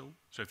commercial.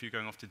 So if you're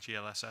going off to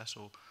GLSS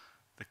or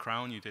the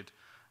Crown, you did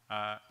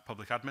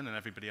public admin and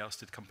everybody else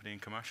did company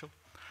and commercial.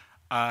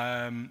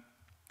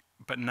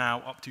 But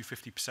now up to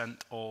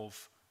 50%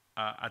 of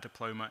a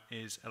diploma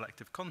is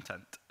elective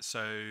content.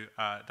 So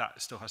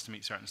that still has to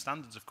meet certain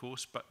standards, of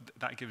course, but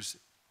that gives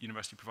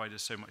university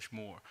providers so much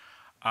more.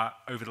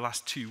 Over the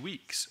last 2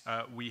 weeks,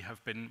 we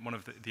have been, one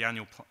of the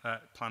annual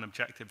plan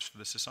objectives for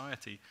the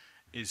Society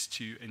is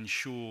to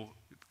ensure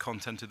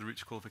content of the route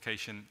to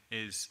qualification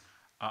is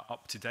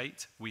up to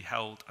date. We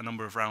held a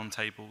number of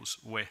roundtables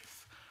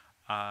with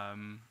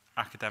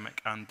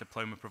academic and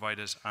diploma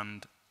providers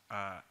and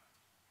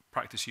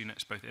practice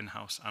units, both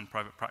in-house and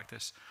private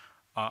practice,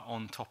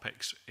 on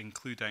topics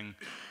including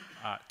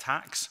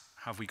tax.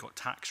 Have we got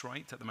tax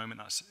right? At the moment,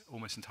 that's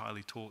almost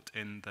entirely taught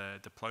in the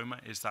diploma.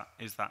 Is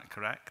that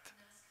correct?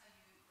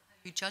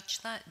 How you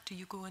judge that? Do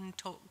you go and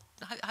talk?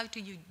 How do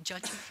you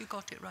judge if you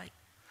got it right?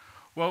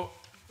 Well,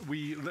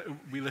 we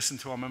listen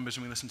to our members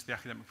and we listen to the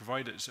academic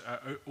providers.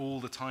 All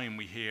the time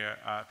we hear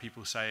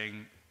people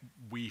saying,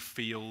 we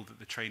feel that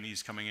the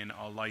trainees coming in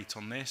are light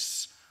on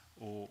this,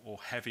 or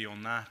heavy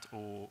on that,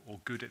 or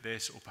good at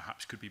this, or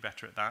perhaps could be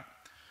better at that.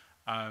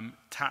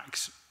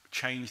 Tax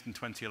changed in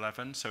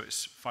 2011, so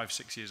it's 5,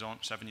 6 years on,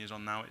 7 years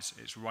on now.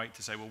 It's right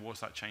to say, well, was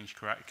that change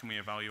correct? Can we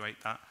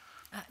evaluate that?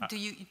 Do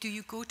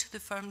you go to the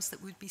firms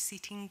that would be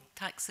seeking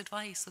tax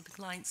advice, or the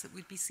clients that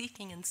would be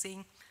seeking and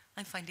saying,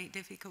 I'm finding it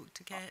difficult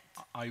to get?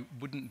 I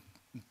wouldn't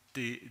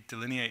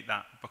delineate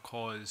that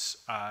because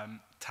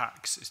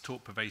tax is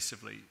taught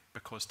pervasively,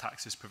 because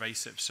tax is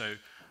pervasive. So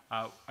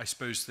I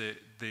suppose the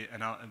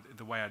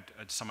way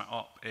I'd sum it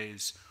up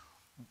is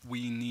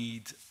we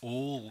need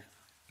all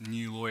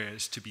new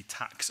lawyers to be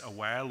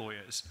tax-aware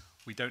lawyers.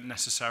 We don't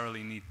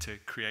necessarily need to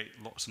create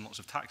lots and lots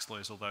of tax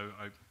lawyers, although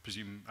I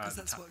presume... Because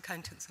that's what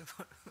accountants are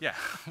for. Yeah,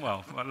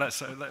 well,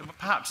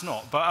 perhaps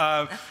not,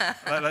 but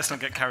let's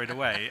not get carried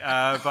away.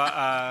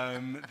 But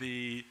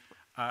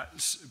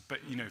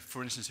you know,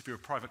 for instance, if you're a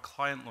private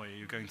client lawyer,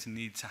 you're going to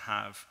need to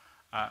have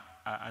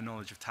a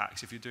knowledge of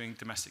tax. If you're doing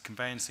domestic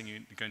conveyancing, you're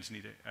going to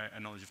need a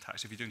knowledge of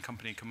tax. If you're doing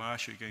company and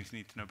commercial, you're going to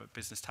need to know about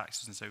business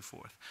taxes and so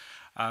forth.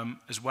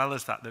 As well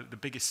as that, the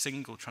biggest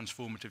single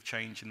transformative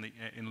change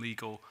in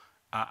legal,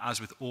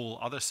 as with all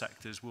other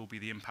sectors, will be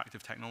the impact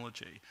of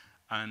technology.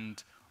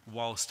 And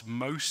whilst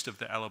most of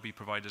the LLB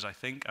providers, I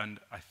think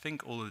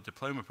all of the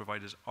diploma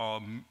providers are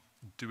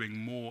doing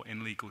more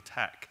in legal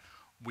tech,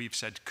 we've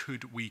said,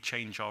 could we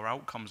change our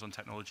outcomes on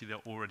technology? There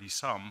are already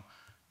some,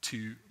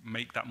 to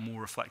make that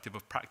more reflective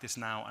of practice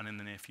now and in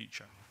the near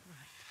future.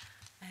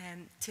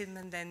 Right. Tim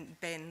and then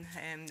Ben,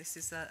 this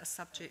is a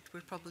subject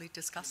we're probably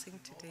discussing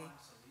today.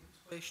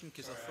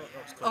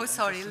 Oh,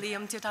 sorry,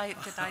 Liam, did I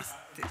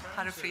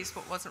paraphrase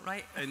what wasn't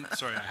right?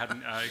 Sorry, I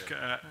hadn't.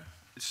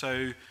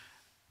 So,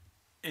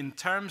 in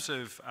terms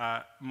of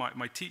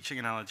my teaching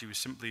analogy was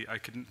simply, I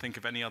couldn't think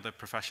of any other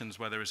professions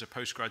where there is a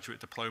postgraduate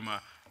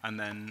diploma and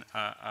then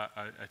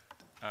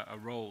a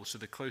role. So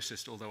the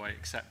closest, although I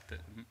accept that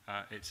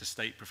it's a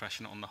state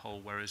profession on the whole,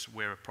 whereas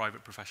we're a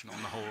private profession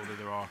on the whole, although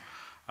there are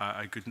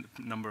a good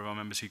number of our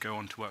members who go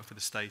on to work for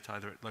the state,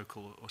 either at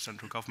local or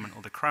central government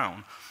or the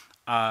Crown.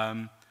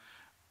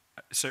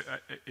 So,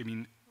 I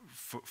mean,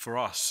 for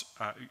us,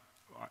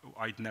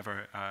 I'd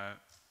never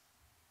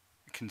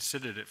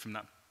considered it from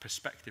that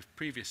perspective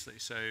previously.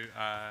 So,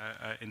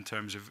 in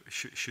terms of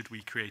should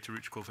we create a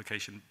route to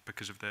qualification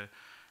because of the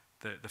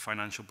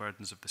financial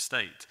burdens of the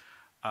state,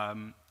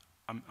 I'm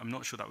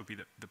not sure that would be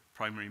the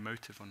primary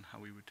motive on how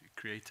we would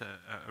create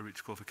a route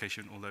to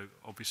qualification, although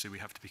obviously we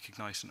have to be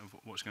cognizant of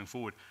what's going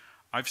forward.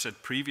 I've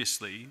said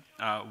previously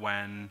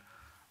when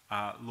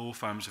law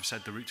firms have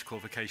said the route to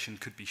qualification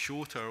could be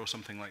shorter or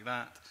something like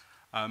that,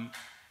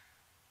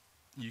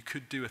 you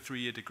could do a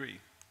 3-year degree.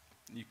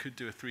 You could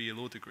do a 3-year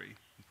law degree,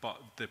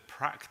 but the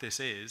practice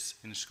is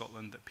in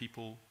Scotland that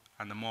people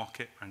and the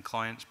market and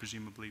clients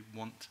presumably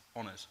want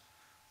honours.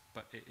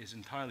 But it is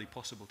entirely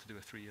possible to do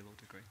a 3-year law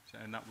degree,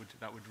 and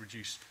that would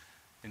reduce,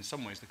 in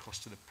some ways, the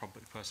cost to the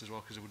public purse as well,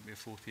 because it wouldn't be a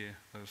 4th year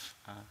of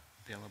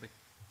the LLB.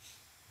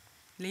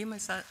 Liam,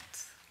 has that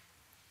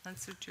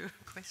answered your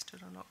question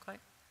or not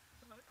quite?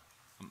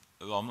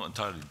 Well, I'm not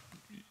entirely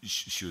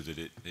sure that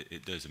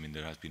it does. I mean,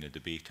 there has been a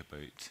debate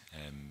about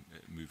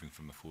moving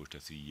from a 4 to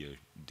a 3-year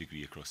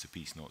degree across the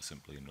piece, not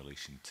simply in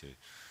relation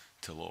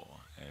to law.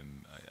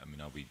 I mean,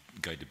 I'll be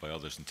guided by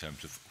others in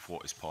terms of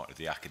what is part of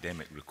the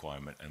academic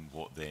requirement and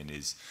what then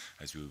is,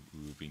 as we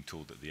were being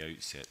told at the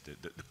outset,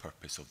 the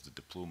purpose of the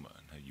diploma,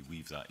 and how you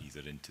weave that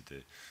either into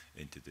the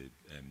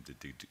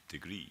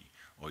degree,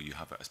 or you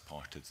have it as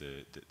part of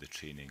the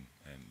training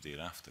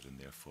thereafter, and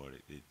therefore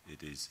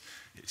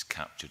it's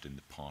captured in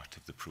the part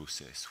of the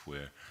process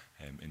where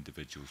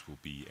individuals will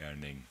be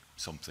earning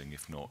something,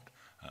 if not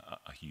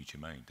a huge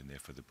amount, and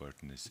therefore the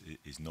burden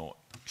is not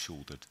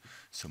shouldered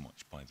so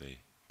much by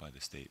the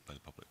state, by the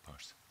public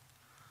purse.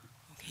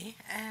 Okay,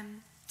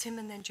 Tim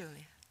and then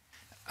Julia.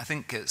 I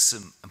think it's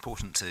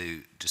important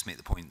to just make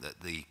the point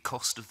that the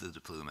cost of the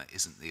diploma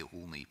isn't the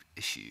only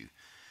issue.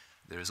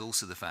 There is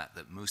also the fact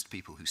that most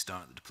people who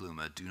start the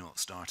diploma do not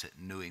start it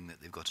knowing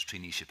that they've got a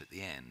traineeship at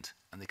the end,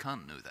 and they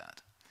can't know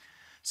that.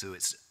 So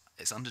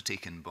it's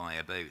undertaken by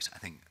about, I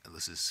think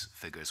Alyssa's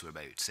figures were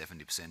about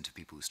 70% of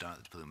people who start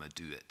the diploma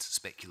do it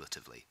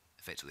speculatively,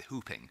 effectively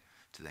hoping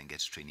to then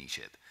get a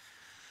traineeship.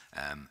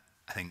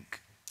 I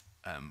think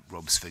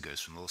Rob's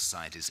figures from Law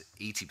Society is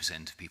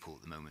 80% of people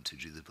at the moment who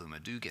do the diploma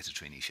do get a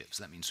traineeship,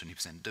 so that means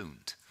 20%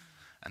 don't.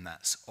 And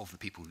that's, of the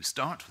people who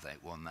start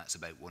without one, that's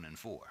about 1 in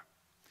 4.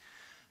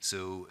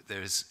 So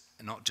there's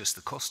not just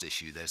the cost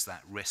issue, there's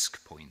that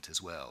risk point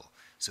as well.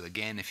 So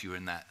again, if you're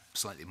in that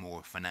slightly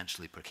more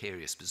financially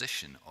precarious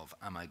position of,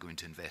 am I going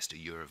to invest a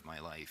year of my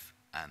life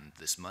and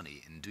this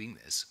money in doing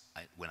this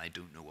when I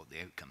don't know what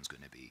the outcome's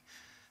going to be,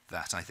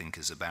 that I think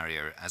is a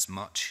barrier as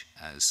much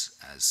as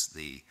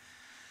the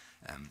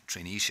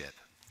traineeship.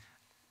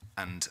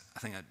 And I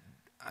think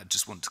I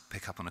just want to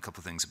pick up on a couple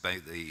of things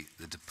about the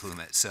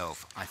diploma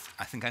itself.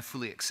 I think I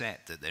fully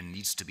accept that there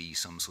needs to be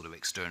some sort of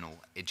external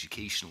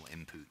educational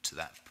input to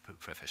that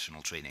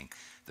professional training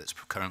that's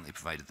currently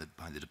provided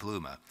by the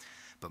diploma.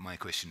 But my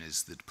question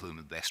is, the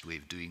diploma the best way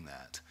of doing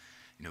that?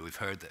 You know, we've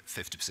heard that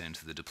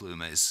 50% of the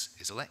diploma is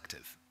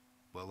elective.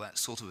 Well,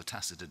 that's sort of a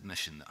tacit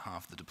admission that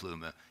half the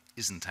diploma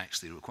isn't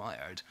actually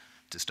required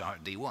to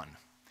start day one.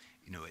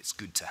 You know, it's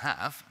good to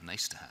have,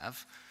 nice to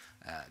have,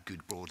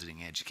 good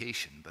broadening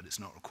education, but it's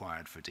not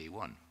required for day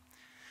one.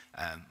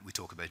 We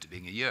talk about it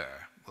being a year.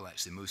 Well,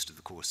 actually, most of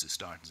the courses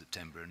start in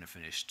September and are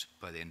finished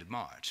by the end of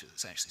March.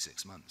 It's actually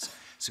 6 months.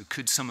 So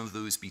could some of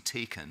those be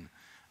taken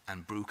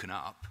and broken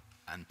up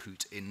and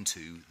put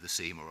into the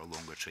same or a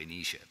longer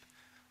traineeship?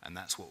 And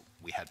that's what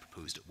we had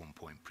proposed at one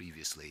point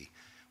previously,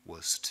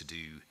 was to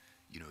do,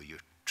 you know, your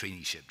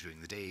traineeship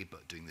during the day,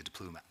 but doing the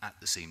diploma at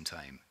the same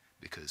time,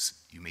 because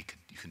you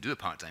can do a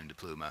part-time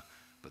diploma,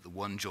 but the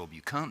one job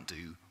you can't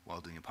do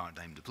while doing a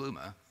part-time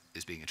diploma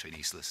is being a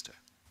trainee solicitor.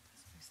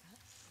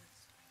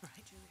 Right.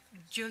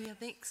 Julia,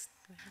 next.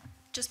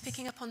 Just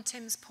picking up on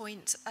Tim's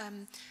point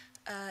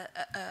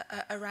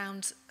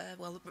around,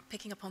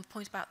 picking up on the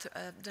point about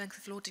the length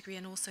of law degree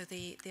and also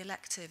the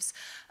electives.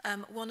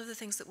 One of the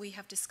things that we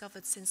have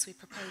discovered since we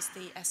proposed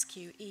the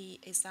SQE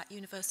is that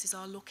universities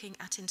are looking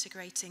at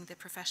integrating the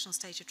professional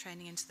stage of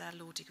training into their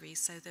law degrees,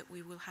 so that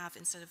we will have,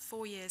 instead of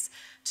 4 years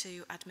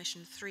to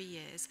admission, 3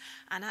 years.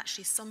 And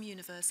actually some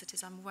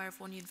universities, I'm aware of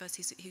one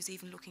university who's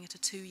even looking at a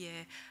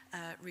 2-year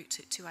route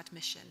to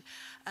admission.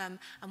 And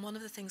one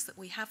of the things that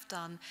we have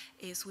done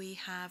is we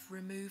have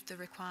removed the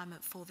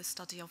requirement for the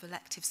study of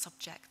elective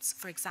subjects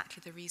for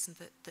exactly the reason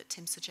that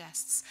Tim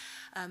suggests.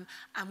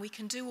 And we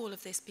can do all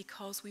of this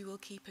because we will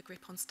keep a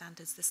grip on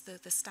standards.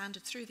 The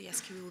standard through the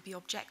SQE will be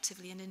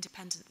objectively and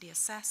independently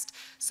assessed,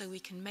 so we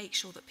can make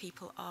sure that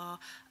people are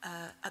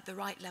at the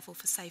right level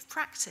for safe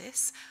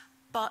practice.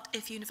 But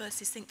if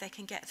universities think they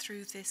can get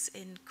through this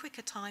in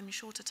quicker time,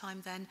 shorter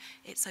time, then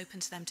it's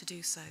open to them to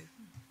do so.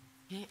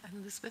 Yeah,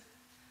 and Elizabeth?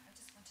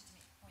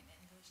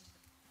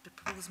 The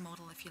proposed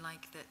model, if you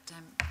like, that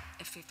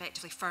if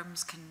effectively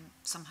firms can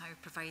somehow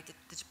provide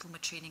the diploma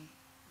training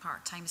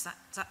part-time, is that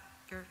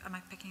am I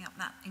picking up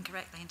that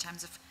incorrectly in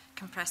terms of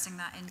compressing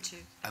that into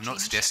I'm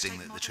not suggesting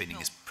that the training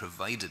is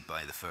provided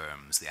by the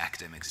firms, the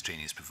academic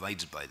training is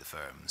provided by the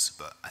firms,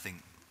 but I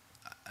think,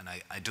 and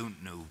I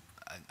don't know,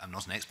 I'm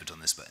not an expert on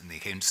this, but in the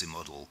accountancy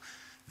model,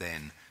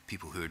 then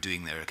people who are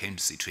doing their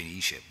accountancy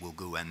traineeship will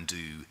go and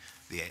do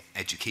the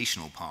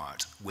educational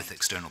part with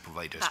external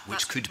providers,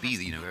 which could be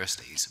the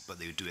universities, but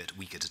they would do it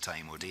week at a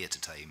time or day at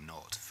a time,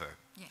 not for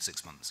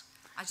 6 months.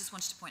 I just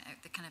wanted to point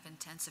out the kind of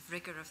intensive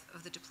rigour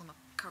of the diploma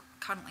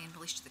currently in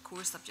relation to the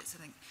core subjects.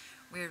 I think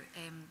we're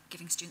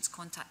giving students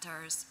contact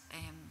hours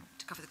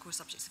to cover the core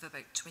subjects of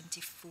about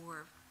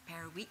 24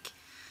 per week.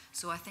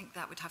 So I think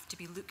that would have to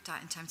be looked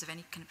at in terms of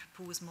any kind of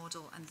proposed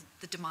model and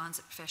the demands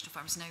that professional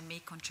firms now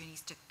make on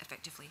trainees to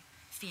effectively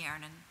fee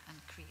earn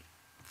and create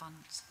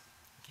funds.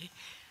 Okay.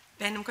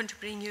 Ben, I'm going to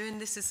bring you in.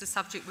 This is the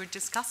subject we're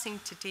discussing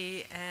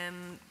today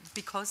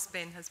because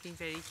Ben has been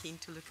very keen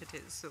to look at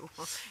it. So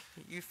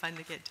you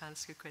finally get to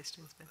ask your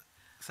questions, Ben.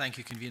 Thank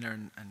you, Convener,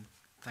 and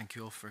thank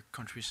you all for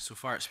contributions so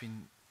far. It's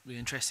been really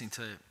interesting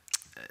to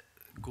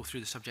go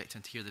through the subject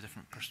and to hear the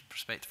different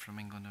perspective from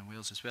England and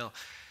Wales as well.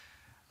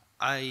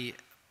 I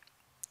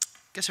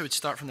guess I would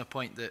start from the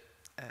point that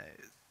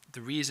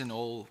the reason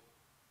all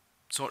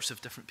sorts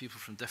of different people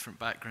from different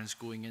backgrounds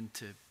going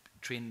into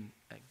train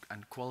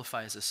and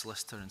qualify as a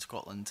solicitor in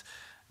Scotland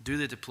do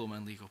the diploma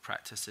in legal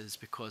practice is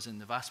because in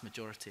the vast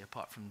majority,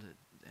 apart from the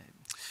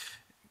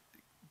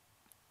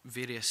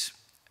various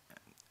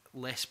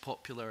less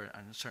popular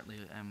and certainly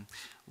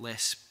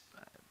less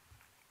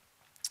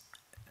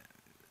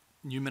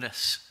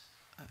numerous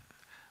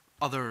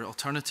other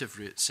alternative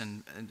routes,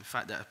 and the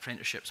fact that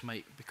apprenticeships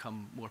might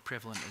become more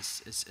prevalent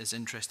is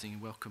interesting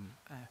and welcome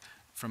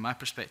from my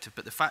perspective.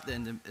 But the fact that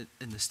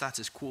in the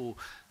status quo,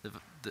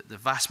 the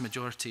vast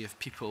majority of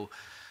people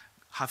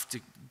have to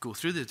go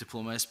through the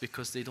diploma is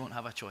because they don't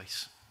have a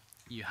choice.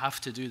 You have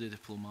to do the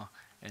diploma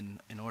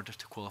in order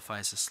to qualify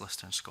as a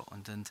solicitor in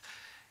Scotland. And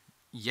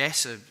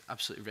yes, I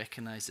absolutely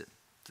recognise that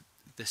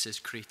this is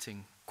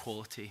creating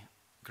quality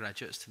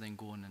graduates to then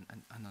go on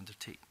and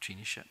undertake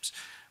traineeships.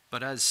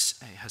 But as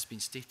has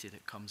been stated,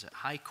 it comes at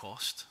high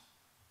cost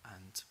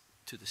and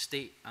to the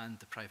state and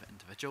the private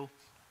individual,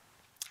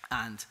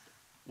 and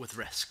with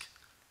risk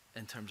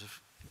in terms of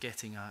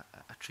getting a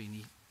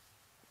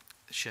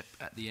traineeship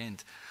at the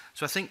end.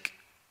 So I think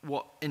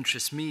what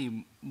interests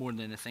me more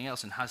than anything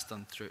else, and has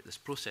done throughout this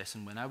process,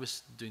 and when I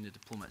was doing the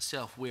diploma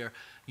itself, where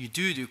you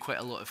do quite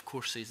a lot of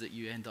courses that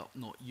you end up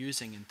not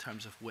using in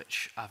terms of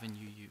which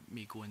avenue you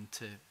may go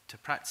into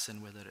practice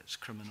in, whether it's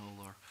criminal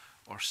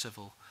or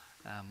civil,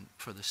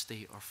 for the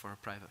state or for a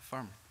private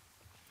firm.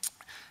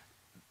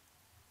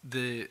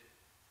 The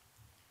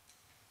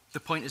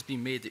point has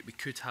been made that we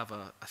could have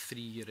a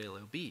 3-year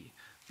LLB,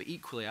 but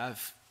equally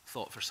I've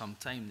thought for some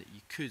time that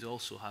you could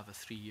also have a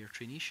 3-year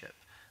traineeship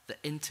that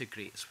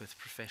integrates with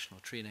professional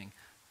training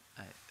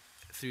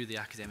through the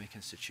academic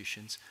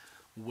institutions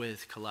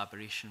with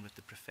collaboration with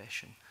the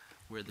profession,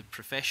 where the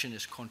profession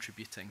is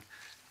contributing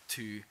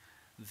to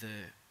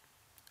the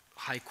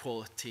high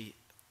quality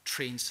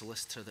trained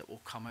solicitor that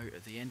will come out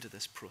at the end of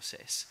this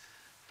process,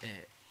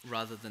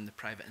 rather than the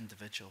private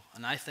individual.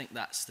 And I think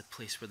that's the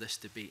place where this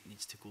debate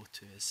needs to go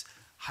to, is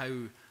how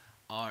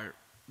our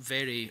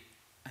very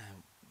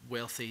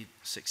wealthy,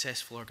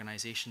 successful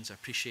organisations, I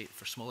appreciate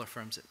for smaller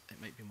firms it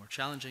might be more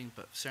challenging,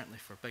 but certainly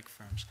for big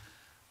firms,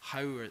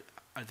 how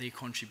are they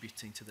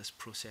contributing to this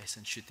process,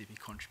 and should they be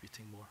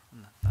contributing more?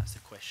 And that's the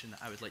question that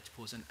I would like to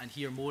pose, and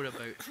hear more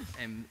about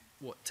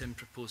what Tim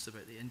proposed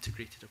about the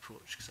integrated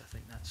approach, because I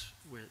think that's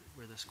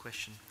where this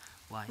question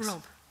lies.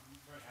 Rob. I'm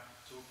very happy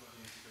to talk about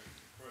the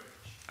integrated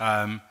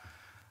approach.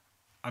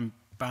 I'm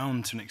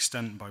bound to an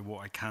extent by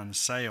what I can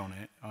say on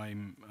it.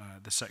 I'm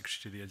the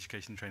Secretary to the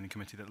Education and Training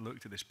Committee that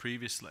looked at this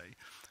previously.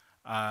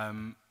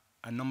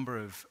 A number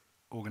of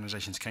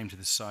organisations came to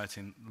the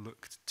society and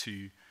looked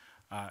to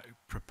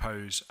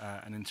propose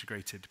an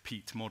integrated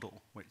PEAT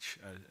model, which,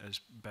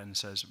 as Ben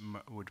says,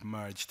 would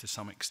merge to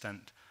some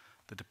extent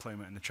the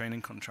diploma and the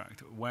training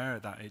contract, where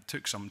that it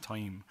took some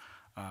time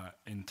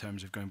in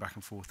terms of going back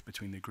and forth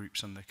between the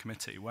groups and the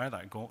committee. Where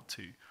that got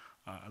to,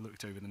 I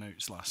looked over the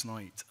notes last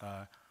night,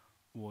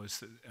 was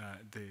that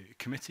the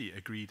committee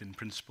agreed in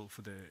principle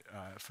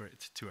for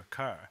it to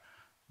occur,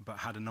 but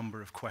had a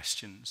number of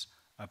questions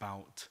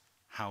about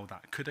how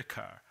that could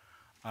occur.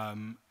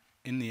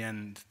 In the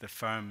end, the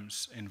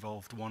firms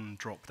involved, one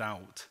dropped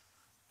out,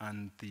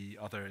 and the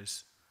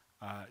others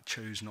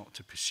chose not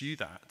to pursue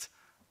that.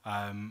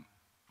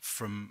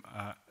 From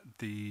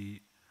the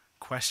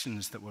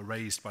questions that were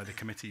raised by the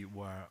committee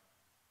were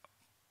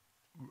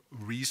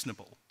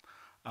reasonable,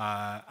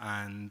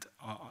 and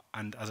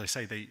as I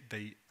say,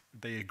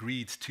 they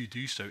agreed to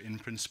do so in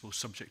principle,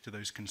 subject to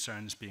those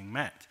concerns being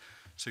met.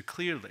 So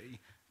clearly,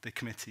 the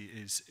committee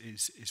is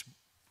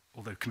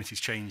although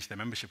committees change their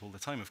membership all the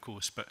time, of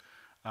course, but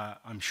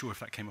I'm sure if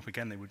that came up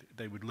again,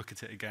 they would look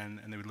at it again,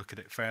 and they would look at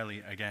it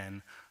fairly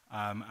again,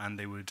 and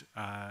they would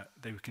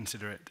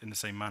consider it in the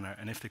same manner.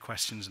 And if the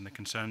questions and the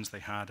concerns they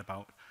had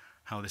about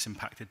how this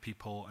impacted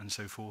people and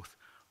so forth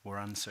were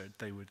answered,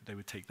 they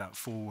would take that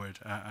forward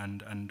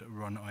and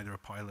run either a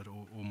pilot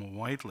or more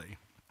widely.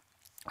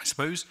 I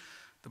suppose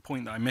the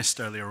point that I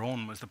missed earlier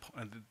on was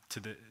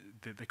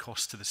the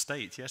cost to the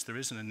state. Yes, there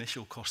is an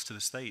initial cost to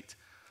the state,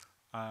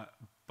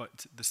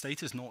 but the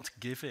state is not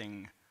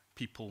giving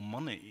people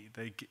money.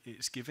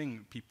 It's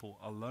giving people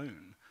a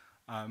loan.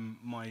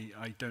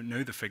 I don't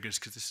know the figures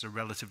because this is a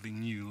relatively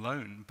new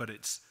loan, but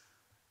it's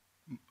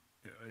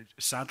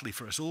sadly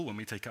for us all, when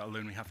we take out a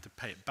loan, we have to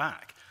pay it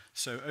back.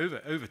 So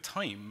over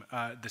time,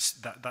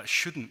 that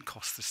shouldn't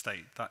cost the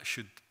state. That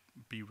should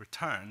be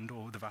returned,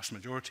 or the vast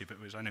majority of it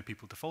was. I know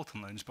people default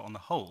on loans, but on the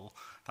whole,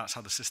 that's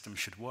how the system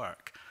should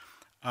work.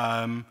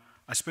 I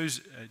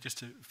suppose, just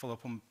to follow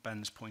up on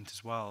Ben's point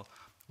as well,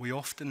 we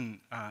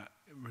often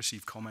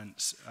receive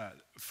comments,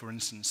 for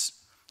instance,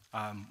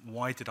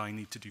 why did I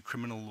need to do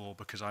criminal law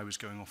because I was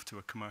going off to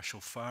a commercial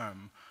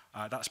firm?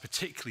 That's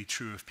particularly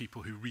true of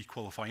people who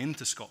requalify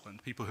into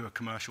Scotland, people who are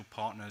commercial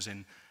partners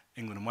in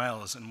England and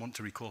Wales and want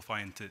to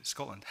requalify into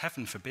Scotland.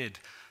 Heaven forbid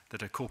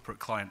that a corporate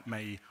client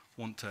may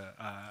want to,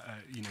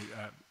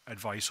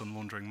 advice on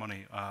laundering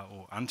money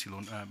or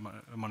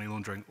anti-money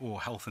laundering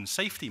or health and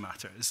safety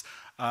matters,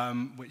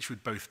 which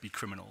would both be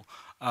criminal,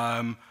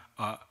 and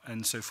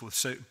so forth.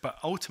 So, but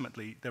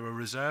ultimately, there are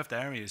reserved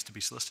areas to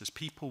be solicitors.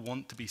 People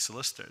want to be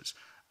solicitors,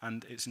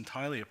 and it's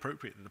entirely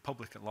appropriate that the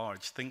public at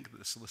large think that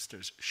the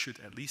solicitors should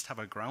at least have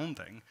a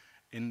grounding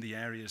in the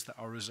areas that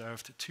are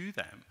reserved to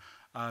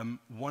them.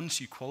 Once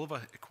you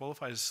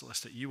qualify as a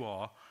solicitor, you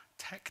are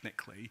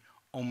technically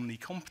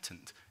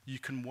omnicompetent. You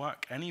can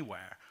work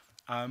anywhere.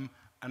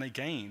 And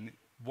again,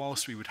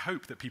 whilst we would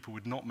hope that people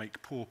would not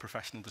make poor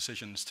professional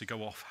decisions to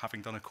go off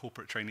having done a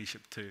corporate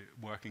traineeship to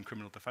work in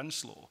criminal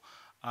defence law,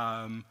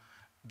 and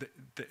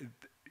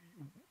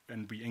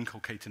we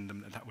inculcate in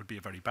them that that would be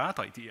a very bad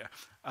idea,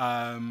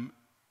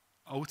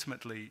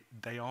 ultimately,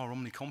 they are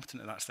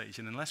omnicompetent at that stage.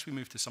 And unless we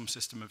move to some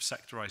system of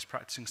sectorised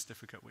practicing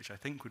certificate, which I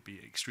think would be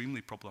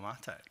extremely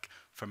problematic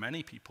for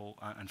many people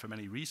and for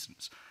many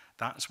reasons,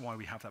 that's why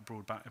we have that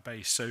broad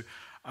base. So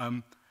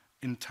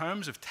in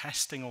terms of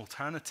testing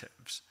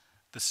alternatives,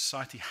 the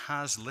Society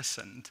has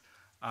listened.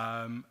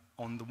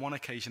 On the one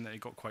occasion that it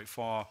got quite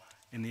far,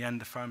 in the end,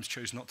 the firms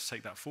chose not to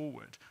take that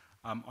forward.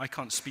 I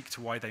can't speak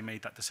to why they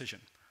made that decision,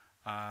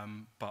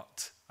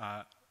 but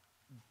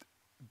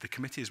the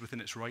committee is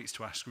within its rights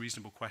to ask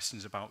reasonable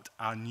questions about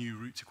our new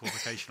route to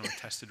qualification or a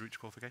tested route to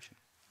qualification.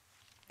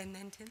 And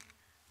then Tim?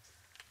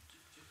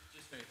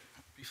 Just very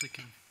briefly,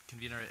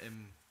 Convener,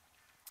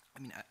 I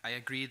mean, I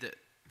agree that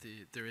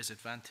there is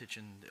advantage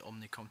in the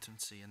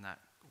omnicompetency and that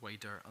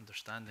wider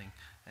understanding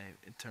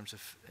in terms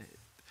of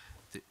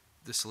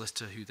the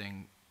solicitor who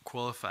then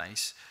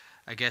qualifies.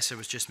 I guess I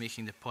was just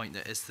making the point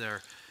that is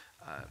there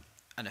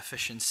an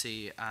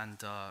efficiency and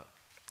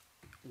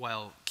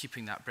while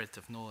keeping that breadth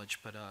of knowledge,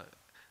 but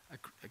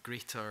a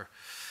greater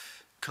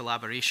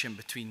collaboration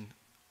between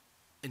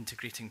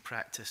integrating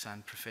practice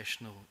and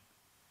professional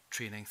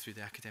training through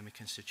the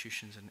academic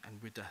institutions,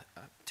 and would a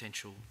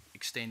potential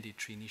extended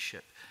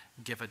traineeship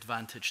give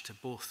advantage to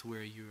both,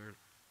 where you're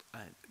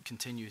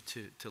continue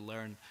to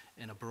learn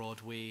in a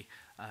broad way,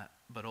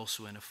 but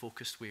also in a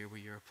focused way where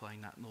you're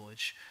applying that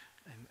knowledge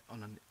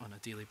on a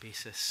daily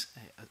basis,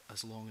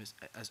 as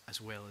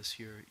well as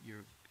your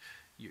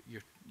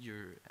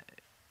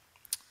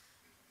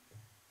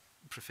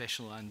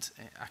professional and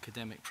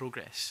academic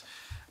progress.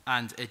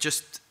 And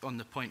just on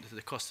the point of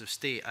the cost of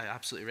stay, I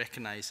absolutely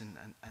recognise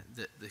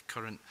that the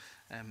current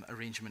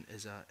arrangement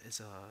is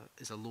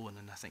a loan,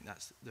 and I think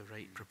that's the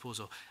right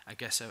proposal. I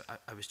guess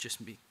I was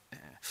just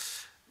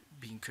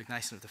being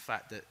cognizant of the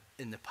fact that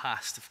in the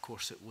past, of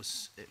course, it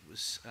was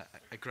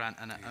a grant,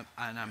 and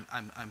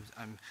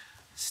I'm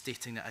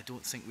stating that I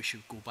don't think we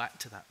should go back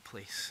to that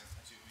place.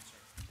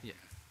 Yeah,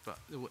 but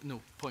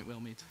no, point well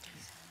made.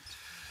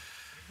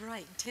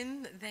 Right,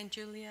 Tim, then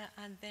Julia,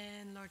 and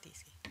then Lord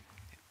Eassie.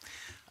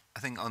 I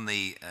think on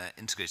the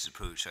integrated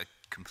approach, I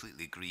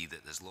completely agree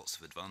that there's lots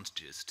of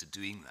advantages to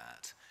doing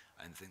that.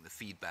 I think the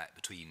feedback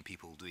between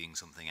people doing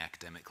something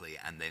academically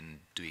and then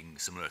doing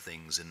similar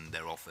things in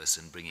their office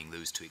and bringing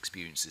those two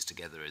experiences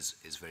together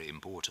is very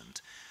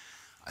important.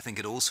 I think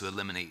it also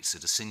eliminates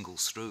at a single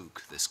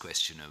stroke this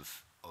question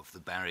of the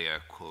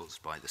barrier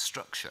caused by the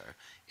structure,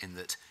 in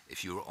that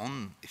if you're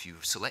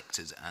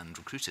selected and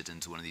recruited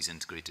into one of these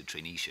integrated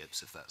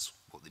traineeships, if that's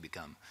what they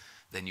become,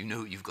 then you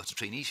know you've got a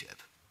traineeship.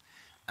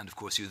 And of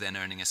course you're then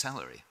earning a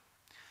salary.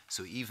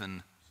 So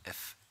even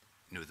if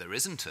there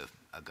isn't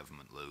a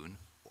government loan,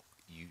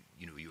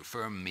 your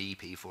firm may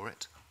pay for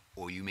it,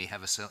 or you may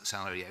have a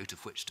salary out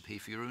of which to pay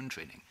for your own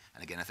training.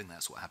 And again, I think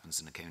that's what happens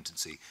in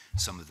accountancy.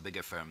 Some of the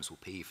bigger firms will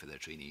pay for their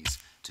trainees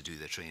to do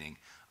their training.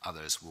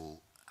 Others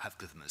will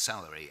give them a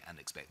salary and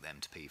expect them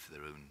to pay for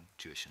their own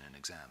tuition and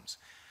exams.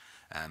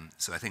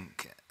 So I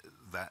think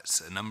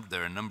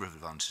there are a number of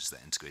advantages to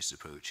that integrated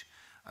approach.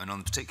 And on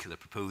the particular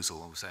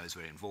proposal, obviously I was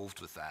very involved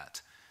with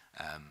that.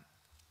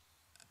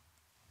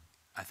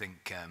 I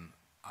think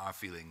our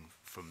feeling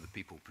from the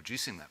people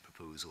producing that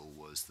proposal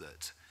was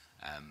that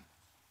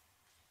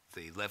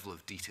the level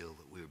of detail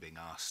that we were being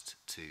asked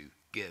to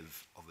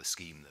give of a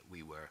scheme that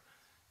we were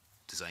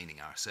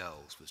designing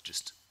ourselves was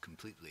just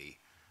completely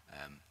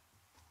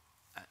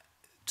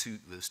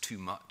there's too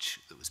much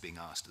that was being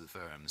asked of the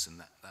firms,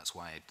 and that's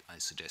why I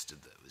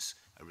suggested that it was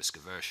a risk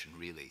aversion,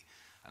 really.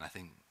 And I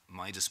think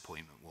my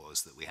disappointment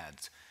was that we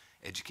had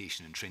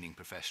education and training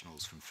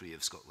professionals from 3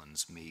 of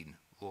Scotland's main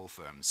law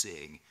firms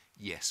saying,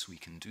 yes, we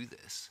can do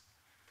this,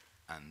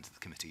 and the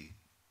committee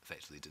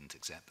effectively didn't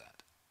accept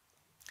that.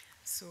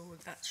 So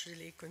that's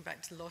really going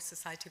back to the Law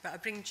Society, but I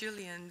bring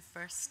Julian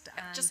first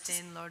and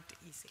then Lord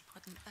Eassie.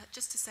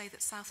 Just to say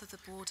that south of the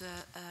border,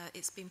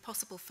 it's been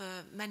possible for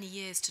many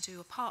years to do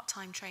a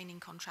part-time training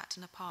contract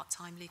and a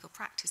part-time legal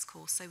practice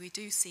course. So we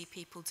do see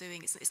people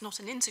doing, it's not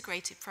an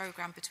integrated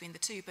programme between the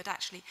two, but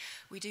actually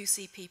we do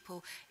see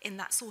people in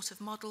that sort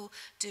of model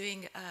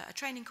doing a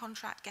training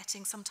contract,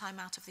 getting some time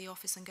out of the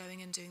office and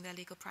going and doing their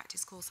legal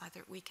practice course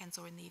either at weekends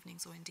or in the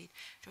evenings or indeed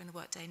during the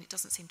workday, and it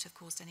doesn't seem to have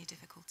caused any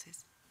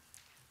difficulties.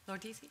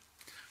 Lord Eassie?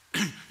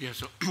 Yes,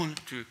 so one or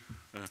two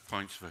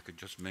points, if I could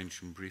just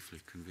mention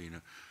briefly,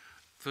 Convener.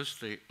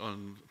 Firstly,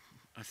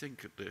 I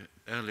think at the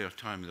earlier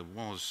time there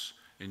was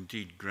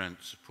indeed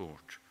grant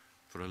support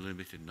for a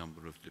limited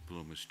number of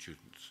diploma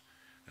students,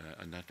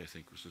 and that I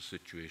think was the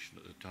situation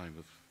at the time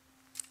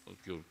of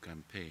your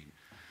campaign.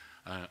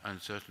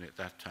 And certainly at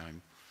that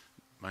time,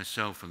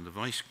 myself and the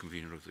Vice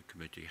Convener of the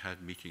committee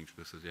had meetings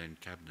with the then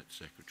Cabinet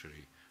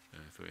Secretary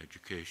for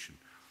Education,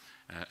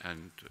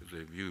 and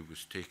the view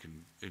was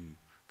taken in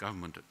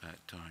government at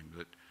that time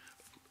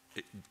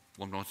that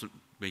one wasn't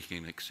making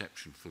an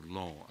exception for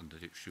law and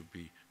that it should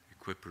be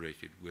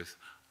equiparated with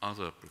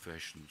other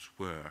professions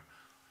where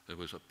there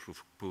was a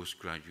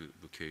postgraduate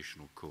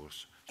vocational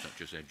course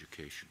such as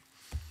education.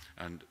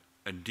 And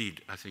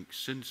indeed, I think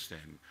since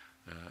then,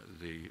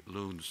 the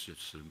loan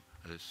system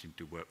has seemed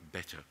to work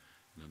better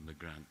than the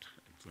grant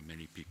for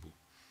many people.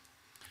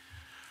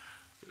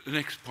 The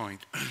next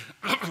point,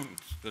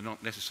 they're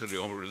not necessarily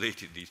all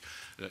related, these,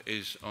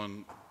 is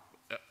on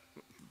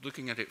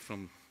looking at it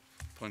from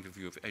the point of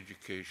view of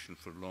education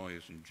for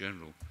lawyers in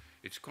general.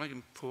 It's quite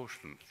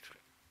important,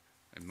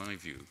 in my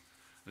view,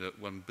 that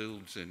one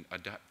builds in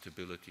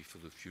adaptability for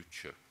the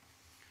future.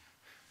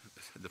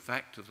 The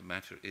fact of the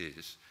matter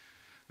is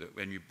that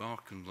when you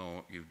embark on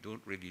law, you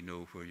don't really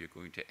know where you're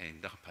going to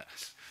end up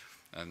at.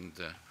 And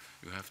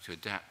you have to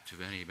adapt to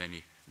very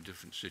many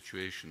different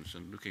situations.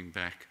 And looking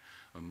back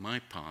on my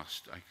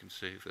past, I can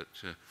say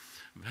that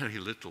very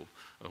little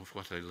of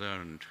what I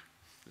learned,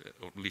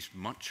 or at least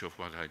much of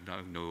what I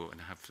now know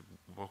and have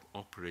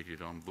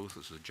operated on both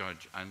as a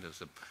judge and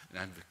as an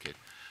advocate,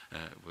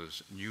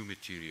 was new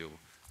material,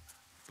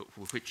 but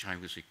for which I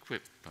was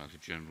equipped by the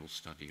general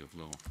study of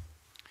law.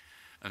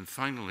 And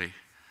finally,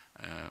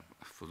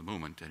 for the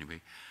moment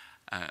anyway,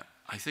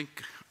 I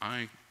think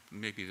I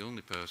may be the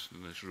only person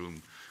in this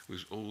room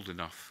who's old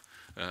enough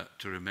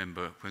to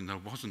remember when there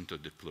wasn't a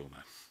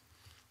diploma.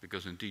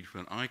 Because indeed,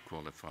 when I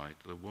qualified,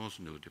 there was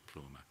no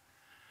diploma.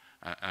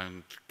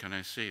 And can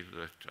I say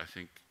that I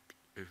think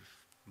if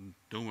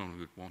no one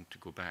would want to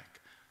go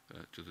back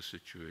to the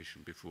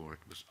situation before,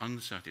 it was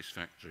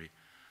unsatisfactory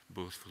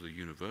both for the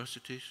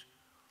universities,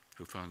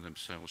 who found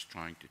themselves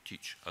trying to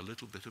teach a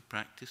little bit of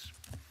practice,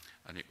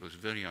 and it was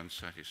very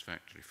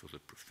unsatisfactory for the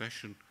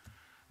profession,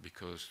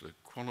 because the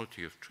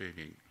quality of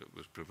training that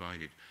was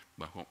provided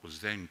by what was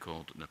then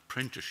called an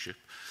apprenticeship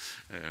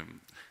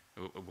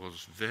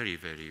was very,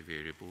 very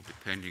variable,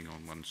 depending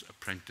on one's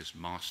apprentice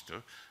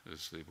master,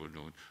 as they were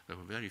known. There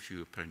were very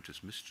few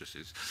apprentice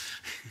mistresses.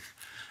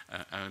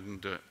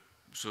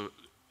 So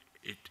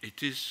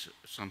it is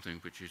something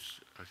which is,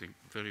 I think,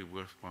 very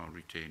worthwhile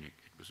retaining.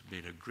 It was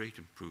made a great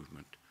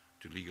improvement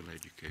to legal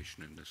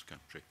education in this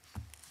country.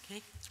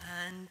 Okay,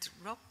 and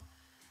Rob?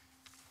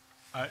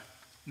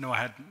 No, I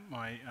had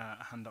my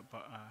hand up,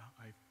 but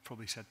I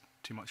probably said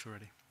too much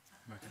already.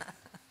 Okay.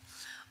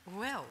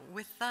 Well,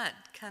 with that,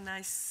 can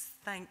I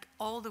thank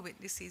all the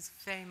witnesses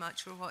very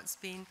much for what's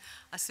been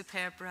a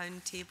superb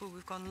round table.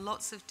 We've gone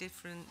lots of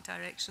different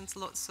directions,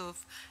 lots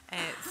of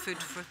food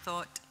for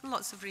thought,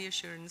 lots of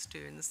reassurance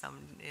too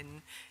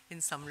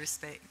in some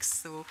respects.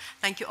 So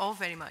thank you all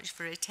very much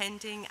for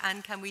attending,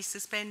 and can we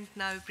suspend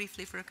now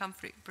briefly for a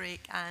comfort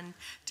break and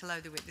to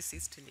allow the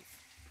witnesses to leave.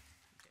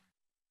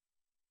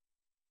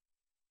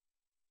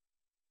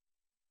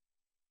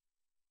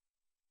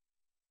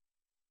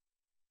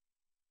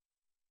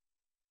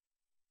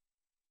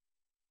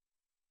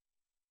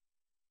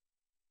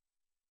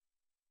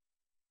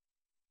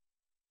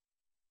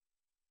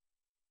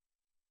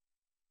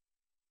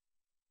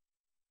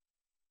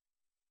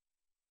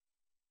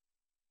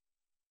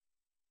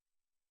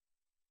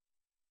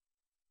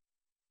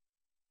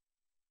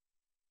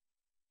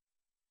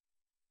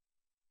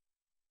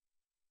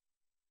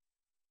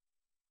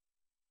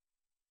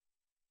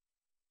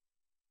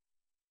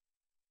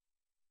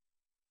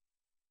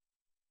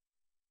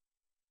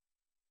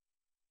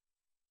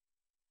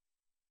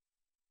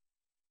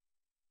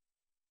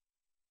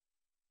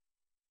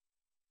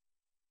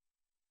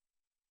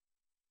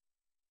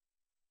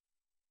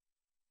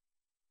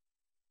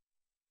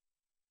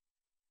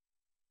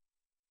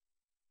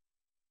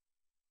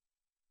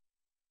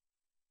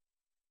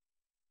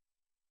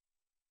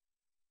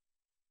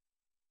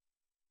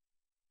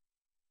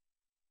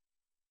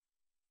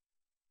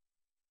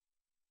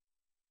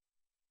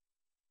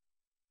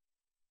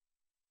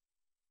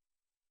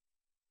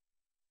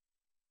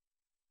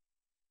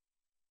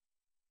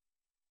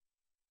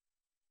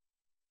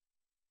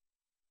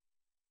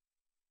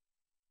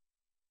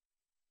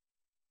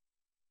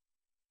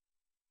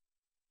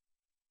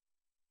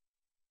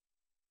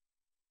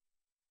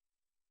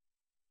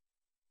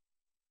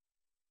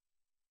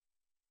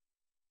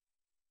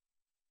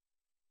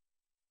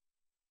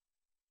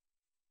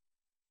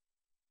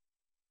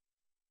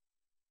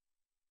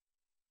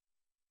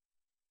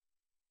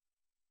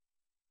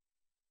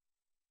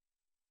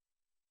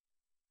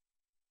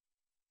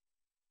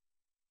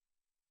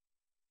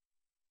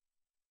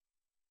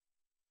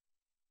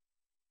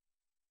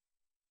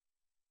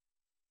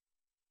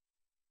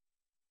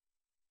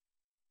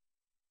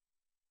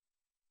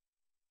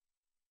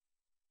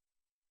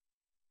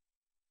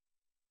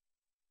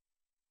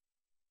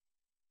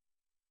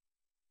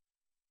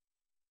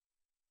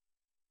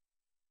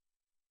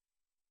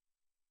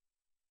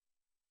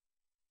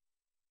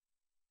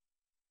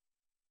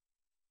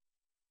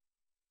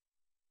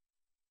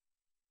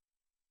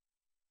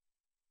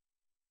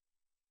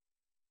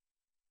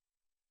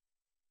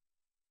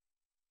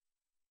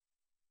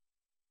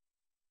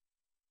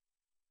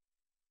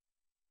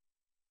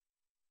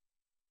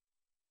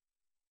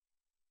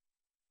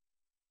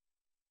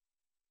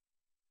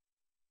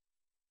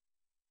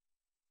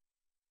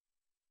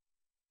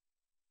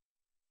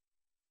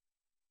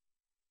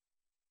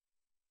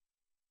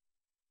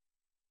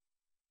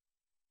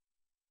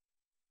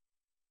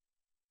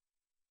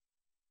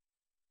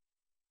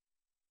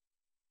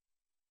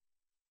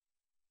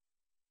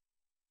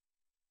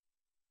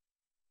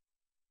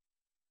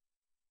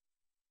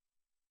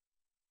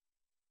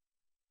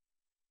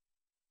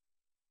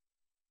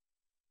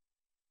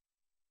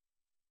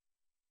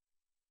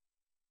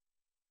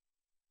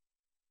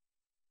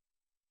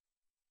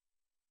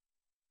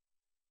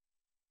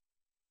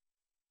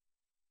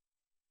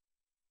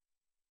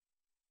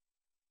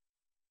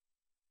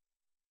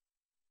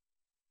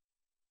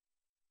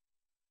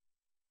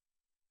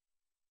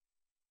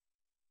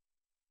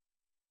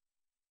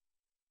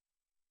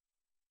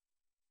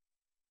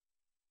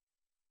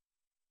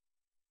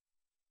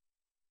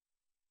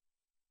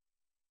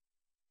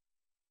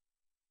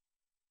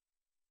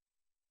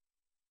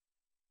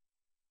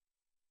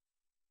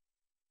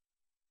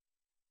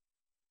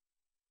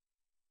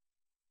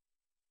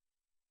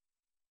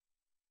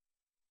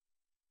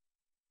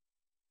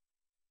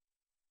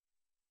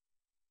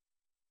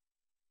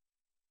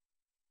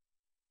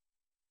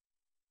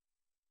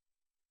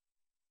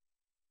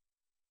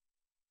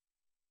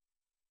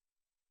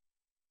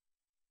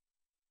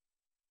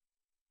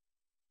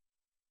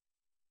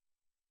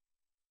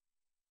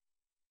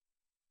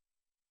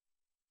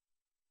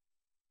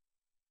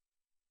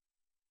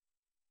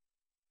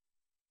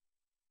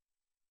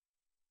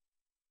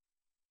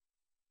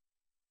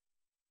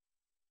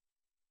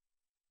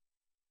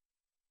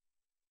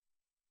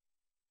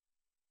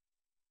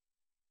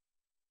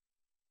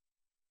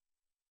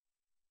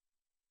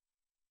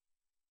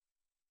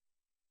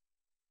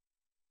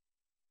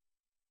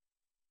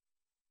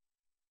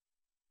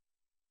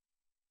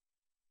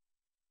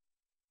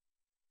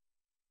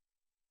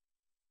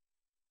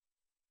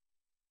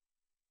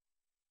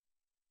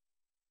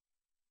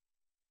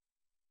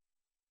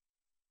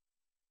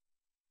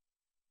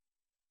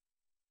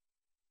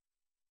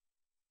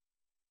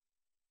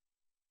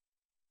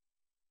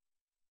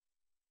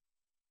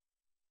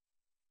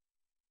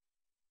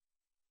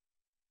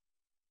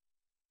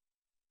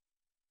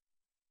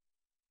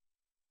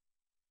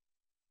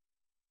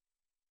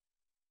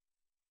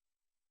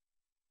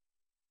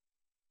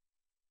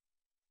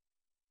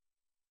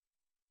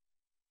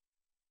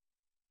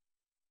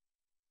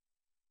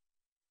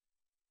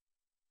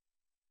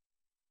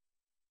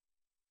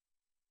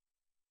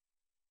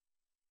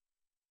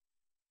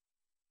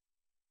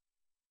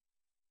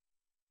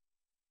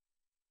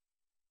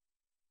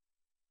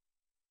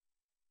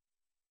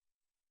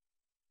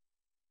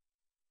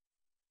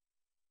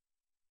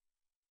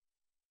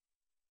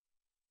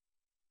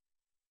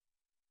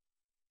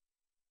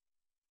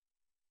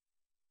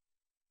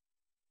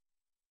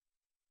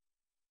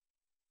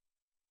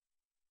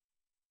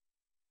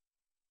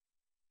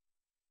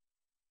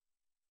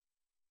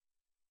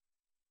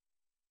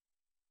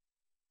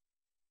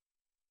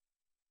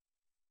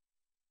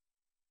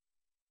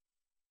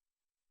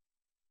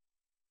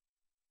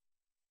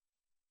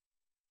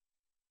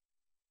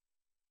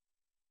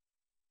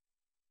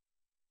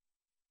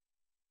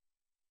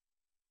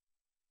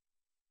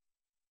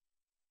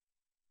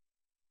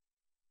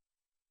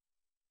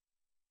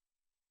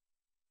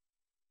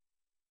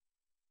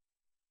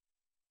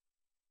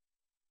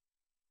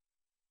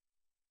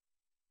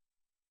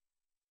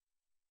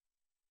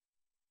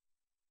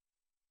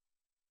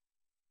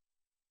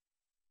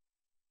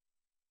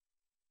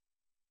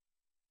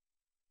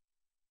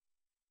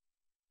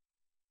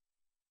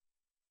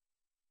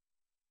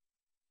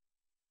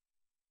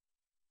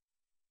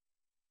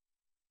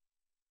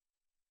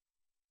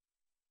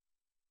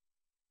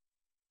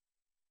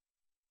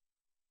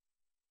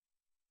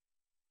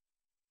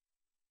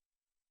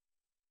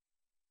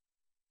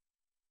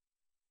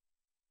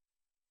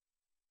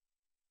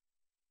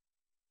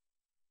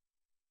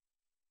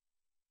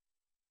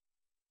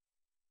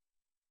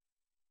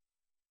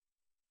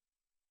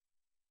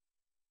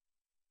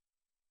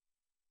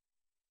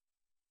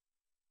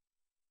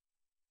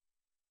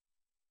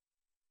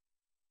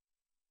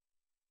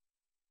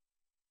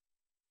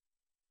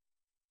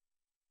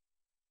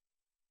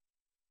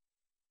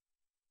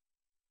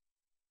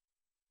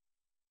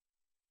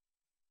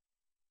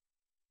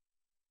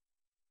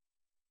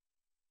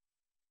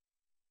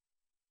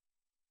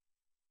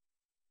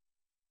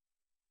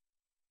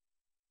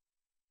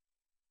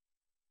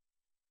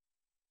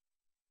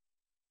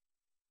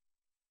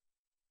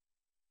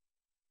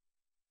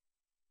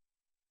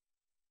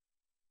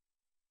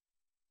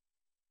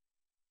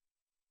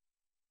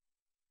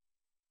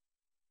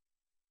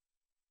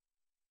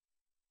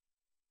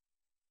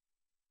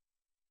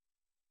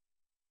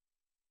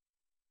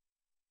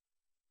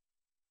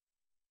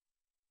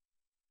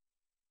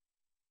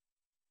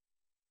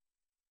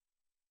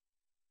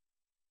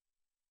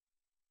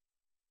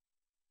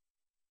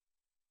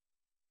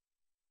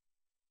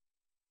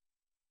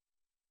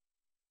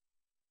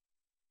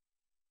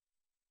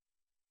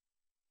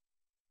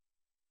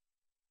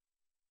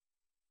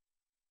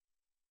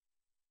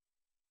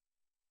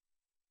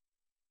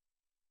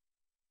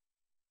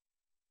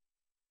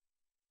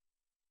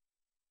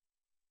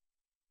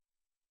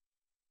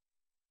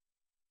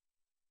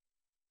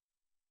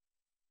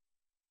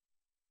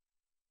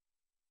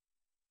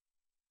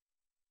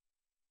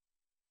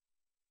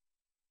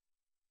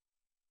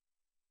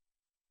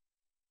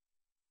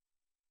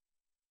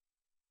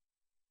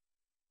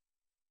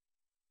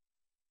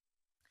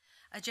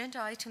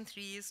 Agenda item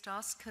 3 is to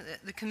ask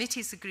the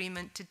committee's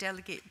agreement to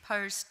delegate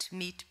powers to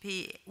me to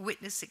pay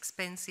witness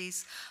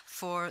expenses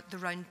for the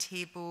round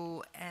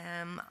table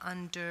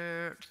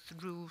under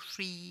Rule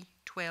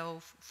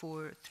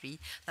 3.12.4.3.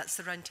 That's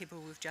the round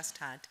table we've just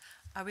had.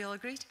 Are we all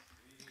agreed?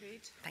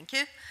 Agreed. Thank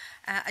you.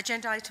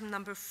 Agenda item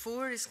number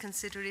 4 is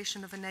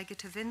consideration of a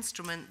negative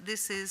instrument.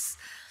 This is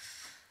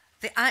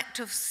the Act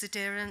of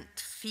Sederant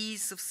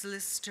Fees of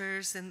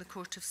Solicitors in the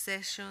Court of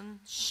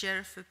Session,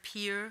 Sheriff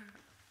Appear,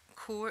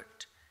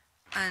 Court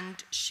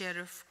and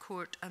Sheriff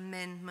Court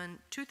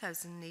Amendment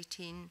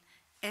 2018,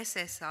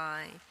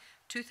 SSI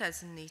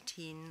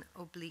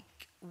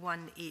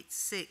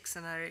 2018/186,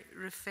 and I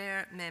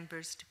refer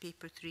members to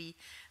paper 3,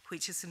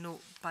 which is a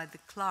note by the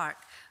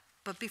clerk.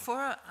 But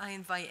before I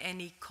invite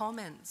any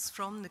comments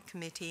from the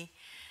committee,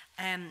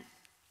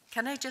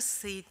 can I just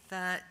say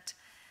that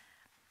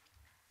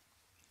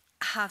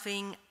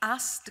having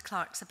asked the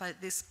clerks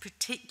about this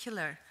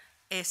particular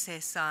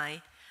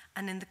SSI,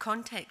 and in the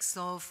context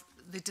of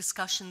the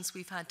discussions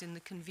we've had in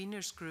the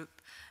conveners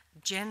group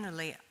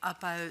generally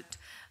about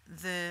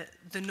the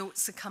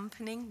notes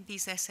accompanying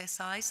these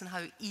SSIs and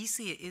how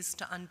easy it is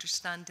to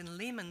understand in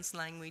layman's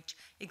language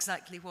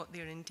exactly what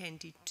they're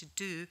intended to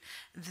do,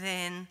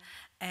 then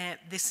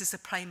this is a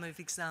prime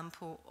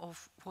example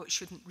of what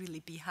shouldn't really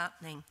be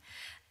happening.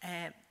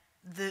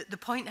 The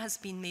point has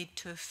been made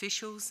to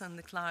officials and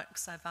the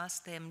clerks. I've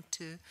asked them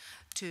to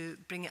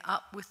bring it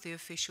up with the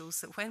officials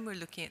that when we're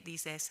looking at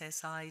these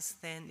SSIs,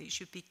 then it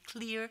should be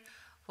clear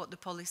what the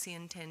policy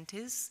intent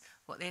is,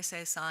 what the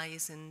SSI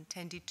is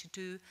intended to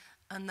do,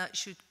 and that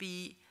should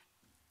be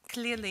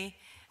clearly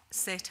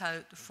set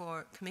out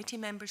for committee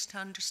members to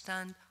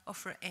understand or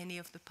for any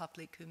of the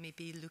public who may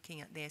be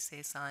looking at the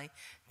SSI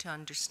to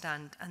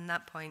understand. And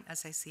that point,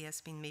 as I say,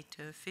 has been made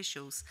to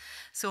officials.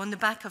 So on the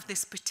back of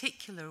this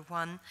particular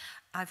one,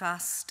 I've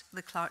asked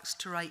the clerks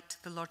to write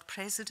to the Lord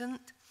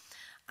President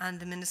and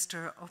the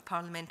Minister of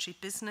Parliamentary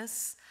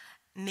Business,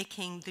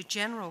 making the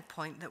general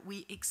point that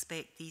we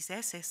expect these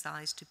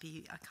SSIs to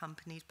be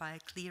accompanied by a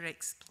clear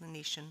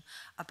explanation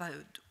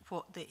about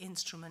what the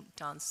instrument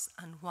does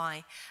and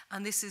why.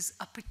 And this is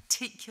a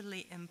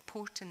particularly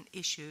important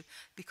issue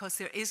because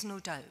there is no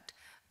doubt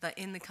that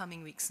in the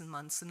coming weeks and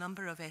months, the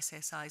number of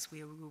SSIs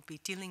we will be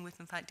dealing with,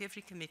 in fact,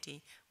 every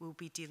committee will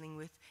be dealing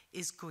with,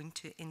 is going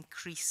to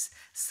increase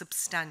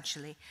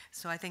substantially.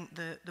 So I think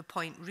the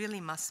point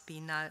really must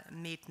be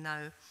made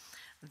now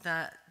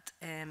that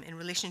in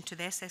relation to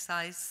the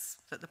SSIs,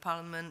 that the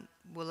Parliament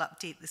will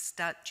update the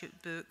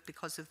statute book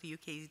because of the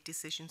UK's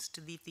decisions to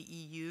leave the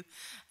EU.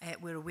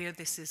 We're aware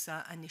this is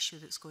an issue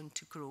that's going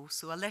to grow.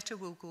 So a letter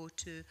will go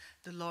to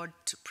the Lord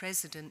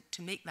President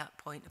to make that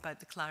point about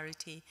the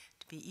clarity,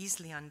 to be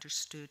easily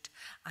understood,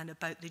 and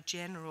about the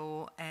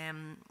general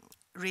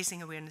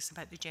raising awareness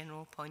about the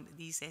general point that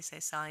these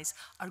SSIs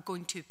are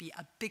going to be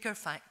a bigger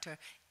factor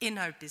in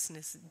our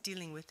business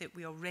dealing with it.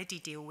 We already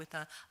deal with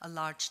a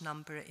large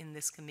number in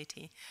this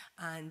committee,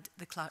 and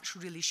the clerks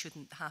really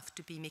shouldn't have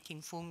to be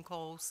making phone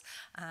calls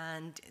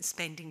and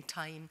spending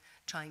time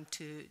trying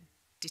to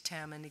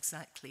determine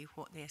exactly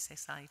what the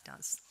SSI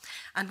does.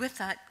 And with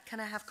that, can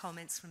I have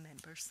comments from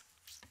members?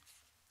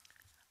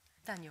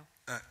 Daniel.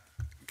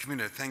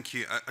 Convener, thank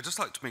you. I'd just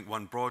like to make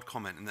one broad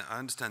comment, in that I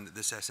understand that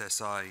this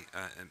SSI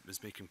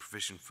is making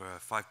provision for a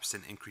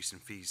 5% increase in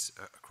fees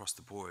across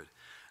the board.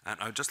 And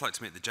I would just like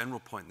to make the general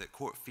point that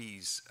court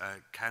fees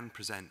can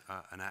present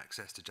an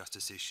access to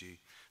justice issue.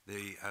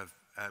 They have,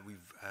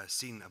 we've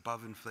seen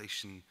above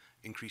inflation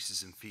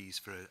increases in fees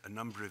for a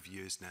number of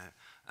years now.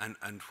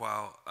 And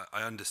while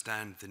I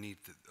understand the need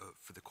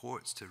for the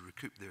courts to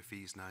recoup their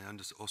fees, now I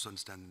also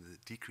understand the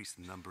decrease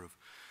in the number of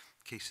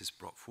cases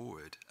brought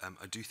forward,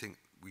 I do think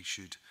we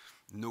should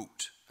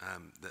note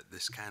that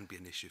this can be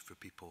an issue for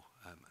people,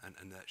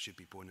 and that should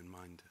be borne in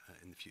mind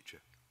in the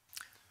future.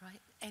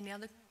 Right. Any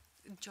other?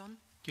 John?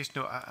 Yes,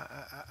 no,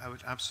 I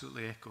would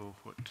absolutely echo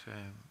what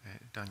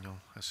Daniel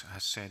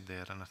has said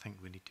there, and I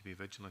think we need to be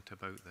vigilant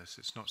about this.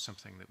 It's not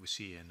something that we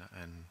see in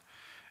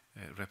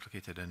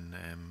replicated in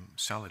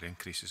salary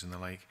increases and the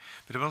like.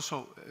 But I'd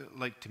also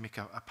like to make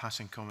a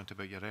passing comment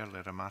about your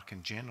earlier remark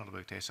in general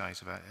about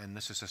SIs, and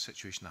this is a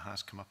situation that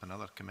has come up in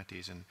other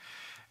committees, and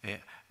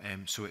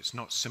so it's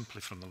not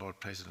simply from the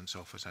Lord President's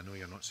office. I know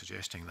you're not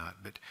suggesting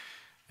that, but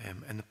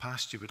in the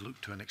past you would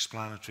look to an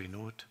explanatory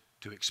note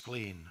to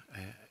explain.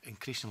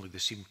 Increasingly they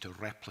seem to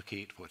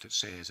replicate what it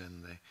says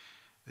in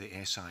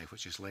the SI,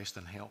 which is less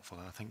than helpful.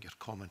 And I think your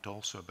comment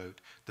also about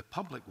the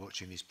public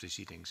watching these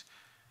proceedings,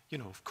 you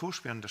know, of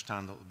course we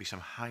understand that there will be some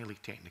highly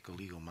technical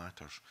legal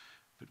matters,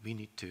 but we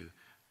need to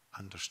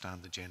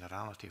understand the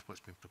generality of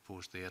what's been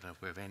proposed there, and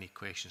if we have any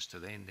questions to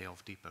then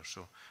delve deeper.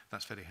 So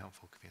that's very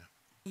helpful, Convener.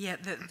 Yeah,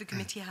 the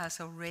committee has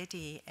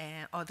already,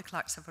 or the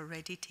clerks have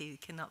already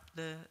taken up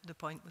the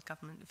point with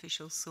government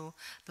officials, so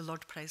the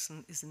Lord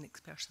President is the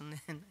next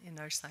person in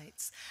our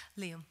sites.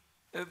 Liam.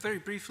 Very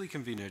briefly,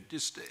 Convener,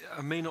 just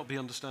I may not be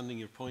understanding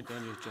your point,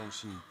 Daniel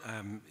Johnson,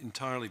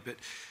 entirely, but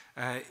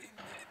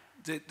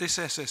this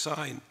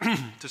SSI,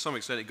 to some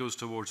extent, it goes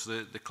towards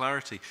the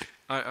clarity.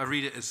 I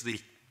read it as the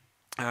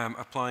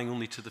applying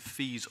only to the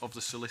fees of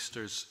the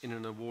solicitors in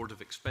an award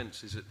of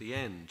expenses at the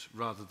end,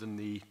 rather than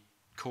the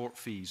court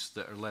fees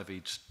that are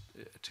levied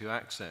to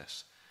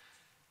access.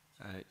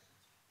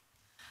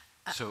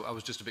 So I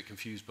was just a bit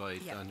confused by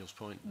Daniel's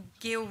point.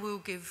 Gail will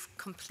give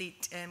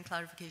complete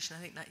clarification.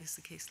 I think that is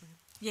the case, Liam.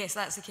 Yes,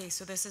 that's the case.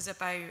 So this is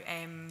about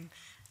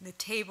the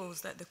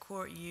tables that the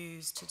court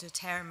used to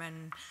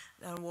determine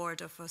the award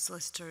of a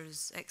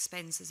solicitor's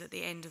expenses at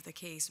the end of the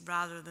case,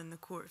 rather than the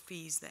court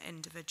fees that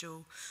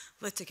individual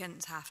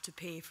litigants have to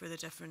pay for the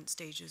different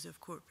stages of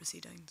court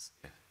proceedings.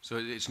 Yeah. So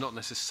it's not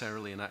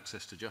necessarily an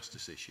access to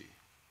justice issue.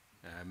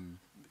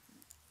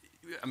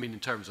 I mean, in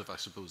terms of, I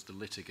suppose, the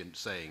litigant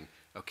saying,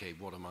 okay,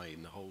 what am I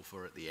in the hole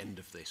for at the end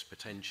of this,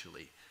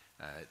 potentially?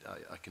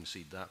 I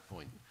concede that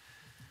point.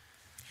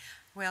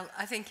 Well,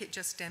 I think it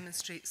just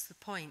demonstrates the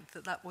point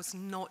that that was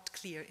not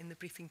clear in the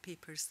briefing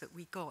papers that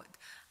we got.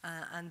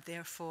 And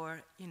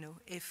therefore, you know,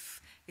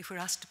 if we're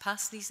asked to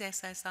pass these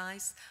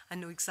SSIs, I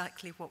know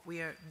exactly what we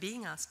are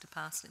being asked to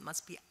pass. It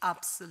must be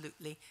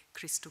absolutely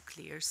crystal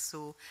clear.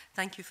 So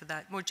thank you for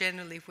that. More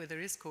generally, where there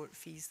is court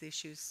fees, the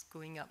issues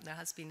going up, there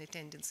has been a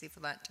tendency for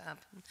that to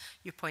happen.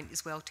 Your point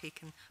is well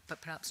taken,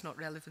 but perhaps not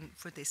relevant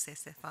for this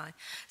SFI.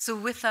 So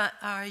with that,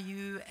 are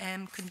you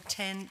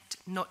content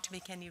not to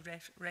make any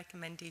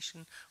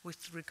recommendation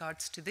with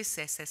regards to this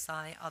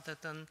SSI other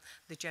than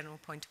the general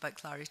point about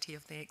clarity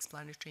of the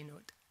explanatory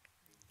note?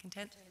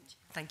 Content?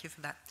 Thank you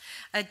for that.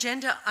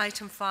 Agenda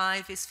item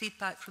 5 is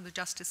feedback from the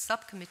Justice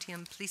Subcommittee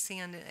on Policing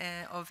and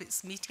of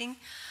its meeting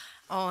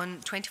on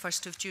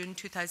 21st of June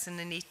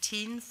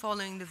 2018.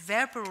 Following the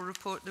verbal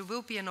report, there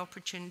will be an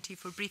opportunity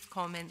for brief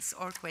comments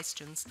or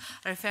questions.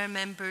 I refer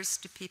members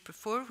to paper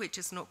 4, which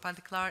is noted by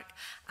the clerk,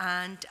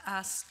 and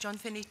ask John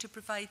Finney to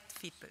provide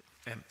feedback.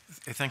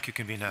 Thank you,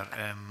 Convener.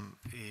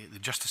 The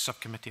Justice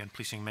Subcommittee on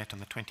Policing met on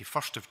the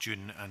 21st of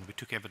June, and we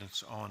took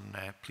evidence on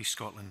Police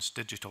Scotland's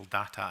digital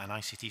data and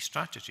ICT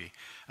strategy,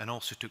 and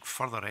also took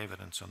further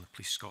evidence on the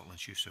Police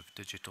Scotland's use of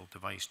digital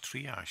device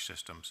triage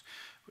systems,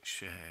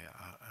 which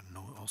are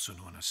also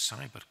known as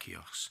cyber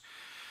kiosks.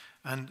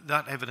 And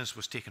that evidence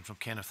was taken from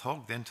Kenneth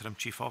Hogg, the Interim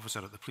Chief Officer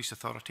at the Police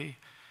Authority,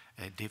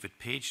 David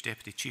Page,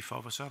 Deputy Chief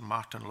Officer,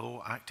 Martin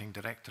Lowe, Acting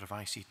Director of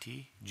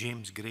ICT,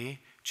 James Gray,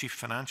 Chief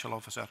Financial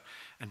Officer,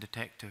 and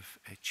Detective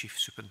Chief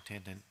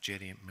Superintendent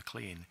Jerry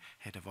McLean,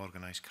 Head of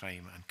Organised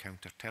Crime and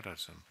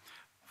Counter-Terrorism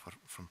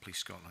from Police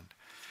Scotland.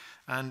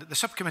 And the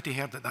subcommittee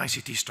heard that the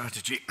ICT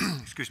strategy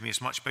excuse me,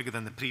 is much bigger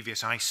than the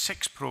previous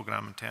I6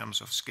 programme in terms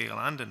of scale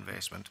and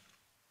investment.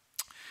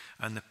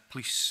 And the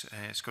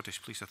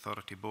Scottish Police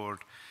Authority Board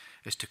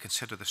is to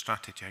consider the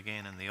strategy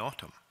again in the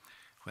autumn,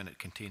 when it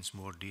contains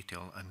more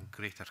detail and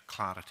greater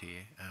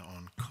clarity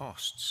on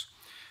costs.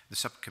 The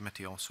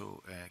subcommittee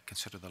also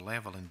considered the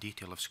level and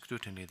detail of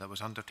scrutiny that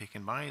was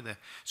undertaken by the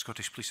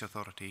Scottish Police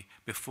Authority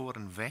before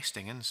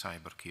investing in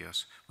cyber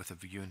kiosks, with a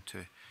view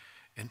to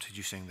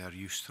introducing their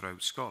use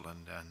throughout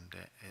Scotland. And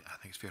I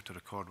think it's fair to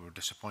record we're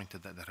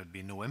disappointed that there had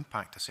been no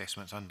impact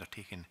assessments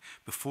undertaken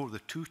before the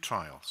 2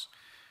 trials,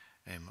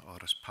 or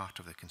as part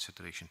of the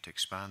consideration to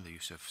expand the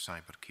use of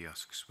cyber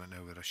kiosks. But now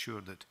we're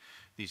assured that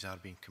these are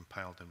being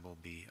compiled and will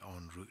be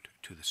en route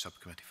to the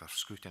subcommittee for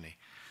scrutiny.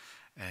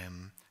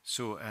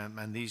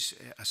 And these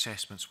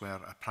assessments were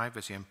a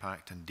privacy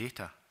impact and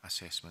data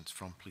assessments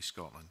from Police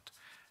Scotland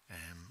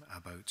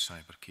about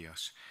cyber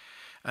kiosks.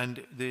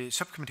 And the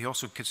subcommittee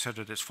also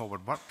considered its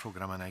forward work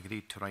programme and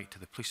agreed to write to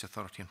the Police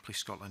Authority and Police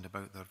Scotland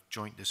about their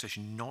joint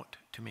decision not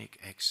to make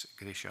ex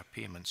gratia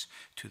payments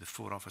to the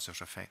 4 officers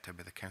affected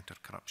by the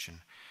counter-corruption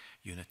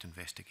unit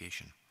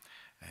investigation.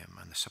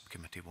 And the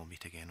subcommittee will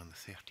meet again on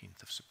the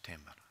 13th of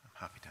September. I'm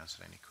happy to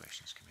answer any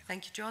questions.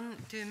 Thank you, John.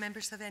 Do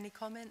members have any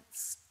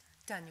comments?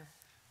 Daniel.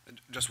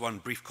 Just one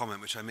brief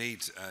comment which I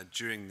made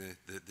during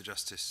the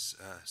Justice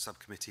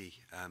Subcommittee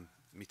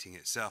meeting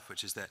itself,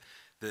 which is that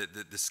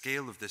the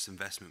scale of this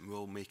investment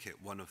will make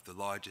it one of the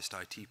largest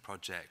IT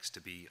projects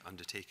to be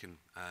undertaken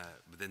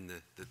within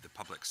the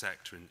public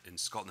sector in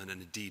Scotland,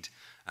 and indeed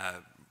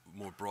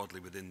more broadly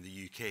within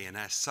the UK. And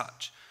as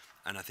such,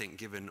 and I think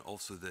given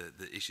also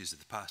the issues of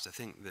the past, I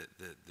think that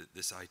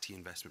this IT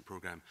investment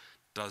programme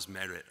does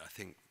merit, I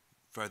think,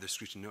 further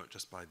scrutiny, not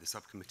just by the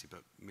subcommittee,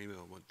 but maybe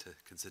I'll want to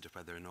consider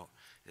whether or not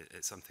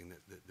it's something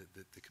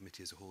that the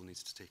committee as a whole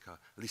needs to take at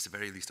least, at the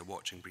very least, a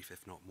watching brief,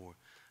 if not more,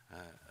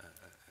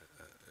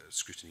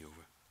 scrutiny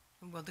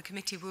over. Well, the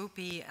committee will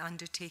be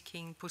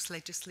undertaking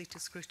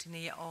post-legislative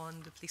scrutiny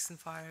on the Police and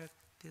Fire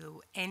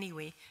Bill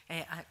anyway,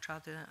 Act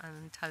rather,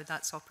 and how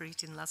that's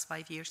operated in the last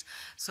 5 years.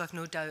 So I've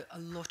no doubt a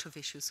lot of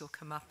issues will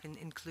come up,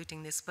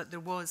 including this. But there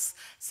was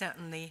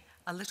certainly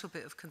a little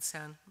bit of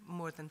concern,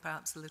 more than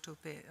perhaps a little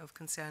bit of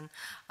concern,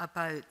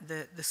 about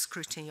the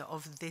scrutiny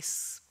of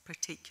this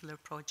particular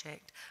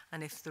project,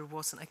 and if there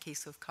wasn't a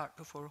case of cart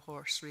before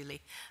horse,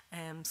 really.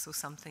 So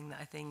something that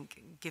I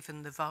think,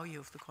 given the value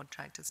of the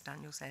contract, as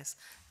Daniel says,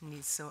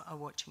 needs a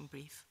watching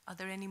brief. Are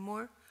there any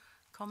more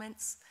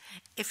comments?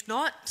 If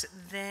not,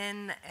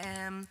 then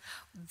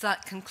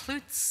that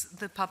concludes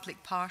the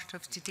public part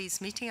of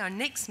today's meeting. Our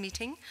next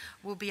meeting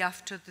will be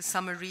after the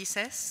summer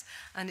recess,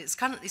 and it's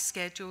currently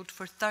scheduled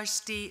for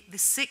Thursday, the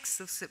 6th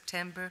of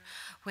September,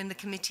 when the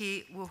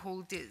committee will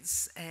hold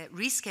its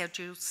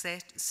rescheduled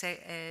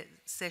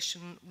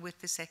session with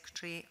the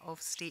Secretary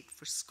of State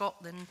for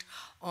Scotland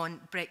on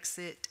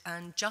Brexit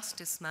and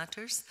justice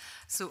matters.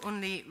 So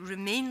only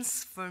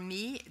remains for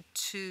me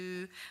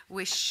to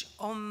wish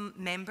all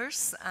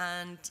members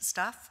and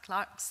staff,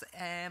 clerks,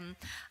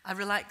 a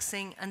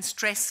relaxing and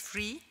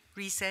stress-free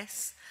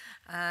recess,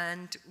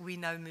 and we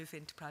now move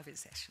into private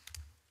session.